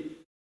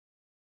宾，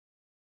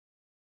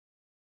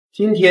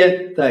今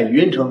天在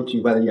云城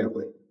举办的宴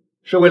会，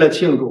是为了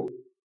庆祝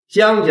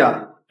江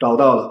家找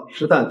到了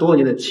失散多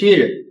年的亲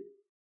人。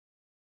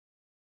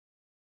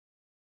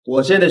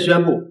我现在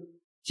宣布，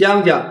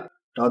江家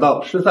找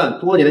到失散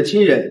多年的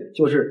亲人，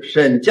就是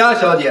沈家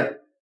小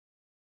姐。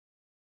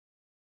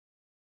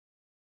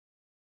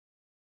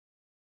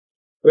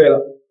对了，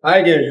还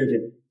有一件事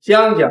情，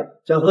江家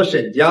将和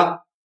沈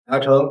家达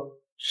成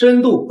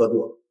深度合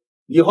作，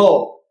以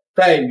后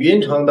在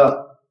云城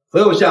的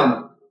所有项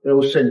目都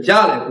由沈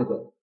家来负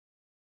责。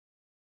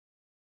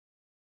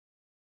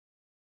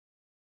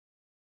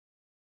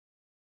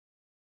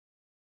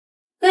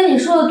跟你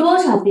说了多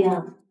少遍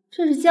了，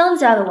这是江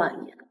家的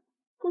晚宴，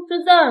不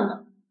识字儿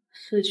吗？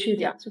识趣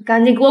点就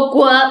赶紧给我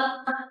滚！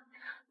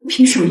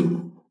凭什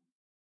么？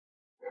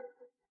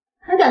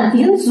还敢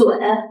顶嘴？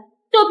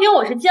就凭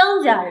我是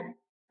江家人，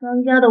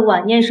江家的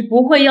晚宴是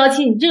不会邀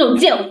请你这种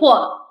贱货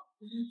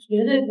的，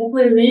绝对不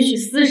会允许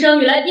私生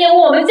女来玷污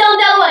我们江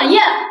家的晚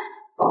宴。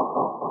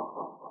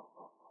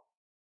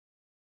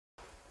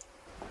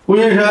顾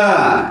先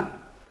生，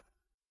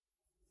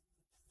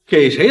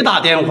给谁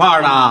打电话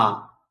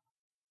呢？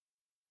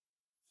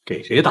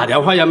给谁打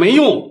电话也没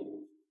用，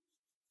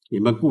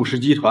你们顾氏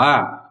集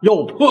团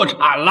要破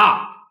产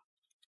了。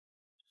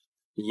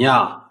你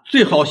呀，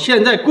最好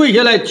现在跪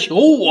下来求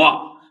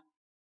我，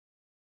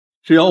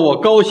只要我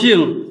高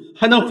兴，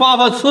还能发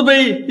发慈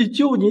悲，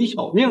救你一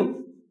小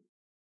命。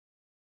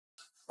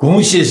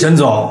恭喜沈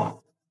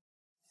总，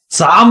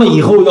咱们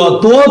以后要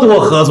多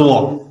多合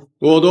作，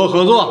多多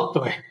合作。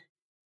对，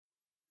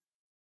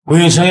顾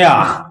云生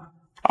呀，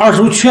二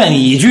叔劝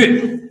你一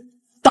句，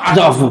大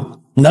丈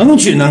夫能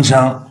屈能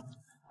伸，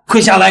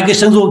跪下来给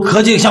沈总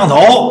磕几个响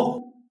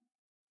头，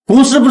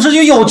公司不是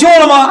就有救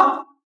了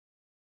吗？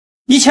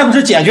一切不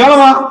是解决了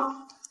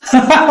吗？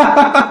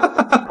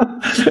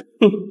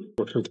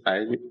我是才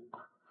女。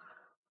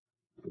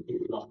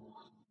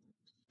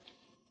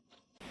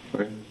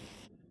喂，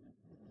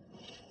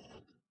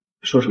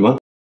说什么？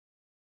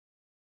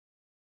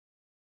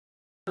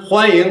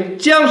欢迎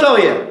江少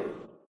爷。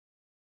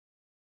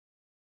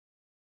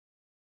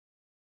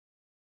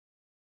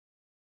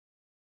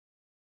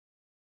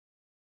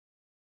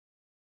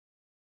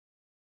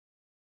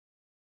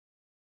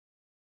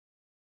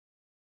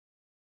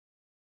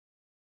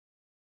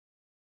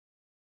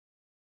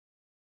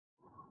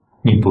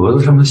你脖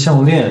子上的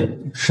项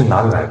链是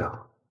哪里来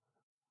的？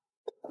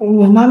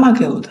我妈妈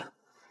给我的。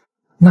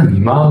那你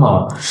妈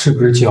妈是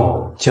不是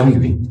叫江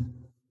云？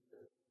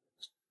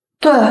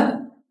对，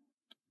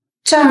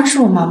当然是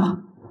我妈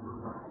妈。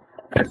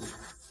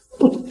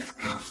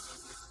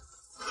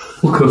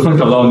我可算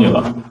找到你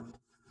了。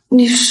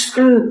你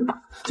是？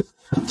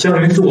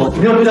江云是我，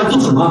你要对他做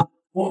什么？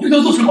我对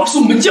他做什么是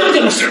我们江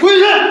家的事。回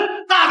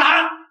人，大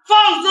胆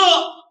放肆！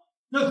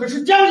那可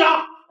是江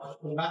家。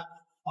松开，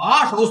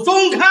把手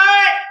松开！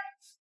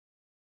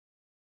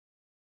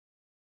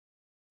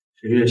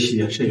沈月溪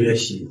呀，沈月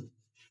溪！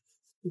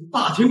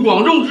大庭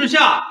广众之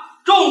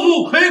下，众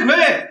目睽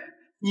睽，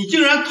你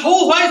竟然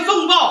投怀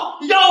送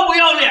抱，要不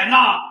要脸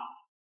呐？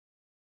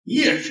你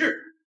也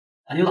是，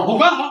把你老婆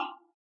管好。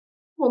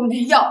我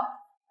没要，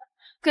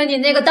跟你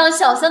那个当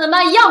小三的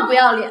妈一样不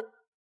要脸。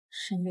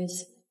沈月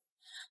溪，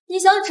你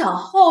想找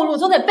后路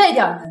总得背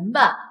点人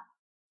吧？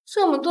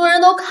这么多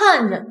人都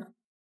看着呢，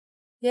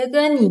别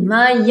跟你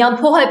妈一样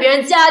破坏别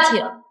人家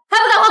庭，还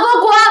不赶快给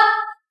我滚！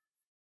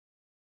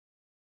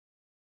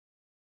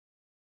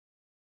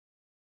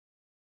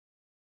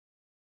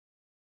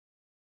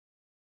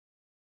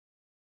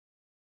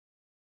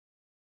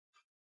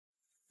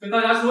跟大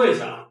家说一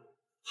下，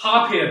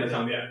他佩戴的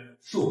项链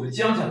是我们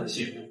江家的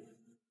信物，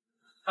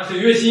他沈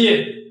月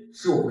溪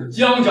是我们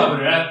江家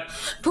的人。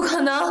不可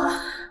能，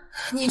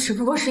你只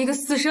不过是一个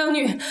私生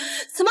女，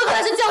怎么可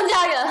能是江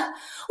家人？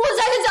我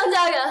才是江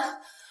家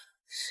人！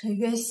沈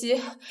月溪，你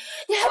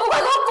还不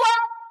快给我滚！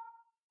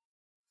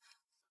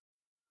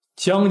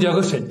江家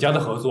和沈家的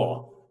合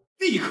作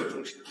立刻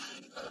终止！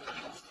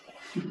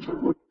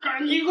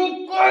赶紧给我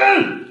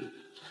滚！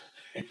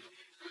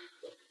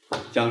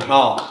江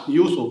少，你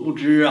有所不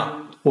知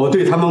啊，我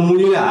对他们母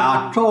女俩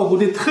啊照顾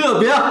的特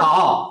别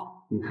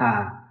好。你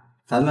看，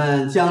咱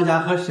们江家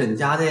和沈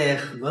家的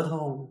合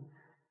同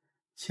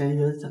签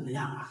约怎么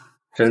样啊？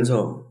沈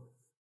总，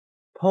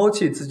抛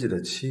弃自己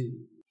的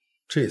妻，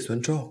这也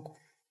算照顾。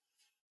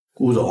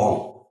顾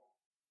总，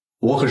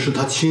我可是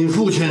他亲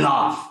父亲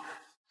呐！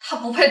他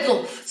不配做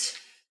我父亲，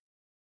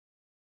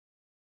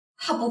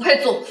他不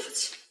配做我父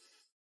亲。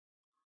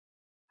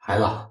孩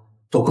子，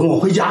都跟我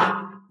回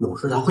家，有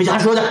事咱回家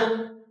说的。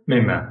妹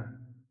妹，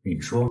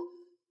你说，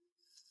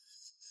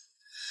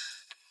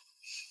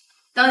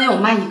当年我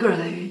妈一个人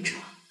来云城，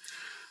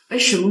被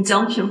沈木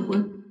江骗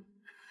婚，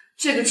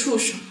这个畜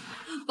生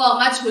把我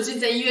妈囚禁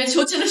在医院，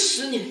囚禁了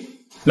10年。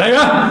来人！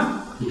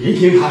你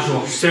听他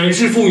说，沈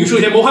氏妇女涉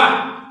嫌谋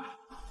害，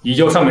移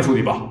交上面处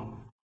理吧。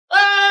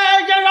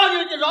哎，江少，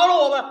你饶了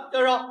我吧，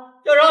江少，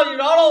你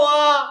饶了我，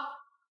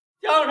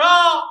江少，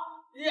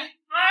你，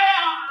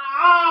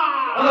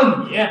饶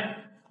了你？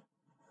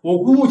我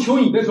姑姑求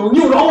你的时候，你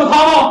有饶过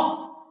她吗？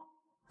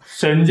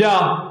沈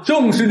家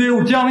正式列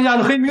入江家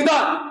的黑名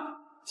单，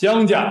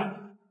江家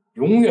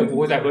永远不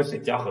会再和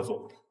沈家合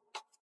作。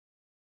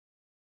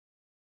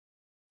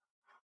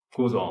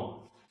顾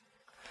总，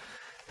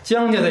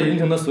江家在云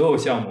城的所有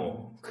项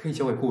目可以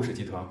交给顾氏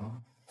集团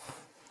吗？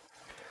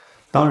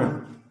当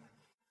然。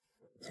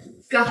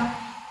哥，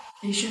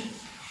没事，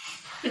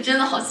我真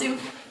的好幸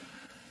福。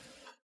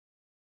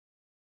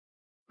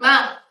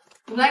妈，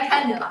我们来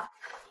看你了。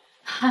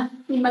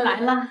你们来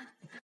了。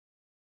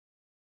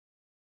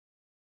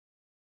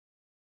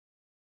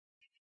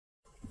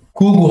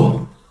姑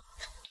姑，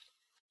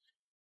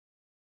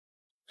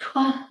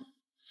川，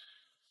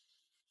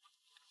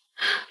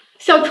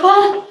小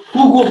川，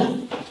姑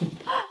姑，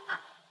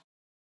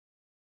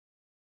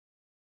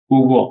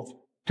姑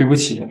姑，对不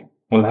起，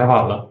我来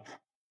晚了，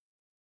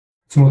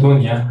这么多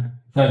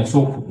年让你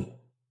受苦，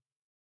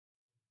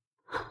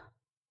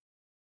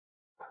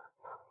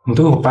我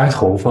都有白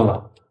头发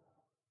了。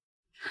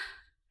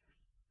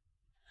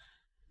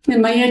你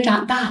们也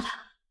长大了，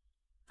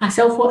大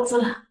小伙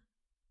子了。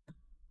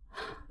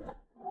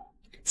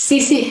西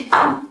西，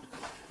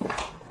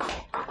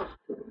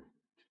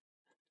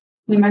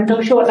你们都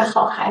是我的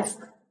好孩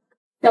子，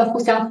要互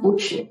相扶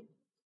持，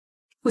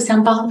互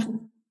相帮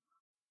助。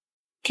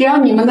只要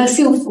你们的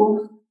幸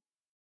福，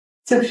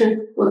就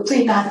是我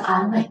最大的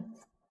安慰。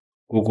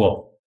姑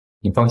姑，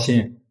你放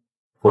心，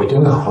我一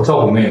定会好好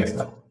照顾妹妹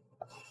的。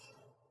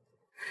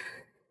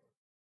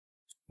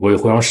我也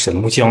会让沈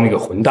木江那个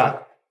混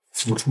蛋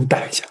付出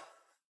代价。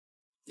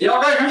你要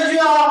干什么去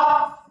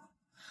啊？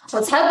我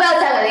才不要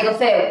嫁给那个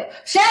废物，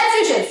谁爱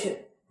去谁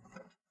去。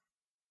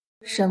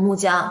沈木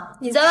江，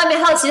你在外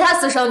面还有其他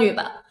私生女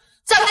吧？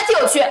叫他替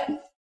我去。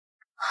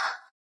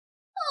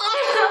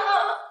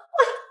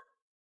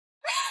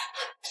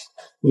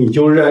你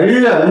就忍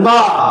忍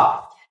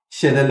吧，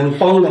现在能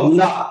帮我们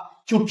的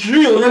就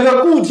只有那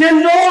个顾天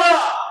舟了。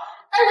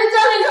但是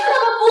江林川他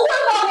们不会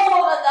帮助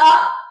我们的。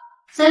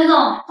沈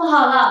总，不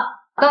好了！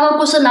刚刚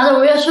顾氏拿着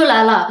违约书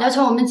来了，要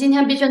求我们今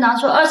天必须拿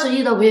出20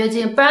亿的违约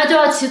金，不然就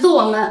要起诉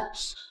我们。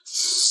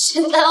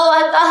现在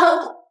完蛋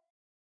了！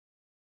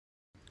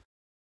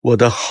我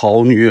的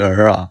好女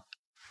儿啊，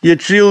也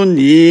只有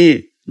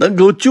你能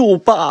够救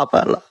爸爸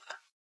了。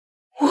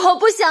我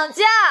不想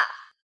嫁。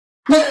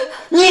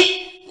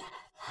你。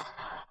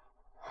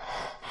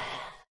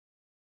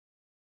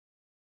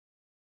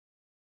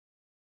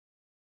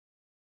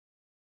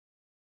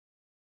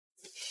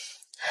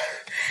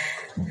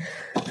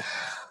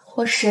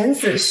我沈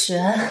子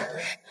璇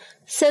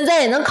现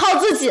在也能靠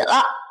自己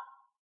了。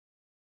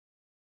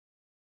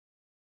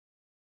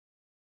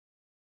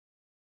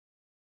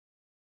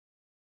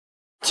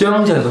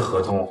江家的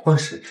合同换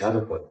沈家的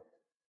合同，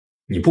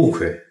你不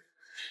亏。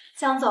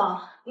江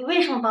总，你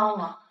为什么帮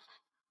我？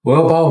我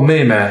要把我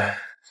妹妹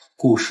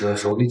顾氏的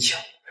手里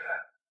抢回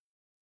来。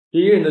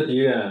敌人的敌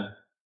人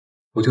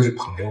不就是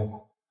朋友吗？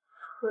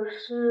可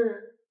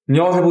是你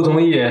要是不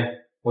同意，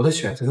我的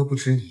选择就不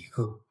止你一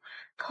个。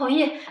同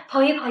意，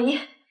同意，同意。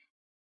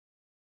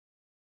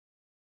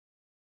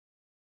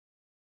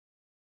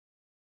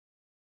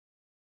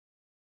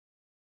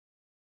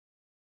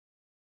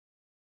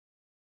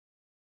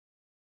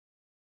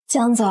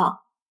江总，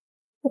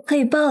我可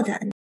以报答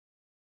你。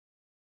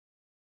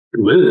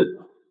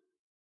滚！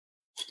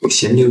我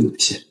嫌你恶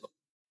心。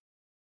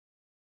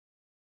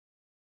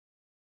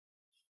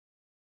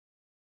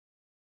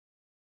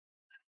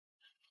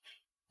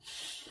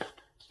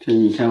这是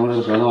你签过来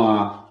的合同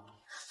啊？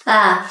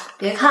爸，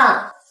别看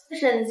了，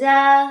沈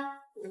家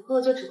以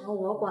后就指望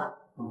我管。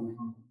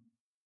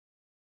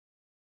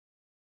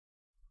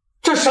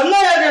这什么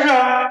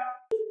呀？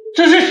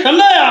这是什么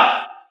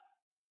呀？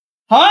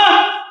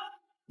啊！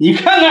你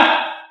看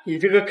看，你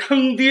这个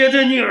坑爹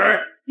的女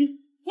儿，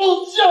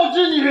不孝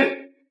之女！疯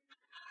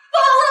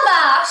了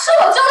吧？是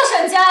我救了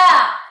沈家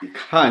呀！你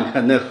看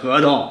看那合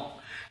同，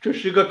这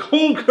是个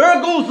空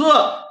壳公司，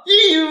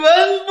一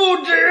文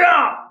不值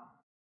啊！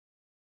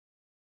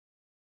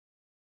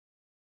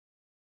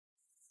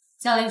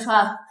江临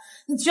川，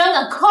你居然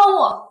敢坑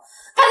我！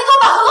赶紧给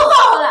我把合同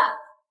换回来！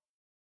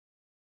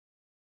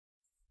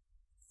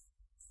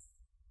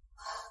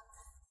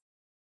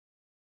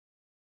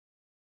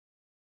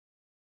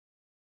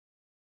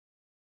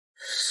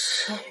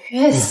沈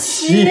月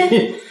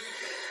溪，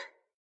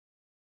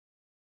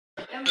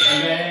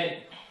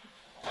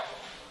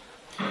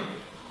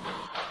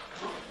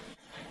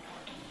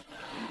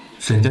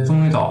沈家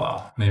终于倒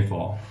了，妹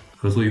夫，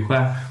合作愉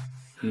快。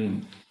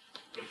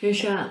云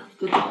山，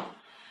哥哥，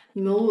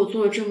你们为我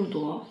做了这么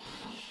多，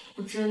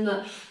我真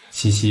的……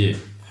西西，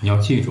你要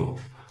记住，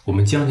我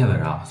们江家的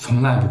人啊，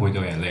从来不会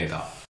掉眼泪的。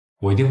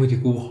我一定会替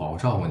姑姑好好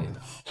照顾你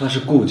的。她是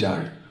顾家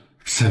人。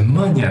什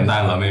么年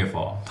代了，妹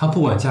夫？她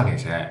不管嫁给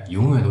谁，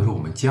永远都是我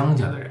们江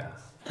家的人。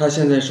她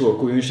现在是我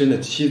顾云深的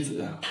妻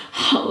子。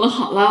好了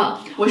好了，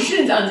我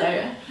是江家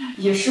人，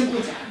也是顾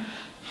家人。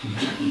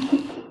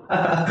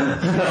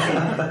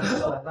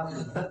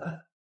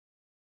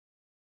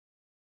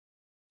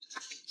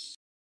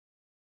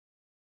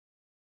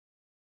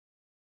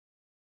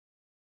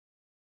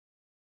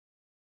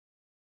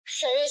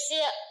沈月溪，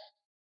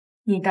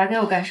你打给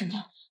我干什么？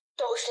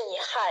都是你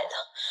害的，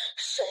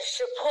沈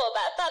氏破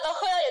败，爸爸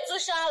喝药也自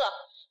杀了。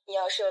你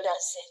要是有良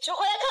心，就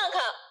回来看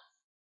看。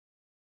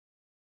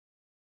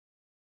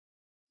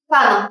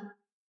爸呢？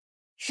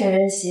沈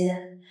月溪，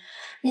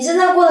你现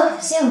在过得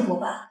很幸福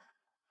吧？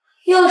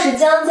又是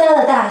江家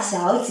的大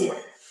小姐，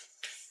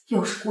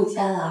又是顾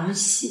家的儿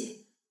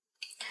媳。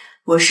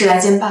我是来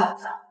见爸爸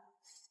的。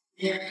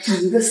你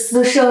一个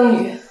私生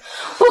女，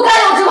不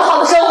该有这么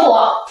好的生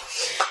活。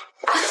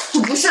我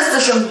不是私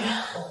生女。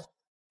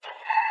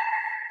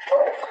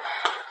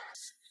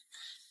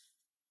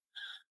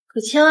可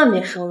千万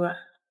别手软。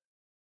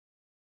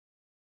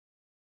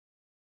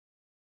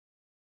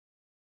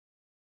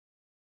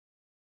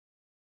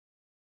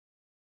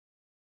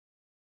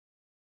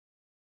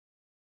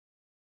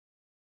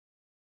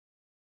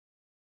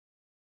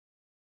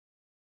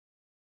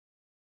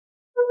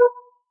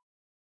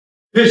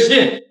月溪，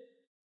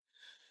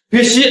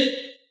月溪，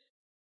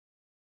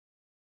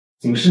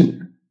怎么是你？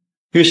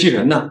月溪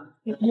人呢？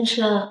云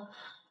深，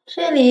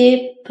这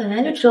里本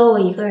来就只有我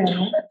一个人。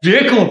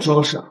别跟我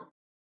装傻，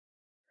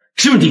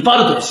是不是你发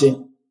的短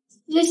信？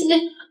月溪，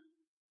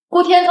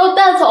顾天舟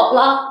带走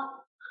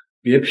了。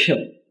别骗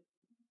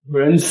我，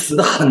人死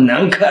的很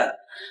难看。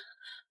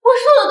我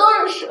说的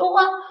都是实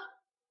话，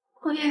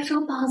顾天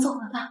舟绑走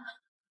了他，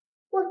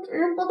我只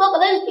是不能把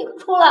他领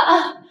出来。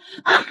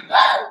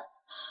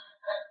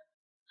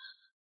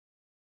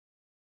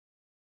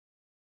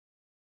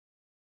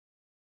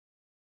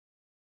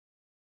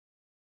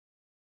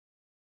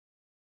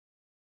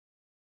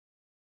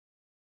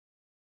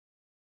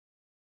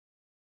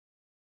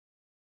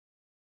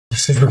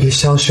是不是给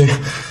香薰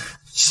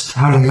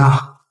杀了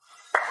呀？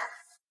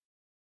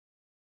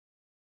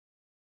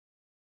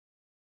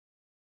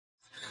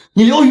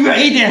你离我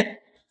远一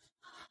点！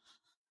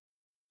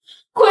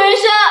顾云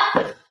深，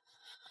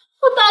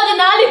我到底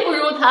哪里不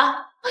如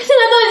他？我现在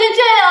都已经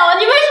这样了，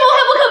你为什么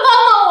还不肯帮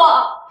帮我？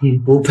你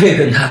不配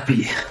跟他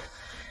比。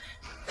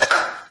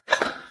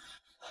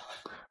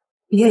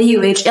别以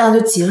为这样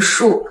就结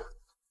束了，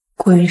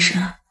顾云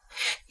深，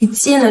你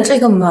进了这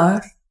个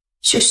门，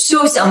却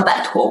休想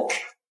摆脱我。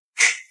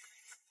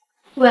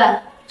喂，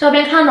照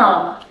片看到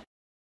了吗？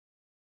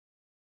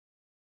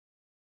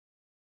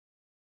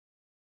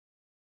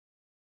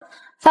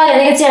发给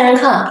那个贱人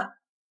看，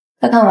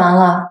他看完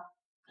了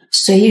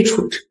随意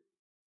处置。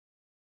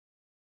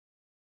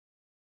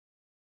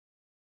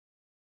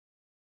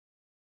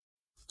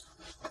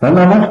来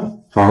来来，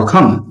好好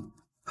看看，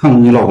看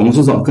看你老公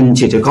是怎么跟你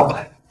姐姐搞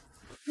的。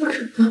为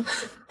什么？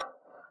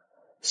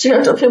虽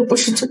然照片不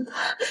是真的，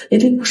一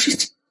定不是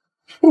真的，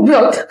我不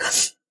要看。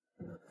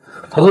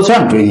他都这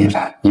样对你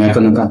了，你还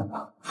跟他干什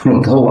么？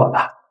轮到我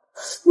了。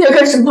你要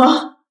干什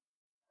么？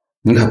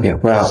你可别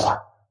怪我，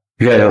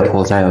冤有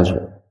头债有主，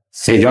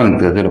谁叫你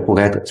得罪了不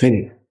该得罪的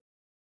人？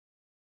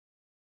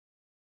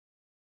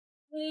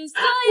为所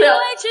有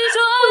爱执着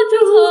的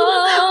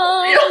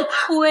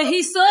痛，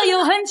为所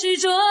有恨执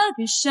着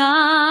的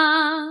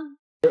伤。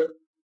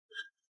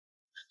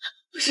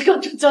我是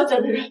刚成江家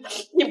的人，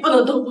你不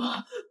能动我。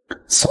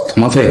少他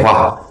妈废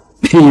话！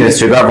你以为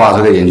随便挖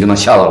这个人就能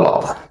下到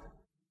牢了？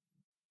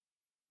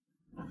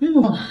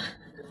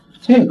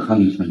这可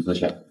你挺值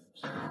钱，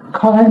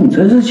看来你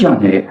真是江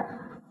家人，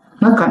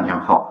那感情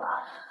好了。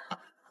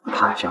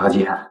大小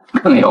姐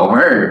更有味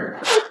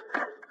儿。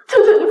求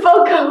求你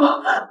放开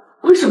我，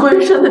我是顾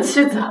云深的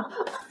妻子。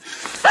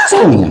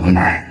这娘们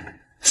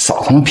儿，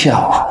少他妈骗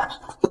我！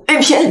没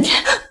骗你，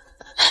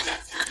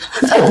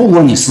我也不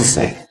管你是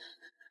谁。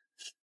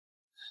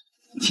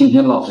今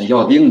天老子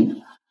要定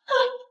你！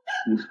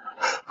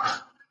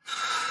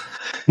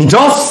你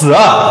找死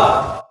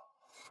啊！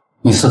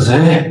你是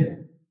谁？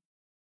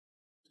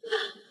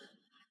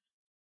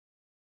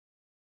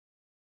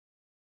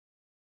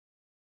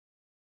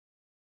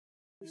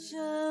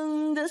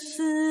生的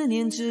思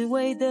念只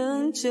为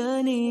等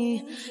着你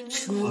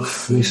出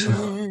现。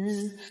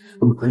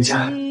我们回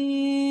家。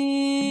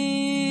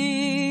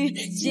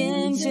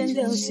见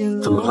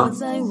怎么了？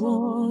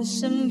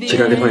这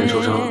点地方也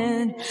受伤了？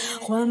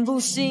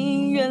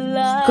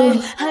哥，你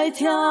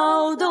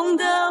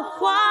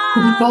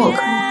抱我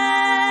干嘛？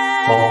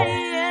好，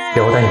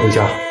让我带你回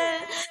家。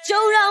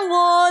就让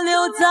我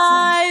留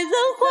在轮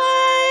回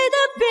的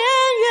边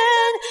缘，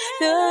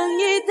等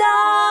一道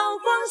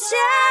光线，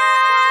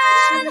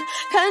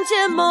看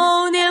见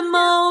某年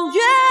某月，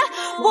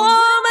我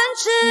们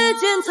之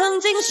间曾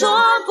经说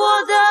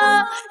过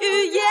的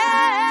语言。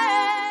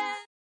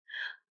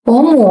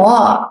伯母，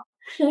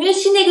沈月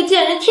溪那个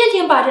贱人天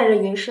天霸占着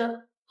云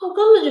深，我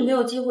根本就没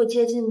有机会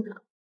接近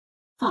他。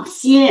放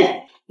心，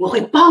我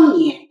会帮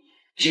你，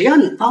只要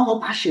你帮我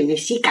把沈月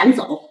溪赶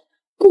走，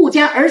顾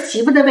家儿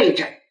媳妇的位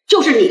置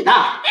就是你的。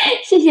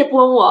谢谢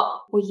伯母，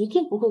我一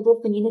定不会辜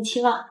负您的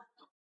期望。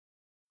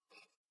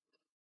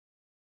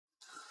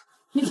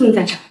你怎么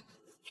在这？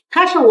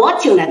他是我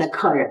请来的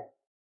客人，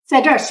在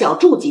这儿小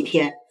住几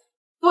天。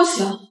不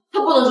行，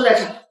他不能住在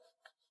这儿。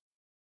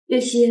月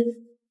溪，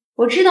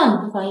我知道你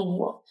不欢迎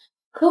我，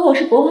可我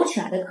是伯母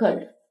请来的客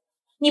人，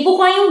你不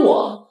欢迎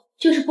我，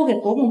就是不给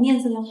伯母面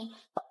子了。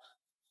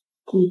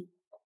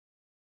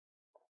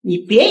你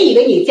别以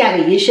为你嫁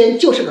给云深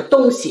就是个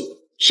东西。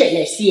沈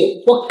月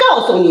溪，我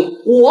告诉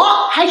你，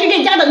我还是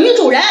这家的女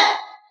主人。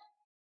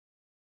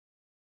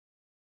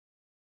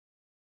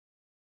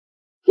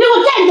你给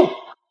我站住！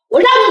我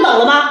让你走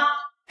了吗？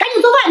赶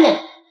紧做饭去。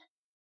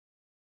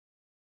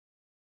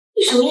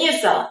你什么意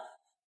思啊？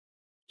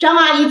张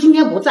阿姨今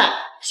天不在，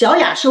小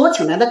雅是我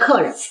请来的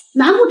客人，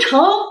难不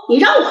成你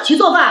让我去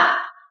做饭？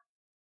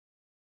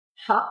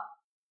好，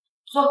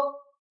做。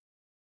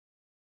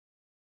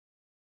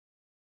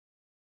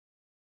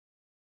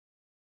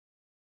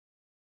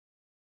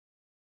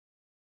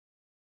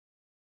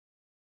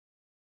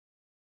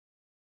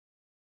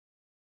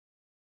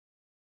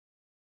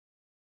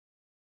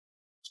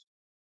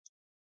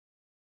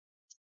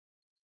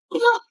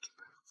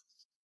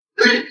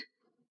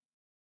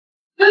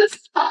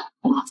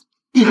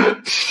你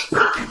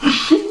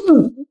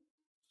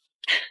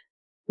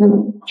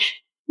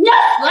要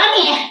死啊你！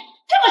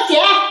这么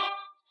咸！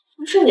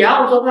不是你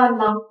让我做饭的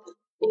吗？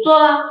我做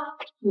了，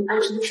你爱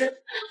吃不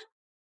吃。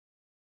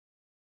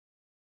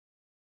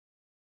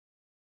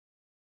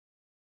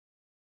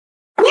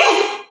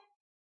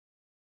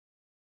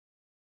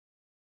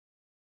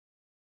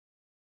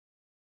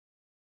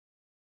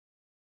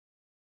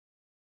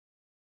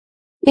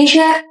林师，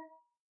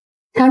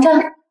尝尝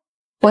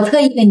我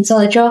特意给你做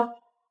的粥。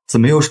怎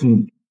么又是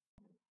你？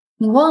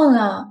你忘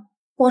了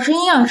我是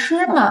营养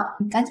师嘛？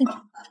你赶紧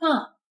尝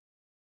尝。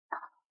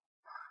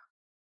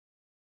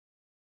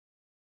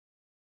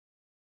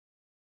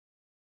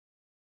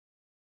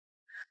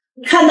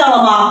你看到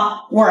了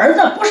吗？我儿子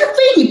不是非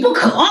你不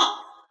可。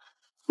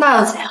那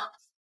又怎样？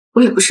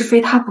我也不是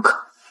非他不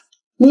可。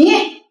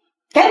你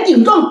敢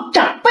顶撞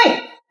长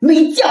辈，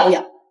没教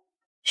养！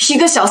一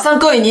个小三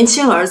勾引您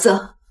亲儿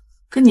子，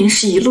跟您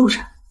是一路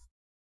人，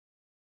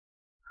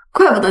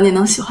怪不得您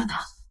能喜欢他。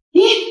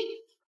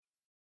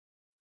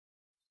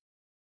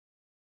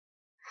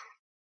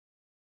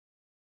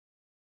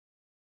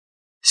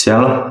咸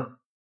了。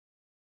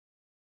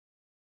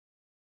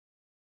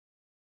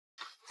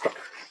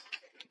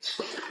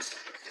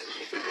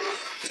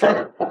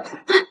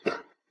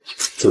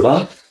走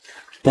吧，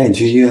带你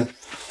去医院。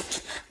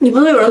你不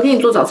都有人给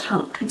你做早餐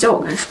了，还叫我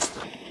干什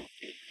么？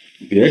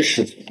你别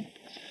吃醋。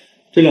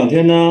这2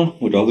天呢，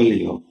我找个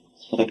理由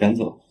把他赶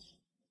走。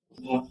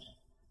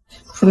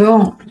不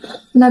用，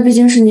那毕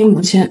竟是你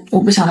母亲，我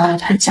不想让你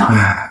太犟。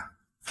哎，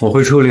我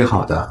会处理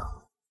好的。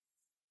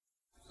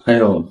还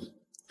有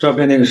照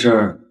片那个事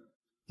儿，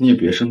你也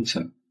别生气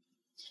了，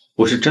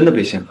我是真的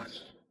被陷害。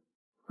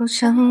不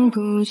想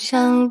不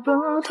想不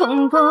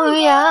痛不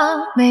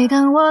痒，每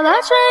当我拉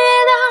着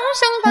乐档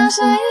想打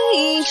碎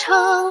一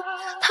场，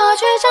他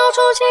却找出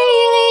记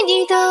忆里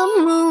你的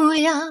模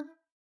样。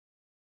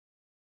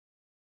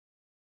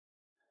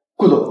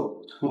顾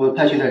总，我们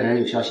派去的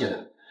人有消息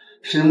了，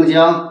石木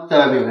江在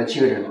外面有人7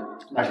个人，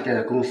而且待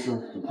在公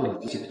司做了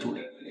自己的助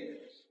理。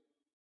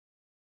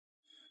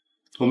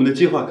我们的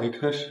计划可以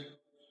开始，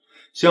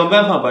想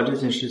办法把这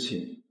件事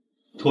情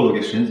透露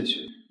给沈子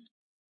轩，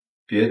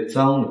别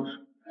脏了。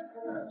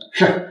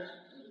是。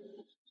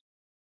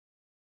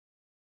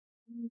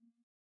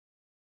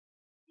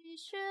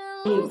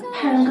你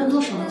派人跟踪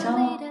沈木江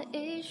了？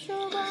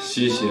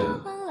西西，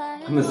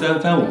他们3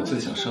番5次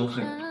想伤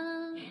害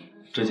你，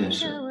这件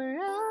事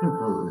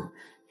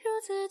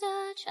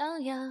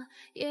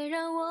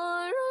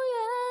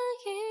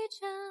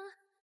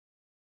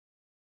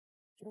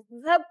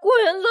你在顾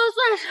云泽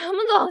算什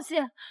么东西？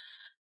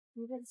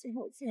一个进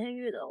入监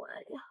狱的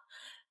玩意，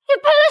也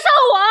配得上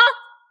我？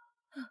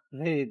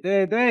对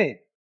对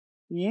对，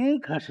您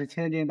可是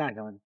千金大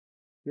小姐，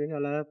接下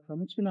来咱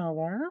们去哪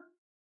玩啊？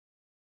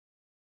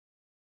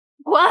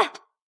滚！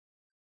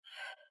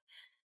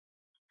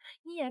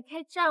你也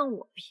该占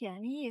我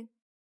便宜，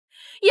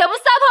也不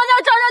撒泡尿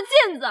照照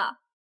镜子，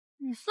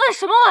你算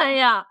什么玩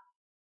意儿？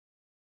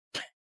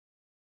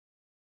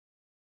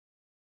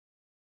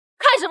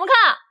看什么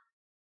看？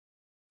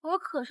我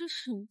可是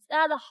沈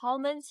家的豪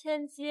门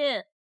千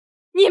金，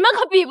你们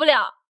可比不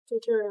了。在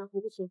这儿啊，还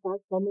不惩罚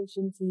豪门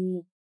千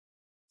金，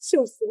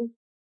笑死了！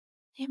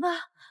你们，我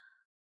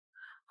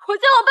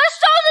叫我爸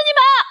收拾你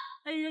们！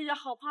哎呀呀，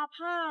好怕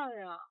怕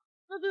呀！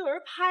那都有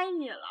人拍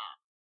你了。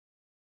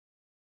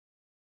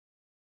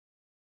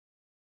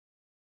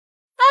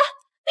哎，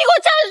你给我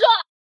站住！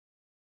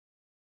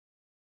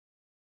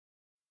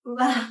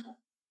爸，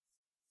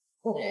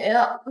你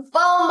呀，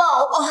帮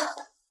帮我！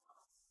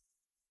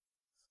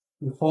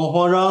你慌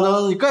慌张张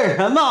的，你干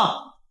什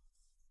么？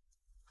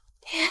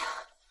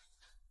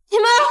你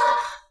们，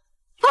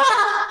爸，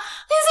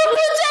你怎么能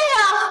这样？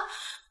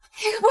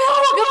你不要我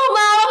跟我妈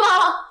了吗？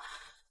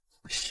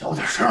小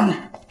点声！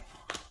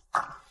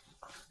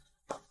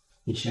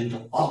你先走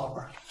啊，宝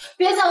贝儿。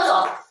别想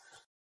走！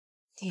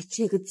你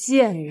这个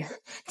贱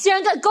人，竟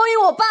然敢勾引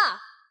我爸！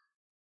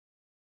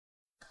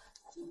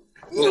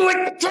我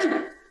这……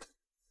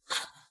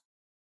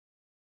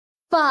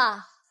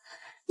爸，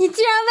你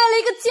竟然为了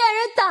一个贱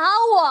人打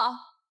我！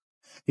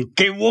你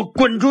给我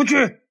滚出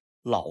去！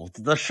老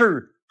子的事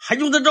儿还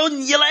用得着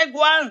你来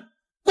管？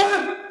滚！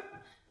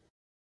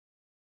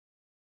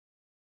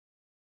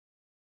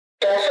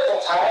本市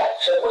总裁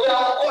沈姑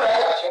江公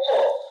然假情后，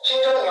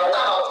亲生女儿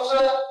大闹公司，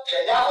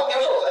沈家风评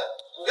受损，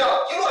股票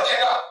一落千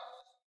丈。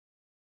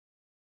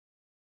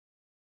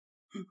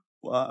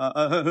完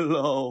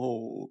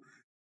喽！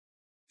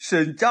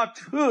沈家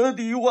彻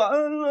底完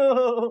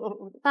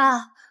了！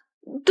爸，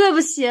对不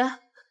起。哎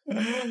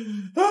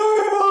呦，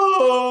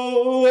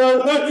我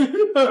的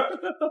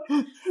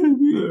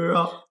女儿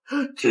啊！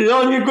只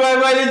要你乖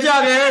乖的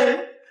嫁给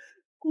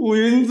顾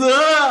云泽，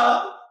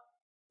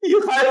你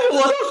还是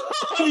我的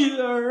好女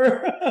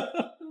儿。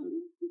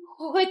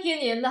我会听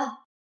您的，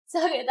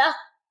嫁给他，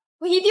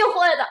我一定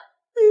会的。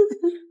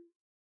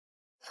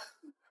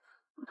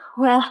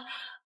喂，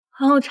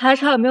帮我查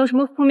查有没有什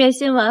么负面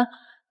新闻，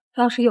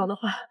要是有的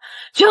话，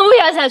全部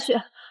压下去，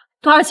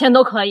多少钱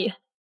都可以。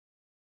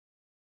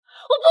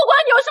我不管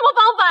你有什么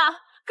方法，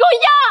给我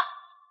压，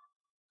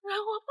让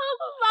我爸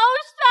爸把我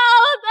杀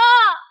了的。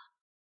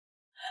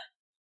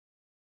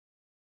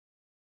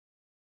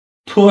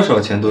多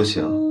少钱都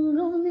行。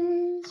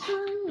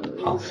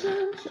好，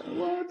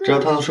只要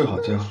他能睡好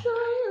觉，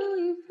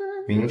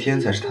明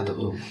天才是他的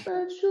噩梦。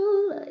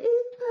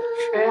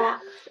谁啊？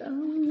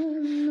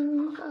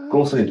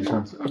公司里的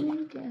上司。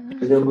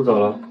时间不早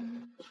了，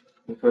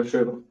你快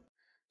睡吧。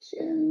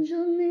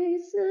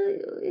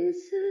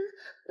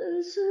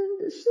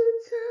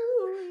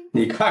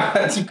你看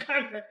看，你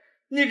看看，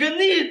你个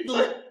逆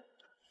子！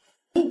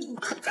你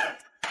看看，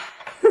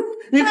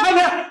你干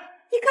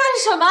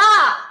什么？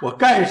我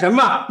干什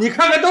么？你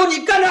看看，都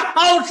你干的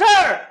好事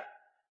儿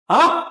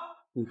啊！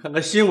你看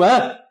看新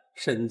闻，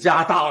沈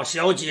家大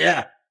小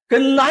姐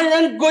跟男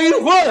人鬼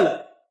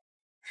混，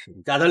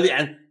沈家的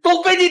脸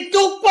都被你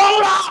丢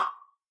光了。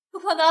不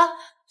可能，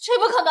绝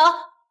不可能！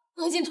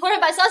我已经托人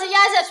把消息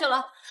压下去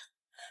了。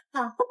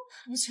爸，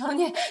我求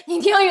你，你一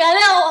定要原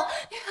谅我，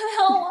原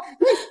谅我。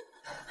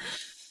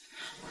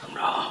等着，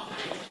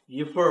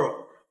一会儿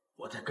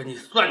我再跟你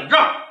算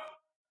账。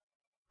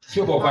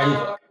就我怀疑你。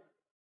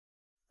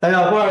哎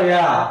呀，郭二爷，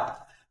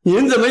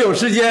您怎么有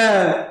时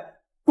间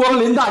光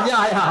临大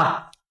家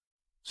呀？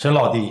沈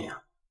老弟，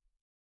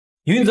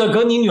云泽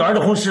跟你女儿的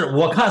婚事，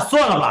我看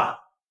算了吧。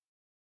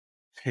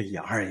哎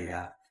呀，二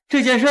爷，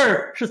这件事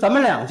儿是咱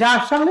们两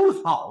家商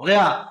量好的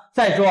呀。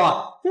再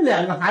说，这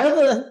两个孩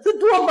子这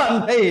多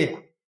般配呀！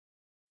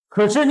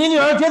可是你女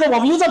儿觉得我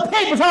们云泽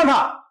配不上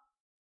他。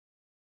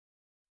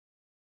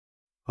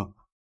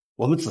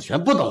我们子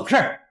璇不懂事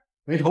儿，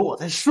回头我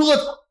再说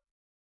他。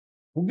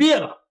不必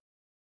了，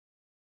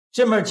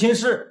这门亲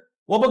事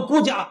我们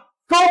顾家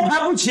高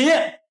攀不起。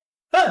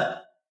哼！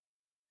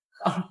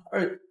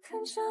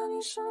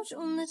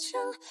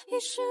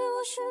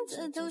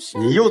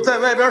你又在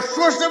外边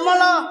说什么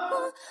了？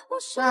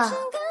爸，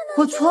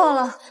我错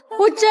了，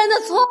我真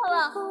的错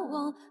了。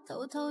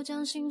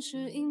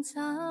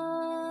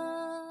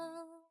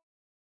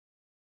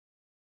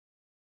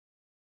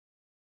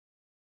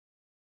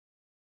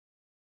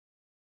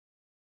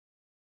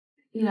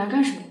你来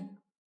干什么？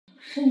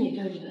是你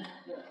对不对？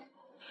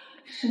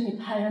是你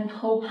派人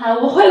偷拍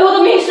我，毁了我的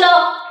名声。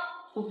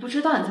我不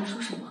知道你在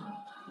说什么。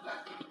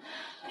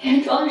别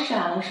装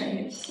傻了，沈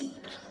月溪，你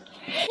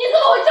怎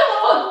么会这么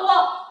恶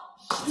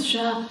毒？子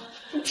璇，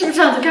你知不知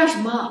道你在干什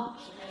么？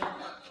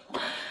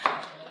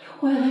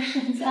毁了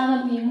沈家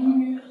的名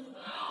誉，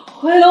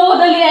毁了我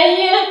的联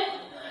姻。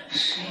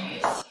沈月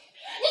溪，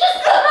你去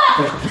死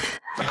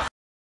吧！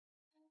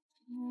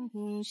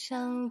不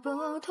想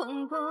不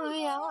痛不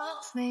痒，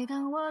每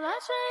当我拉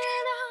扯越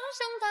大，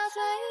想打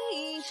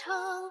最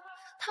长，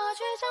他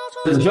却叫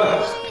出子璇，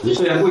你是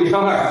故意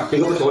伤害，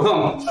给我手上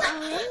吗？你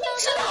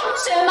知道我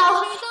是谁吗？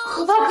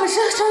我爸可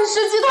是沈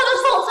氏集团的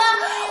总裁，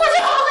我是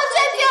豪门千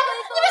金，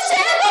你们谁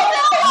也动不了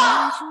我！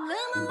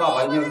你爸爸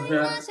一定是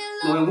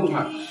挪用公款，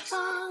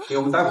给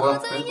我们逮捕了，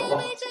赶紧走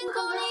吧。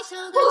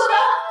不可能，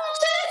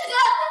沈月溪，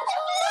你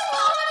别跑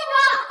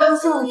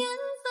了，你们！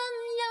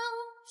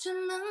只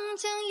能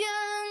将原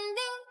地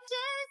结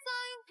在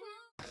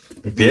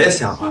你别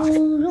想了，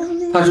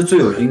他是罪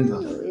有应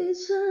得的。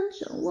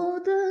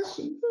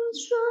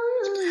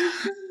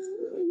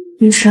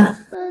云深，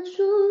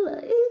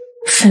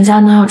沈家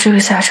能有这个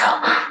下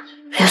场，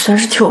也算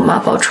是替我妈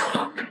报仇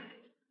了。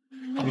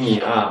你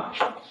啊，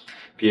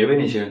别为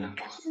那些人难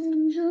过，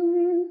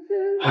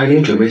我还给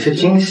你准备一些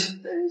惊喜。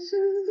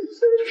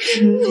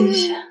什么惊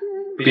喜？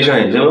闭上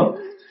眼睛喽，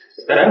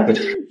待会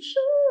就是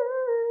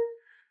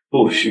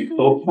不许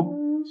偷看。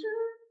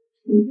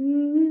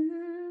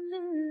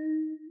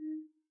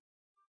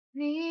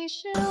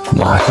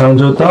马上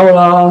就到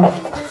啦！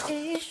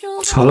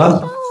好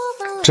了，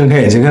睁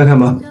开眼睛看看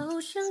吧。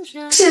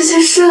这些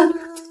是？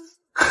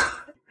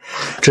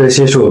这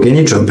些是我给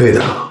你准备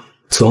的，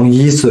从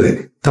1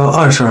岁到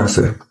22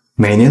岁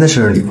每年的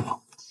生日礼物。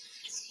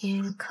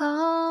你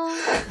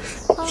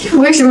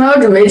为什么要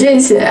准备这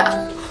些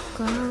呀？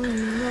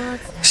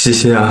西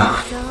西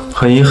啊，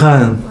很遗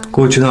憾，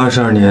过去的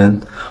22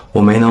年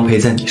我没能陪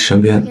在你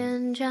身边。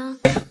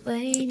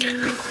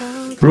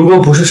如果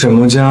不是沈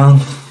木江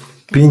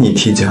逼你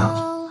替嫁，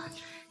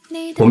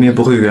我们也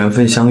不会有缘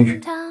分相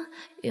遇。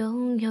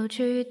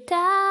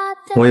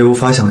我也无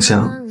法想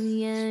象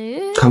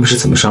他们是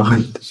怎么伤害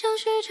你的，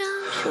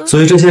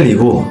所以这些礼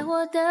物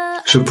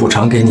是补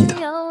偿给你的。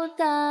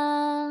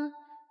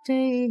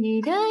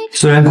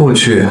虽然过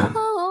去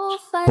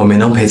我没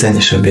能陪在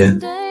你身边，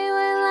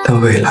但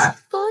未来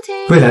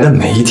的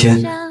每一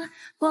天，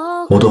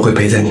我都会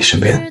陪在你身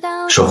边，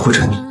守护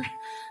着你。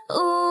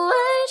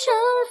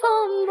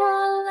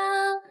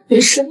于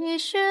是，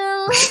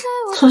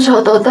从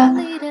小到大，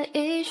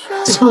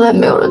从来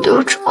没有人对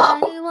我这么好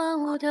过。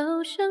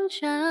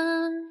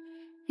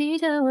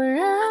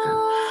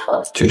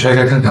去拆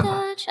开看看吧。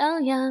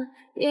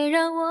也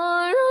让我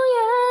如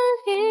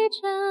愿以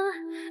偿，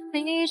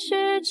你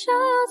是照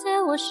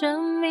在我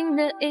生命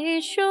的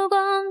一束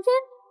光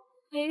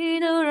点，你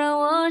都让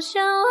我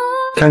向往。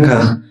看看。就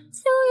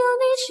有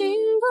你情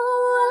不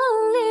往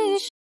里。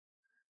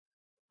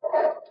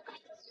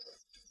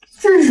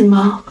这是什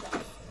么？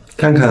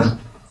看看。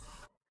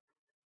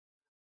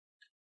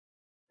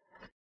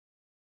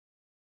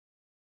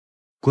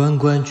关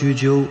关雎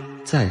鸠，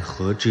在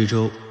河之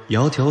洲。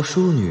窈窕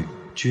淑女，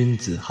君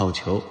子好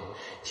逑。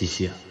西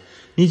西啊，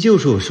你就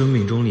是我生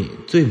命中里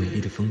最美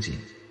丽的风景，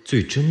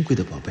最珍贵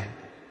的宝贝。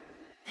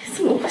你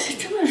怎么不是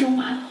这么肉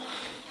麻的话？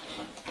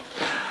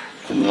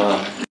怎么了？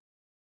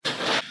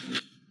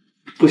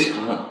不喜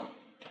欢啊？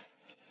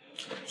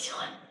喜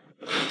欢。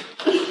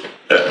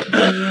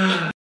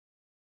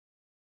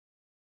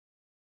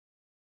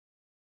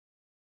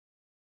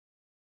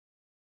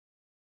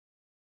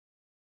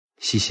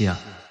西西啊，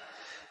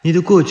你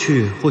的过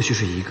去或许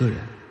是一个人，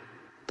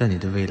但你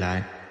的未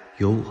来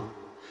有我。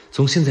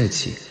从现在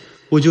起，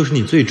我就是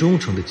你最忠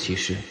诚的骑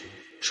士，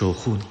守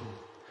护你，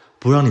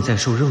不让你再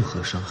受任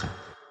何伤害。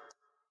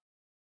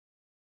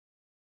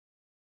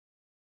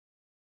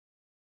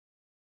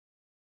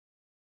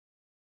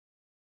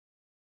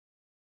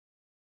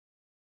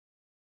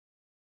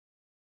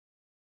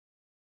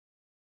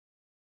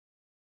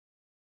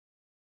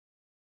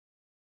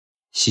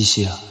西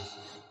西啊，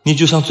你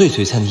就像最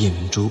璀璨的夜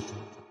明珠，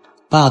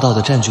霸道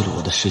地占据了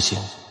我的视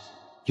线。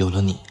有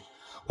了你，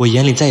我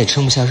眼里再也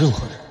撑不下任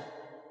何人。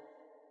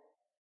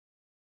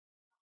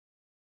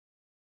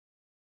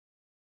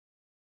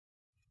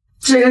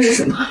这个是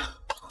什么？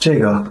这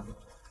个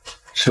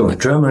是我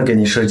专门给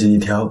你设计一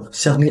条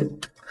项链，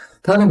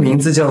它的名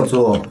字叫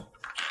做《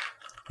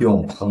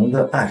永恒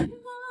的爱》。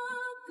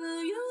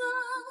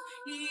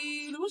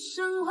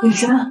雨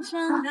珊，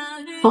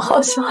我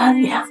好喜欢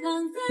你啊！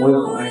我也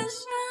好爱你。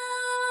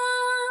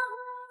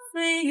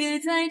飞跃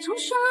在冲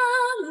刷，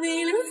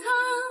泪流沧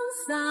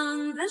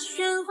桑的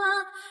喧哗，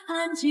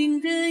安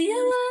静的夜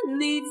晚，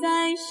你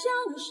在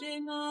想谁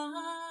吗？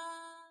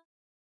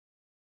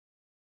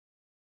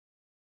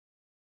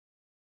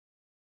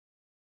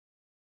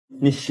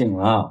你醒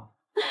了？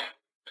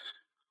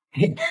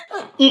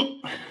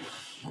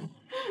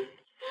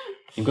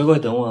你乖乖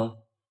等我啊。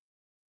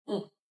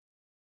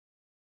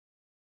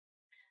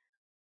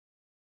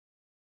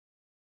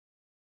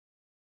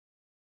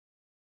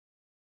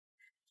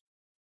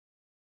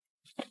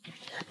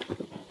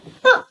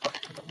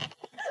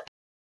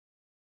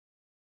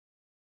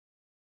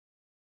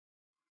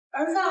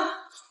儿子，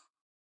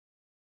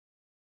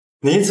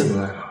你怎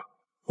么来了？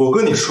我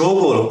跟你说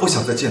过了，不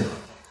想再见到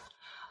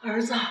你。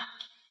儿子，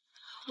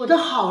我的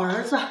好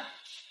儿子，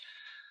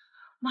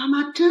妈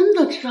妈真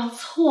的知道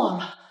错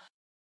了，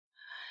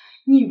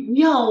你不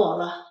要我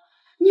了，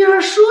你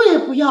二叔也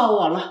不要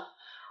我了，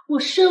我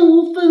身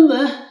无分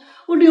文，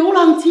我流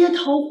浪街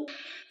头，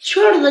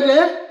圈里的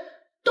人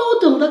都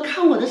等着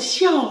看我的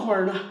笑话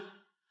呢。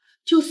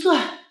就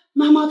算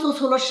妈妈做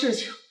错了事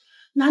情，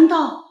难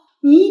道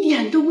你一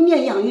点都不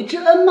念养育之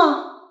恩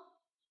吗？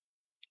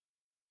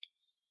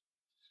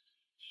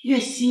月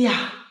溪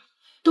呀，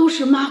都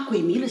是妈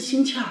鬼迷了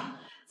心窍，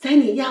在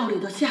你药里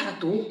头下了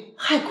毒，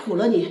害苦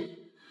了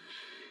你。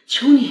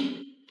求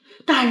你，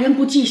大人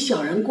不计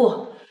小人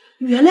过，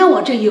原谅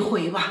我这一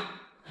回吧。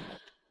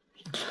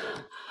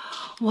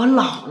我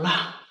老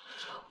了，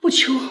不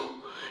求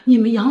你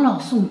们养老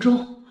送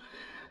终，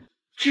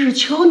只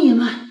求你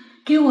们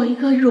给我一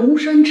个容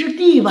身之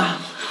地吧。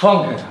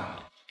放开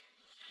他！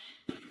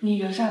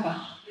你留下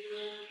吧。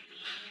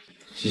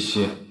西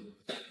西，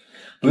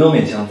不用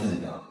勉强自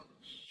己的。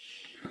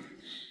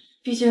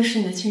毕竟是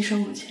你的亲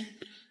生母亲，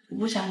我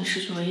不想你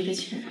失去唯一的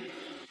亲人。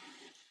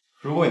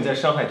如果你再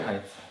伤害他一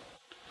次，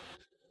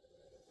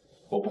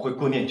我不会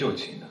顾念旧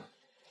情的。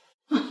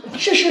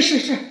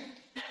是。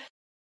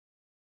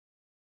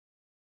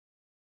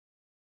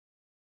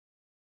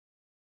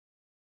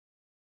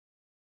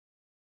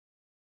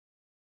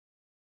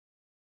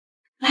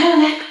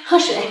来，喝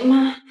水。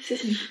妈，谢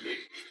谢你。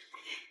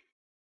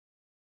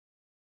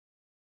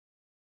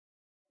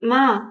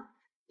妈，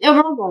要不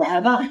然我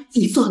来吧。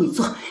你坐，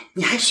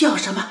你还需要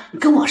什么？你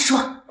跟我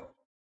说。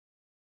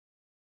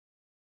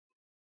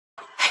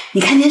你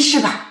看电视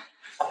吧。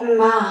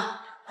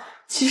妈，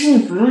其实你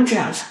不用这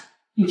样想，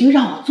你就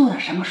让我做点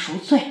什么赎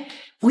罪，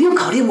不用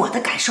考虑我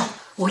的感受，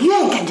我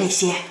愿意干这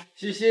些。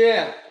西西，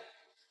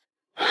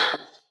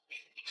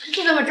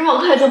你怎么这么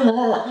快就回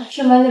来了？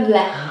上班累不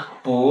累？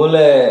不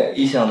累，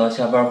一想到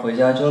下班回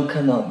家就能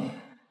看到你，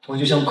我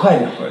就想快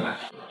点回来。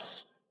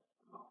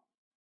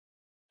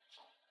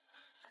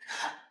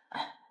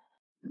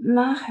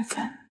妈还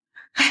在。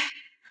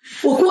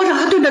我锅上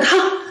还炖着汤，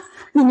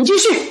你们继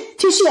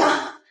续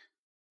啊。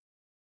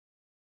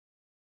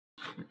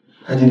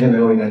他今天没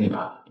有为难你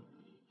吧？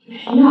没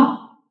有，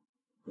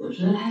我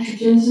觉得他是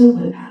真心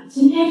回来了，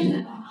今天也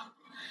在帮忙，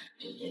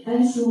就别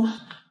担心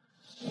了。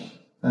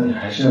那你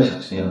还是要小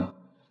心啊，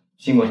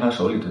经过他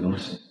手里的东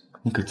西，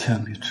你可千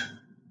万别吃，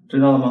知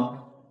道了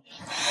吗？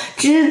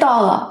知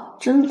道了，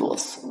真啰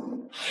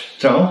嗦。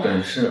长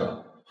本事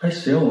啊，还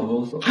嫌我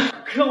啰嗦？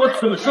看我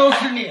怎么收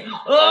拾你！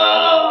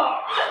啊！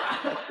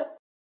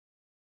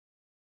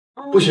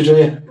不许睁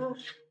眼！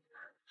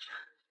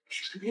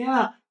什么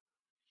呀？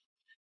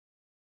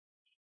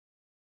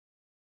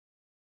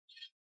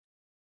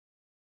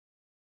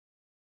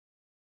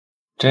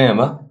睁眼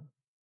吧。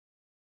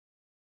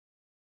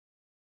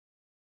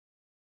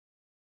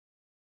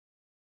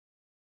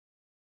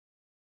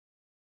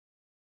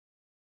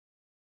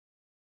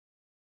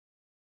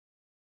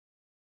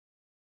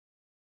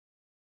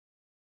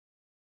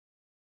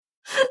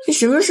你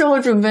什么时候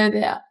准备的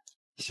呀？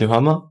喜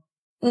欢吗？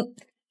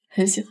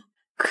很喜欢。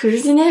可是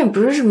今天也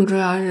不是什么重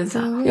要日子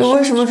啊，你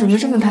为什么准备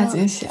这么大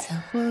惊喜？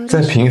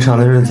在平常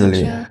的日子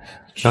里，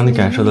让你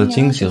感受到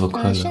惊喜和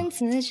快乐，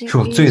是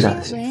我最大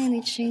的幸福。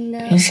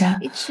云山，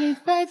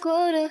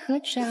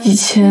以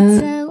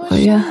前我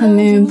怨恨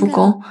命运不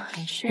公，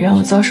让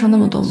我遭受那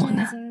么多磨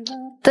难，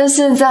但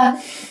现在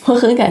我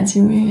很感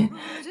激命运，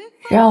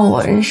让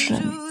我认识了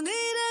你。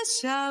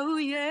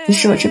你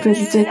是我这辈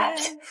子最大的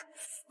幸福。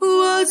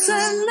我怎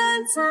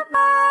能在白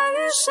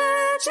日世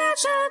界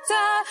之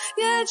大，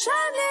也沉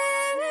溺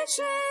于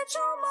其中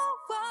梦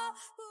话。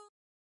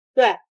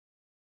对，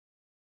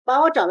把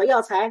我找的药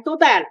材都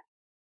带来。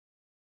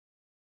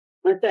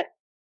对，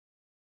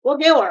我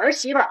给我儿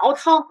媳妇熬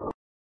汤。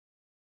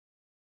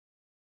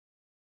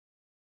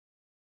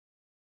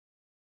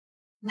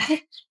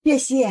来，月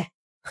溪，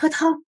喝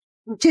汤，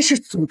这是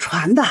祖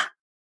传的，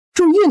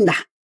助孕的，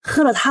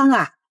喝了汤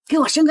啊，给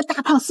我生个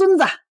大胖孙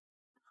子。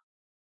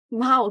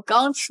妈，我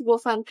刚吃过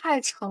饭，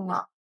太撑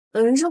了，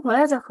等云生回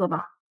来再喝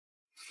吧。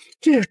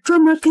这是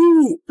专门给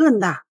你炖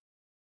的，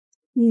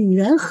女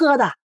人喝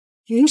的，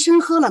云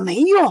生喝了没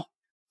用。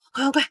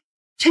快，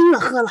趁热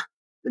喝了，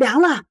凉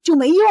了就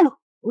没用。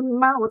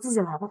妈，我自己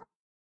来吧。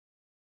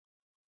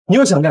你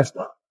又想干什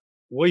么？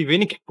我以为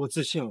你改过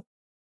自新了，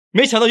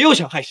没想到又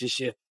想害西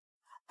西。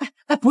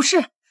不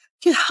是，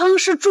这汤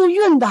是助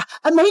孕的，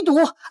没毒。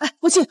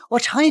不信我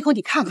尝一口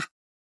你看看。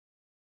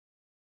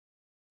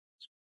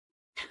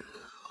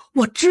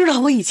我知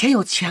道我以前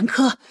有前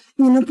科，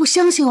你们不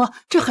相信我，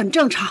这很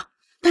正常。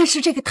但是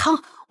这个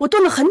汤我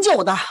炖了很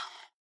久的。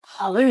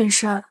好了，云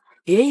山，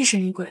别疑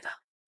神疑鬼的。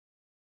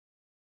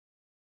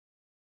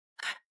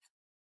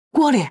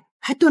锅里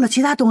还炖了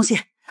其他东西，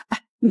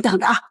你等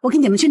着啊，我给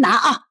你们去拿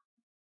啊。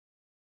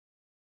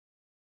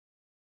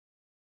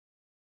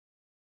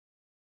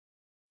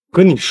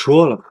跟你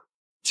说了，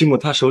经过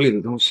他手里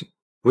的东西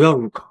不要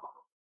入口。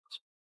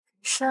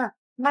山，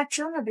妈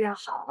真的变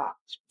好了，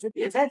就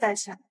别再担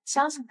心了，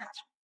相信她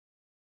就。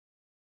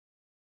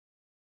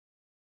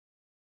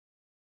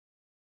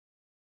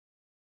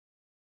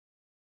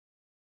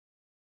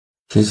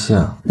西西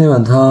啊，那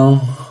碗汤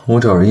我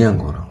找人验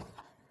过了，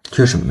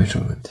确实没什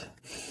么问题。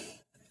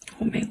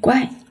我没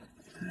怪你，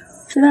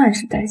这当然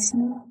是担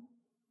心了。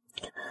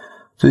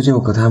最近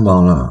我可太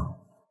忙了，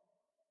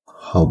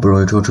好不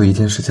容易抽出一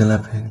天时间来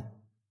陪你，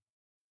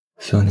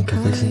希望你开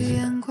开心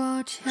心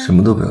的，什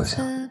么都不要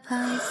想，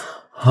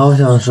好好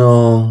享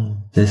受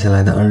接下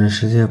来的二人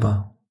世界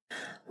吧。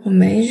我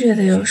没觉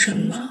得有什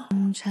么，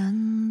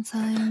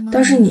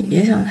倒是你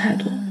别想太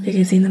多，别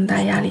给自己那么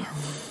大压力。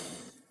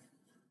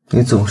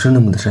你总是那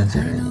么的善解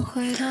人意。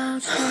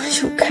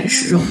又开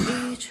始肉麻。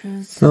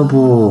要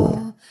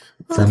不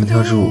咱们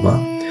跳支舞吧？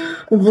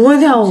我不会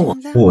跳舞。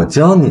我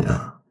教你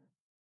啊。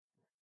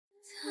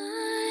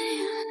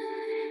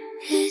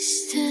I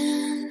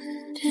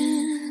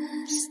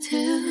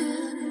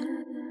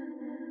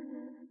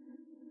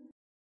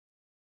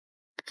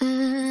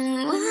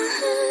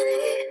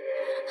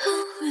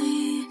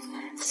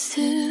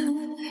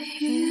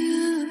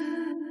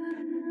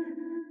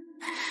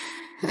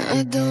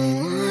don't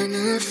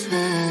wanna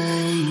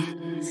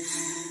fight.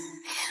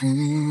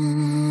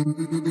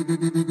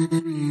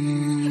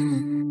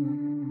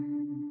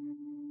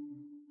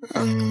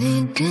 I'm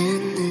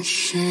needing the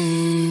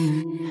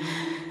same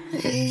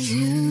as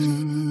you.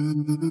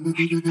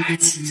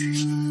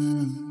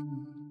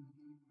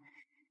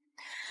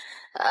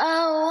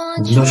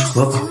 你要是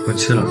和跑回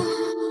去了，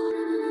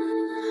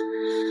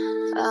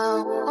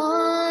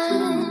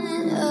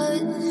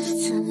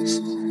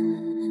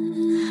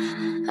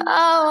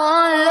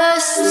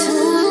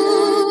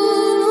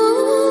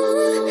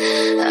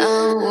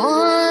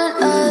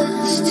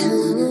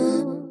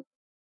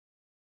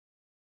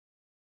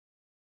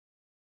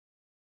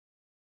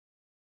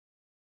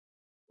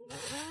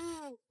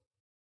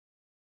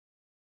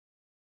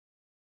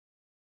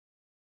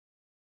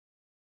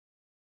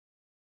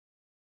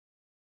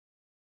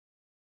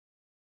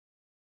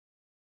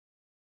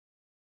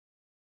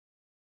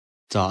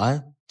早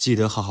安，记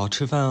得好好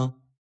吃饭哦。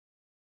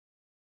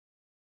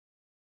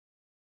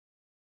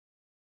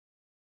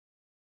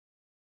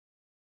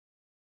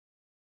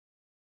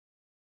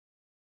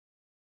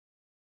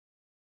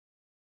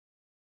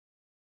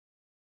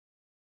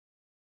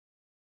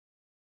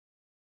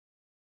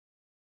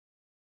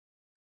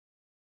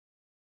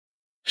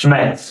师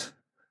妹，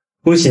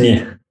恭喜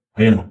你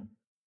怀孕了。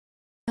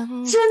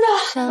真的？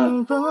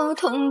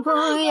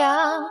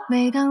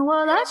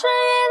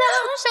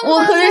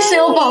我可是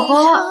有宝宝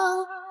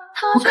了，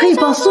我可以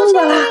抱孙子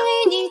啦。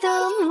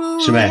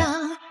师妹，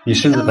你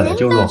身子本来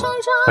就弱，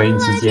怀孕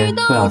期间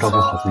更要照顾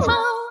好自己。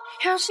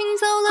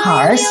好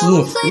儿媳，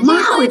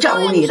妈会照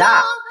顾你的。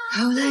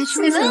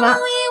谢谢妈。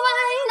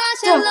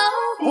对，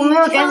我们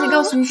要赶紧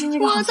告诉女生这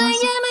个好消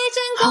息。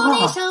好好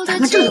好，咱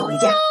们这就回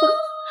家。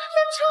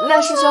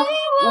那师兄，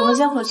我们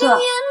先回去了。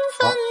好，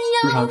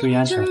路上注意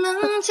安全。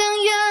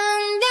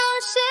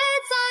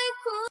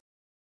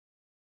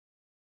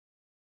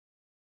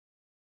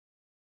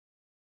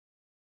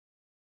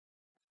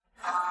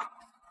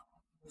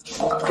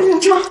跟着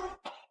吃。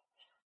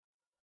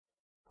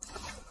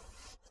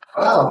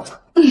哦。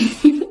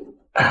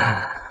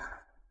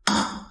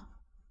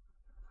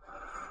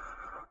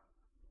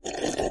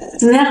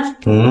怎么样？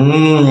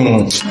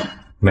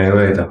美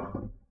味的。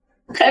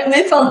还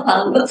没放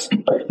糖呢。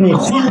你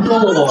糊弄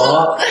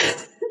我。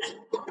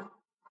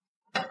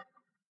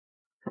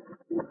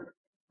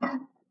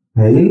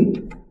哎，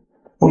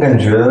我感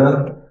觉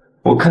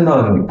我看到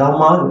了你当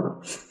妈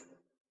的，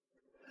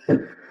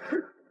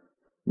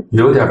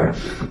有点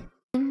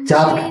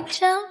家的感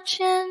觉。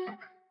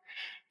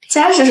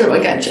家是什么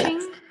感觉？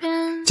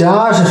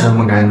家是什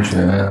么感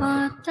觉？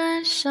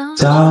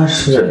家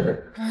是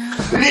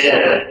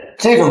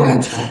这种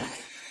感觉。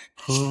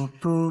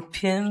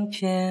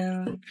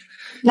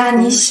那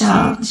你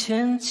想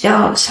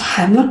要小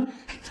孩吗？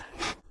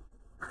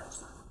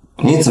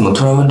你怎么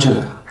突然问这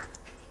个？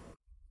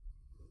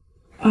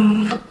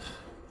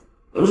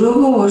如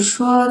果我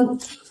说……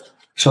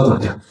稍等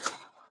一下，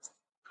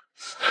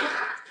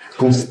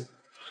公司。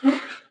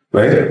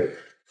喂。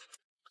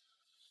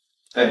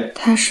哎。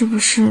他是不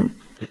是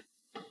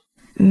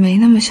没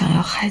那么想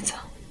要孩子？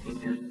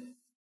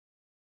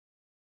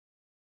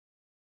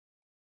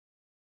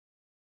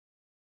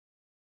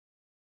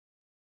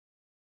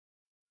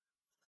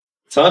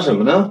想什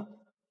么呢？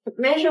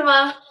没什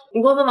么，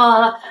你工作忙完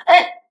了。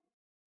哎，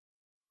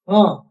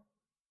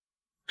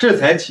这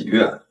才几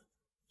月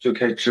就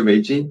开始织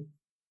围巾，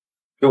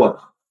给我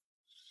的。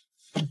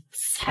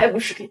才不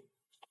是给你，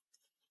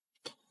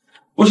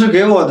不是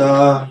给我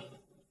的，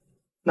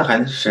那孩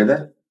子是谁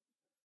的？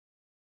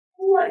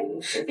万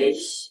一是给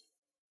洗。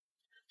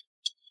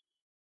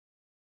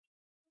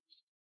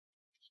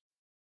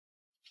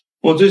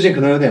我最近可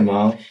能有点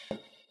忙，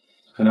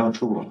可能要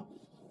出国了。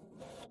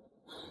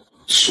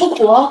出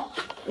国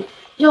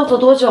要走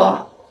多久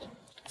啊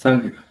？3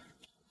个月。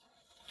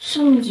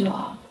这么久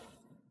啊？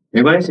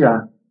没关系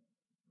啊，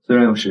虽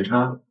然有时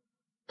差，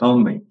但我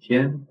每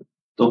天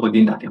都会给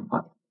你打电话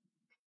的。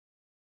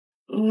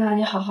那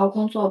你好好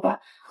工作吧。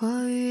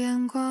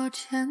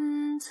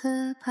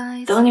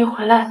等你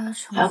回来，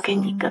我要给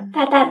你一个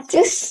大大的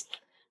惊喜。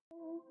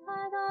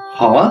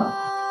好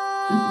啊。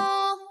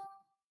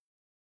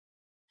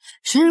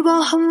时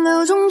光横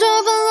流中，这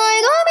份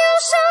爱多渺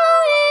小，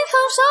一放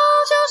手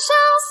就消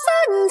散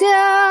掉。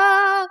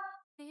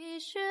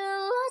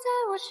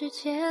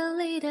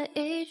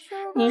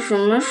你什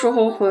么时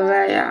候回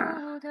来呀？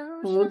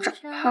我都长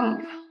胖了。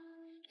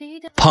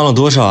胖了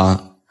多少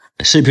啊？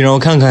视频让我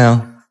看看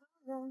呀。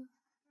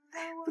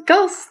不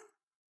告诉。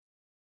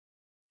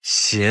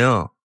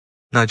行，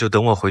那就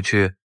等我回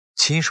去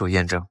亲手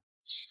验证。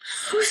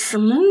说什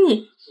么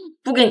你？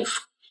不跟你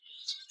说。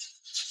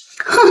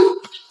哼，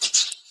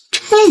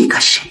这个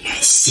沈月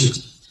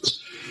溪，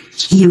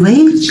以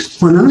为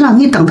我能让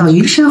你等到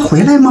云深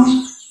回来吗？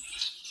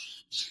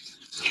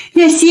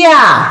月溪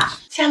啊，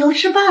下楼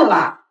吃饭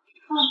了。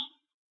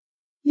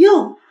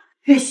哟，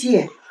月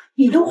溪，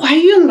你都怀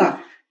孕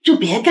了，就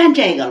别干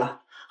这个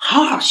了，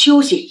好好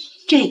休息。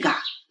这个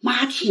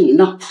妈替你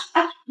弄。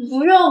哎，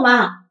不用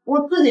妈，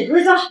我自己不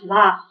是就好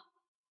了。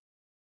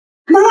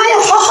妈妈要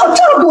好好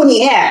照顾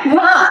你。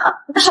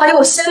妈，还有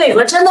我心里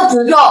了，真的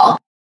不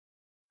用。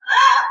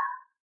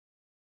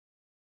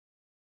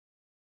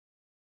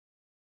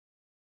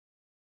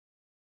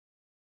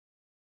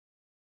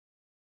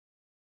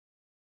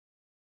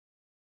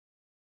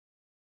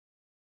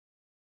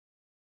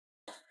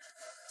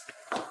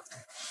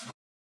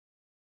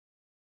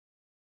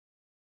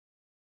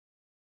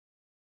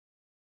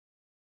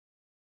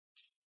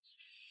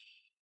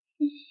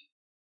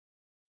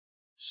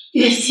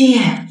月溪，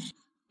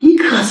你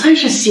可算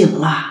是醒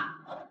了。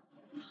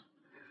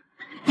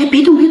哎，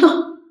别动别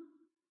动，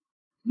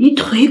你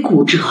腿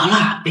骨折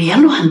了，别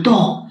乱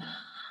动。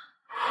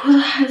我的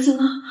孩子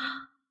呢？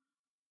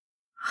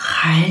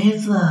孩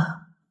子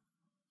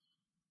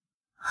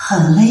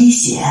很危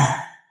险。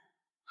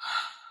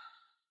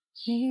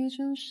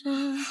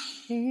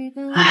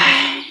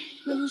哎，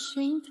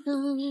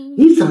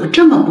你怎么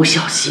这么不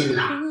小心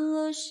呢？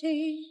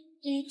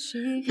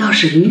要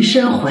是云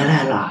深回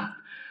来了，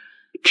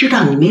知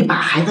道你没把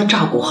孩子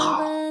照顾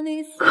好，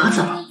可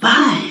怎么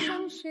办呀？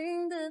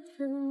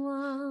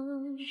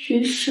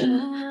云深，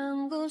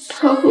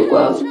他会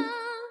怪我。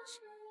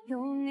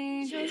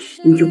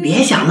你就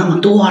别想那么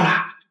多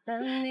了，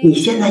你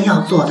现在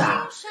要做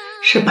的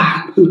是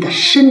把你的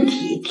身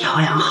体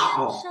调养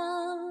好。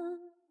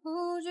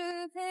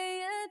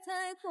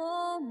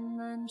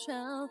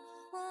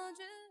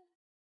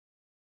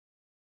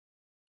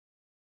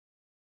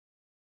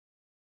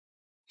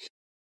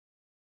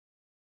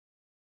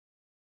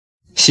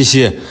西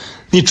西，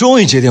你终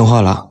于接电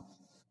话了。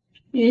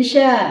云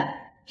深，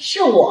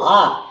是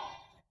我。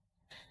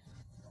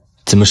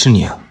怎么是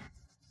你啊？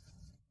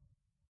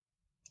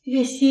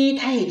月溪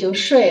他已经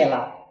睡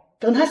了，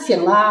等他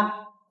醒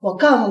了，我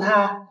告诉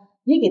他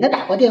你给他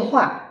打过电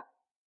话。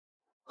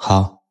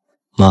好，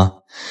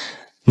妈，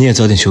你也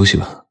早点休息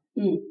吧。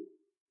嗯。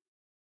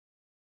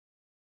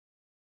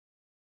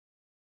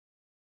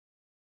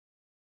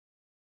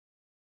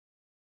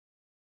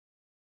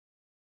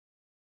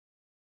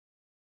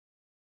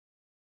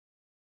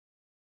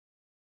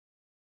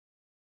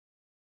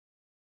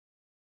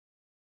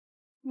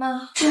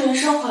妈，这云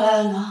深回来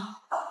了吗？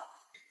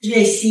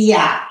月溪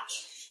呀，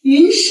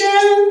云深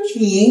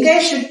你应该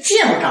是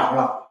见不着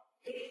了。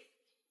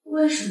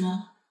为什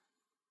么？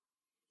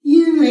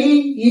因为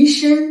云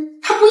深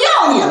他不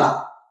要你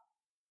了。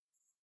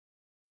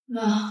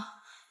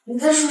妈，你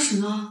在说什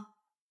么？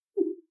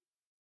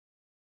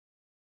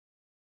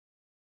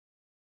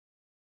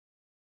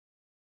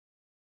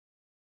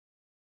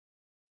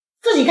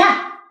自己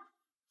看。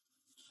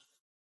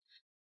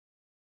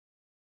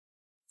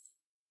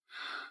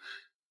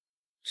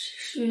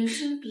云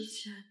深比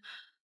起来，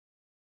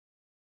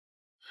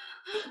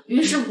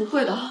云深不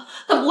会的，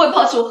他不会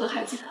抛弃我和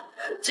孩子的，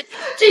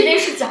这一定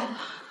是假的。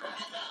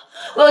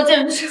我要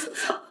见云深。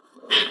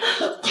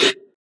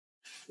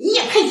你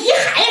也配提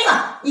孩子？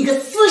你个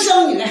私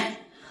生女，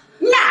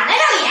你哪来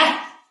的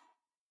脸？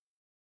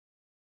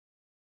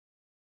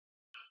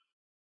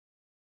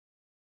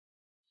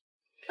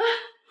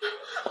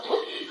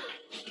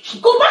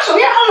给我把手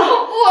印摁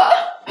了！不，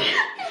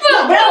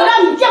要不然我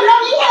让你见不着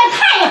明天的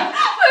太阳！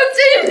我要见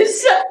云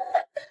深。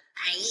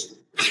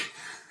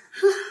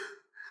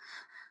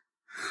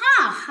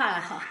哈哈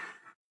哈！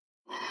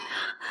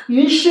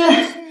云深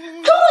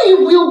终于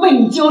不用被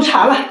你纠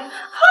缠了，哈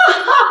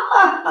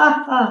哈哈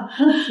哈！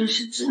云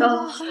深知道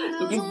了，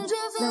一定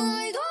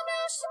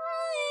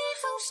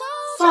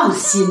放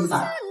心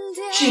吧，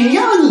只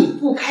要你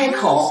不开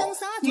口，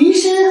云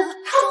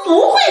深他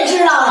不会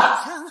知道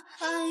的。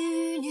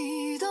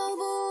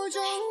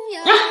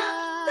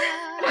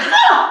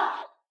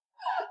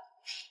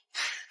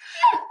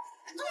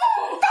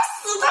都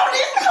死到临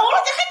头了，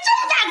你还这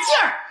么大劲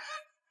儿！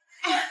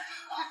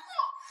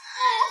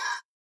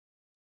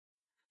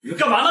你们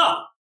干嘛呢？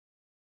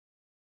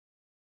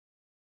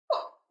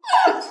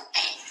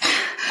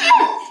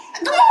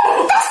都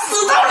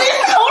死到临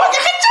头了，你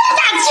还这么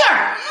大劲儿！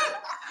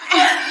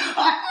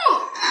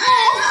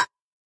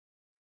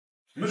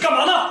你们干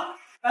嘛呢？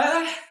哎，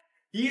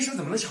医生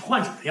怎么能想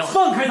患者的样子？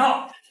放开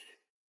他！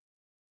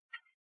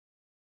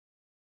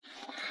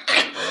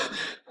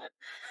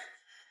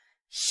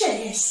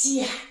沈月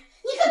溪，你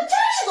可真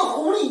是个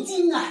狐狸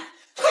精啊！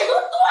腿都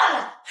断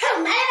了，还有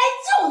男人来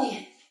救你，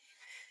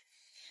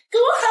给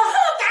我狠狠的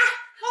打，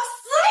往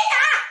死里打！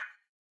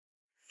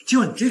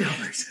就你这点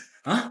本事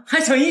啊，还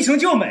想英雄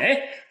救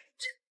美？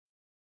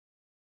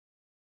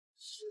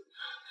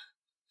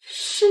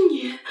是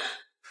你，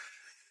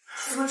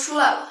怎么出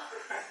来了？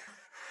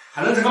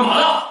还愣着干嘛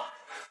呢？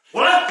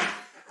我来！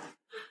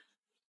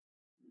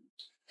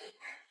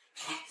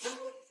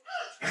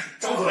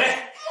张嘴，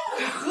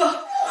喝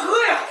呀！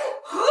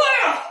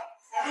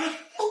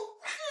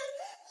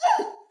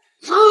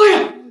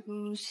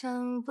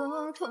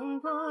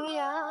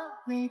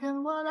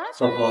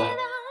老婆，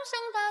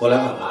我来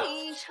晚了。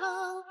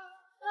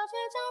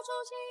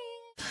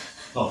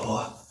老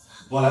婆，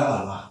我来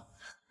晚了。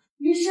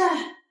云深，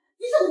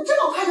你怎么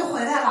这么快就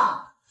回来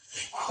了？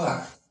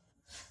快，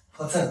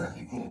他再晚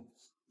一步，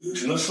就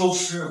只能收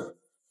尸了。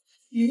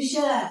云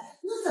深，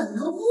你怎么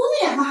能污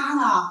蔑妈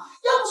呢？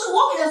要不是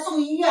我给他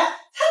送医院，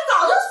他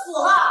早就死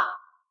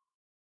了。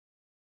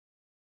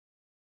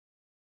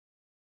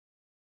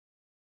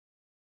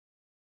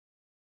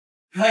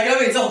还敢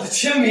伪造我的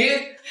签名？哎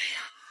呀，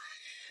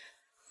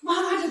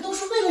妈妈这都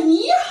是为了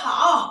你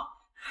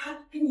好，她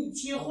跟你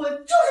结婚就是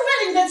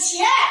为了你的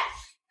钱。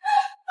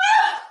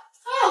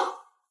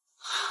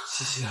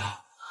西西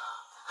啊，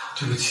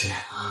对不起，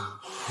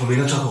我没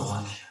能照顾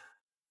好你。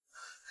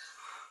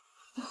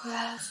你回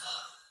来了。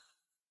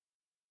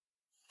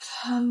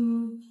他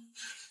们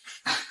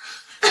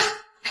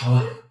好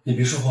了，你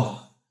别说话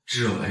了，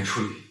只有我来处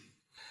理。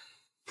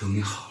等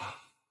你好了，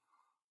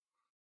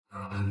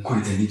让他们跪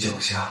在你脚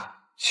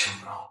下求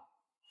饶。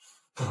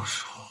到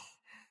时候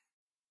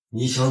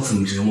你想怎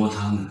么折磨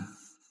他们，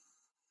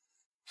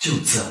就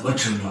怎么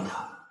折磨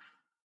他们。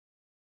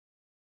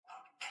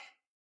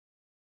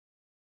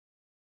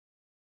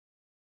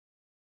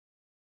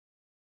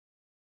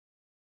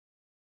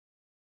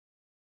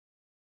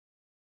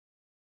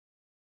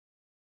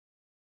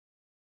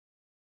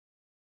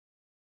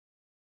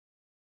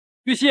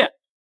月溪，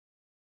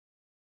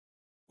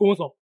跟我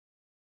走。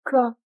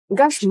哥，你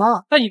干什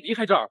么？带你离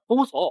开这儿，跟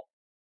我走。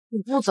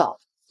你不走，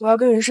我要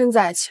跟云深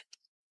在一起。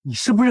你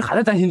是不是还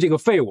在担心这个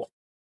废物？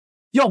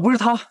要不是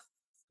他，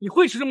你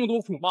会吃这么多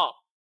苦吗？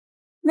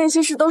那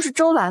些事都是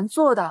周兰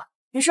做的，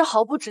云深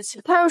毫不知情。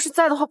他要是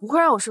在的话，不会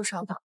让我受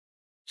伤的。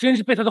真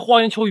是被他的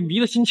花言巧语迷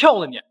得心窍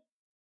了你。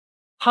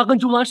他跟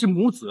周兰是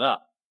母子，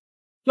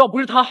要不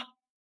是他，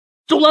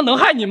周兰能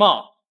害你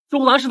吗？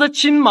周兰是他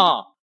亲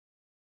妈。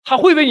他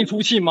会为你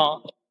出气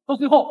吗？到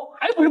最后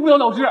还不是不了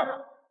了之？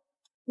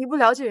你不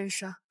了解云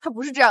深，他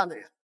不是这样的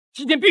人。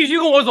今天必须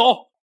跟我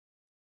走！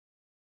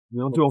你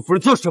让对我夫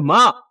人做什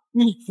么？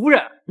你夫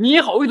人，你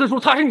也好意思说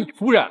她是你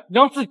夫人？你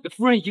让自己的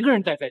夫人一个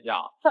人待在家，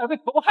差点被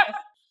婆婆害死。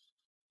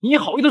你也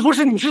好意思说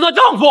你是她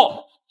丈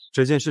夫？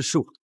这件事是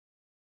我的，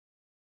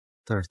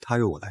但是他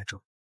由我来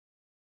整，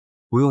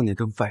不用你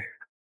跟外人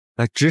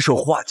来指手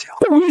画脚。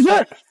云深，小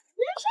心啊！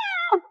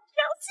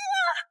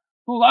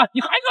杜兰，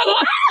你还敢来？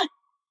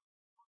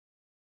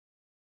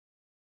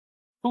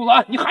杜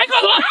兰，你还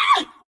敢来？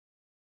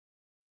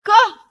哥，儿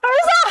子，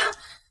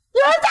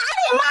有人打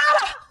你妈了，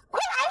快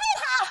拦住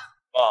他！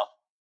妈，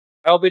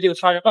还要被这个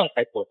杀人犯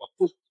开脱吗？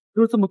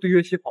就是这么对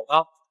月溪好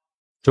的。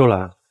周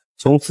兰，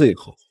从此以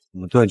后我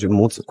们断绝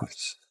母子关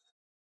系。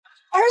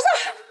儿子，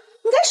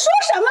你在说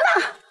什么呢？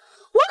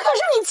我可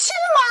是你亲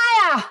妈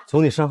呀！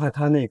从你伤害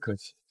他那一刻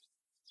起，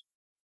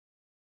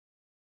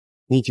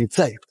你已经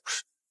再也不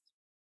是。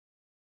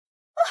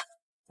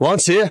王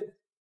琦，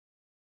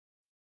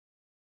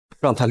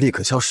让他立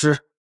刻消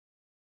失，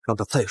让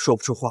他再也说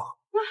不出话。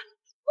温氏，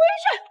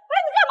你干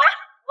嘛？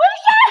温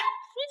氏，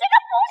你这个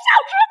不孝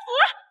之子！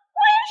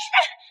温氏，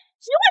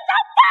你会遭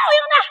报应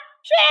的！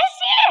雪溪，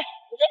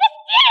你这个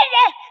贱人，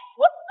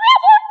我绝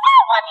不放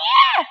过你！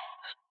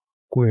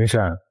顾云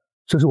深，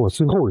这是我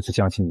最后一次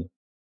相信你。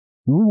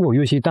如果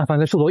月溪但凡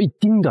再受到一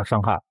丁点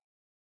伤害，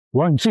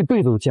我让你这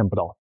辈子都见不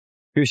到。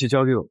月溪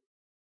交给我，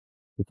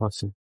你放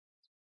心。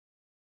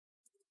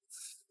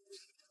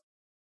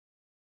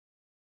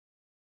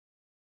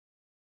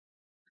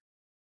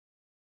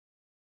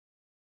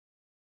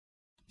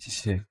西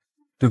西，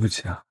对不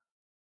起啊，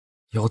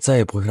以后再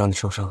也不会让你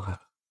受伤害了。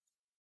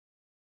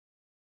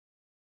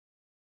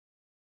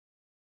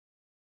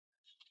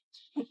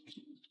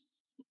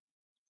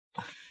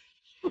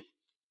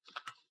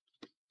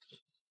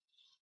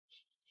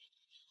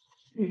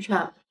云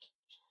深，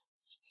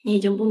你已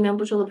经不眠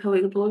不休的陪我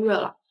1个多月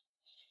了，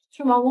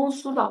去忙公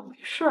司吧，没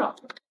事了。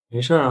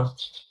没事啊，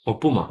我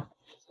不忙。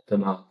怎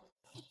么，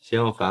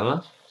嫌我烦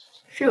了？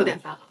是有点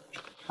烦了。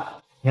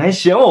你还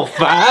嫌我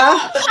烦？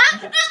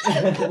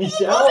你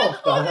嫌我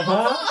烦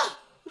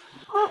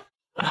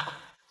啊？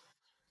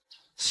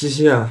西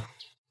西啊，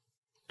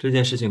这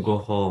件事情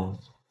过后，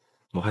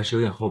我还是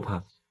有点后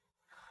怕。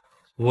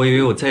我以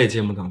为我再也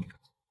见不到你了。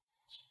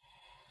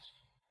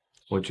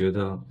我觉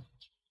得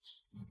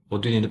我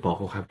对你的保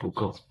护还不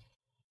够，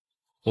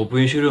我不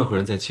允许任何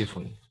人再欺负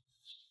你，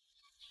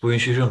不允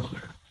许任何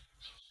人。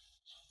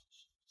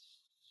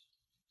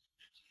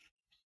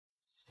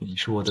你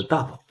是我的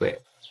大宝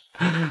贝。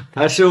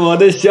他是我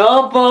的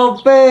小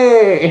宝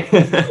贝，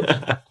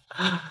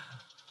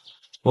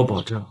我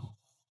保证，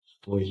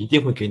我一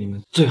定会给你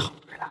们最好的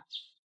未来。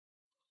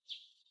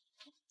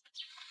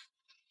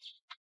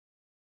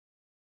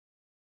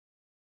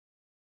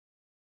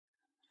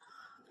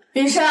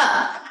云深，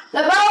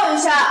来帮我一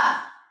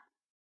下。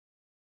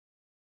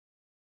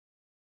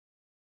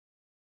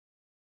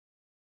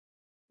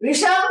云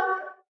深，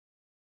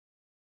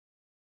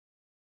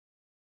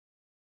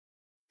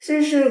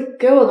这是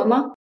给我的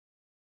吗？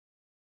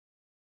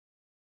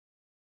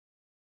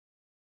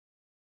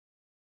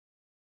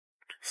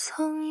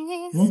送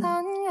你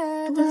3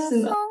月的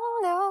风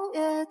流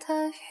夜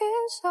的宇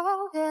宙，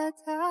夜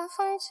的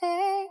风景，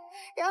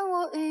让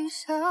我一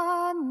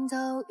生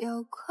都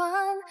有关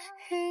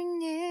于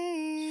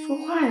你。说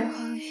话呀！我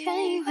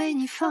愿意为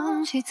你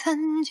放弃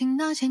曾经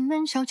那些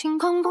年少轻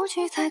狂，不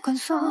去再管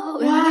所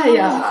谓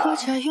或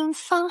者远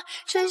方，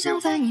只想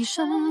在你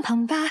身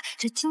旁，把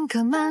这情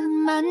歌慢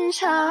慢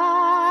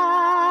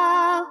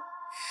唱。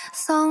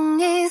送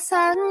你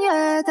3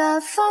月的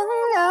风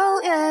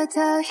，6月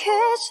的宇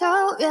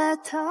宙，月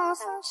的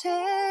风景，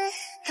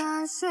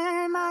踏雪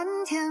漫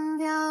天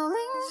飘零，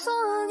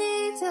送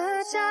你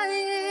的嫁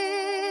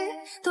衣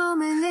多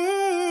美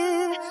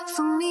丽，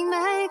送你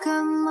每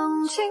个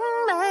梦境，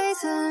每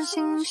次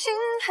星星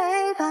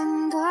陪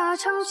伴的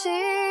场景，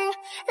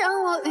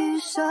让我余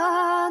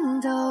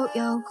生都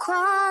有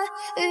关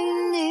于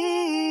你。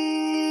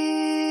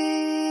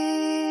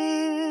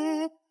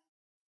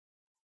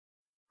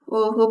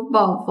我和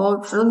宝宝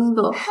真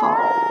的好饿。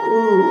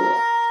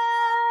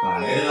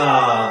来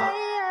呀！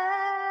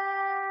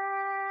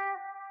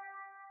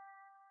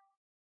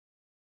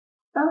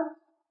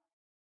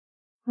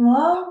怎么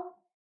了？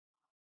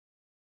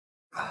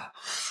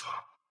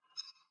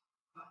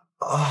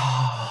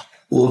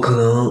我可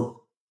能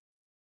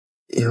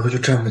以后就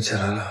站不起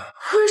来了。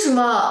为什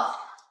么？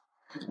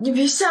你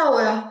别吓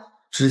我呀！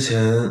之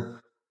前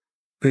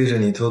背着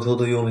你偷偷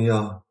的用了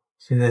药，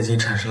现在已经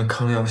产生了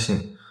抗药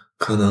性，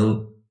可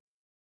能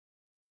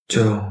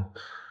就……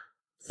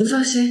你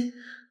放心，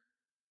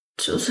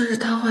就算是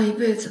瘫痪一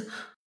辈子，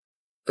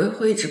我也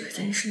会一直陪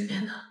在你身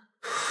边的。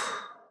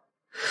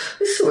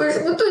是为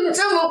什么对你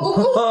这么不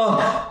公平？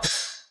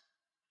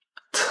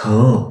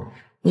疼。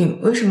你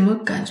为什么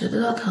感觉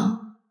得到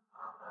疼？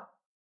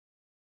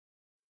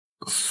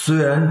虽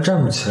然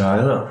站不起来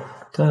了，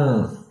但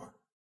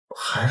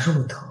还是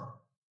会疼。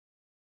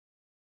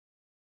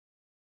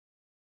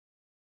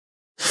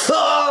你是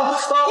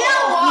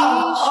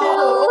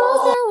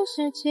落在我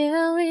世界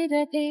里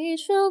的一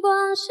束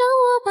光，像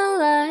我本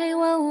来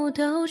万物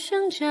都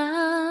生长。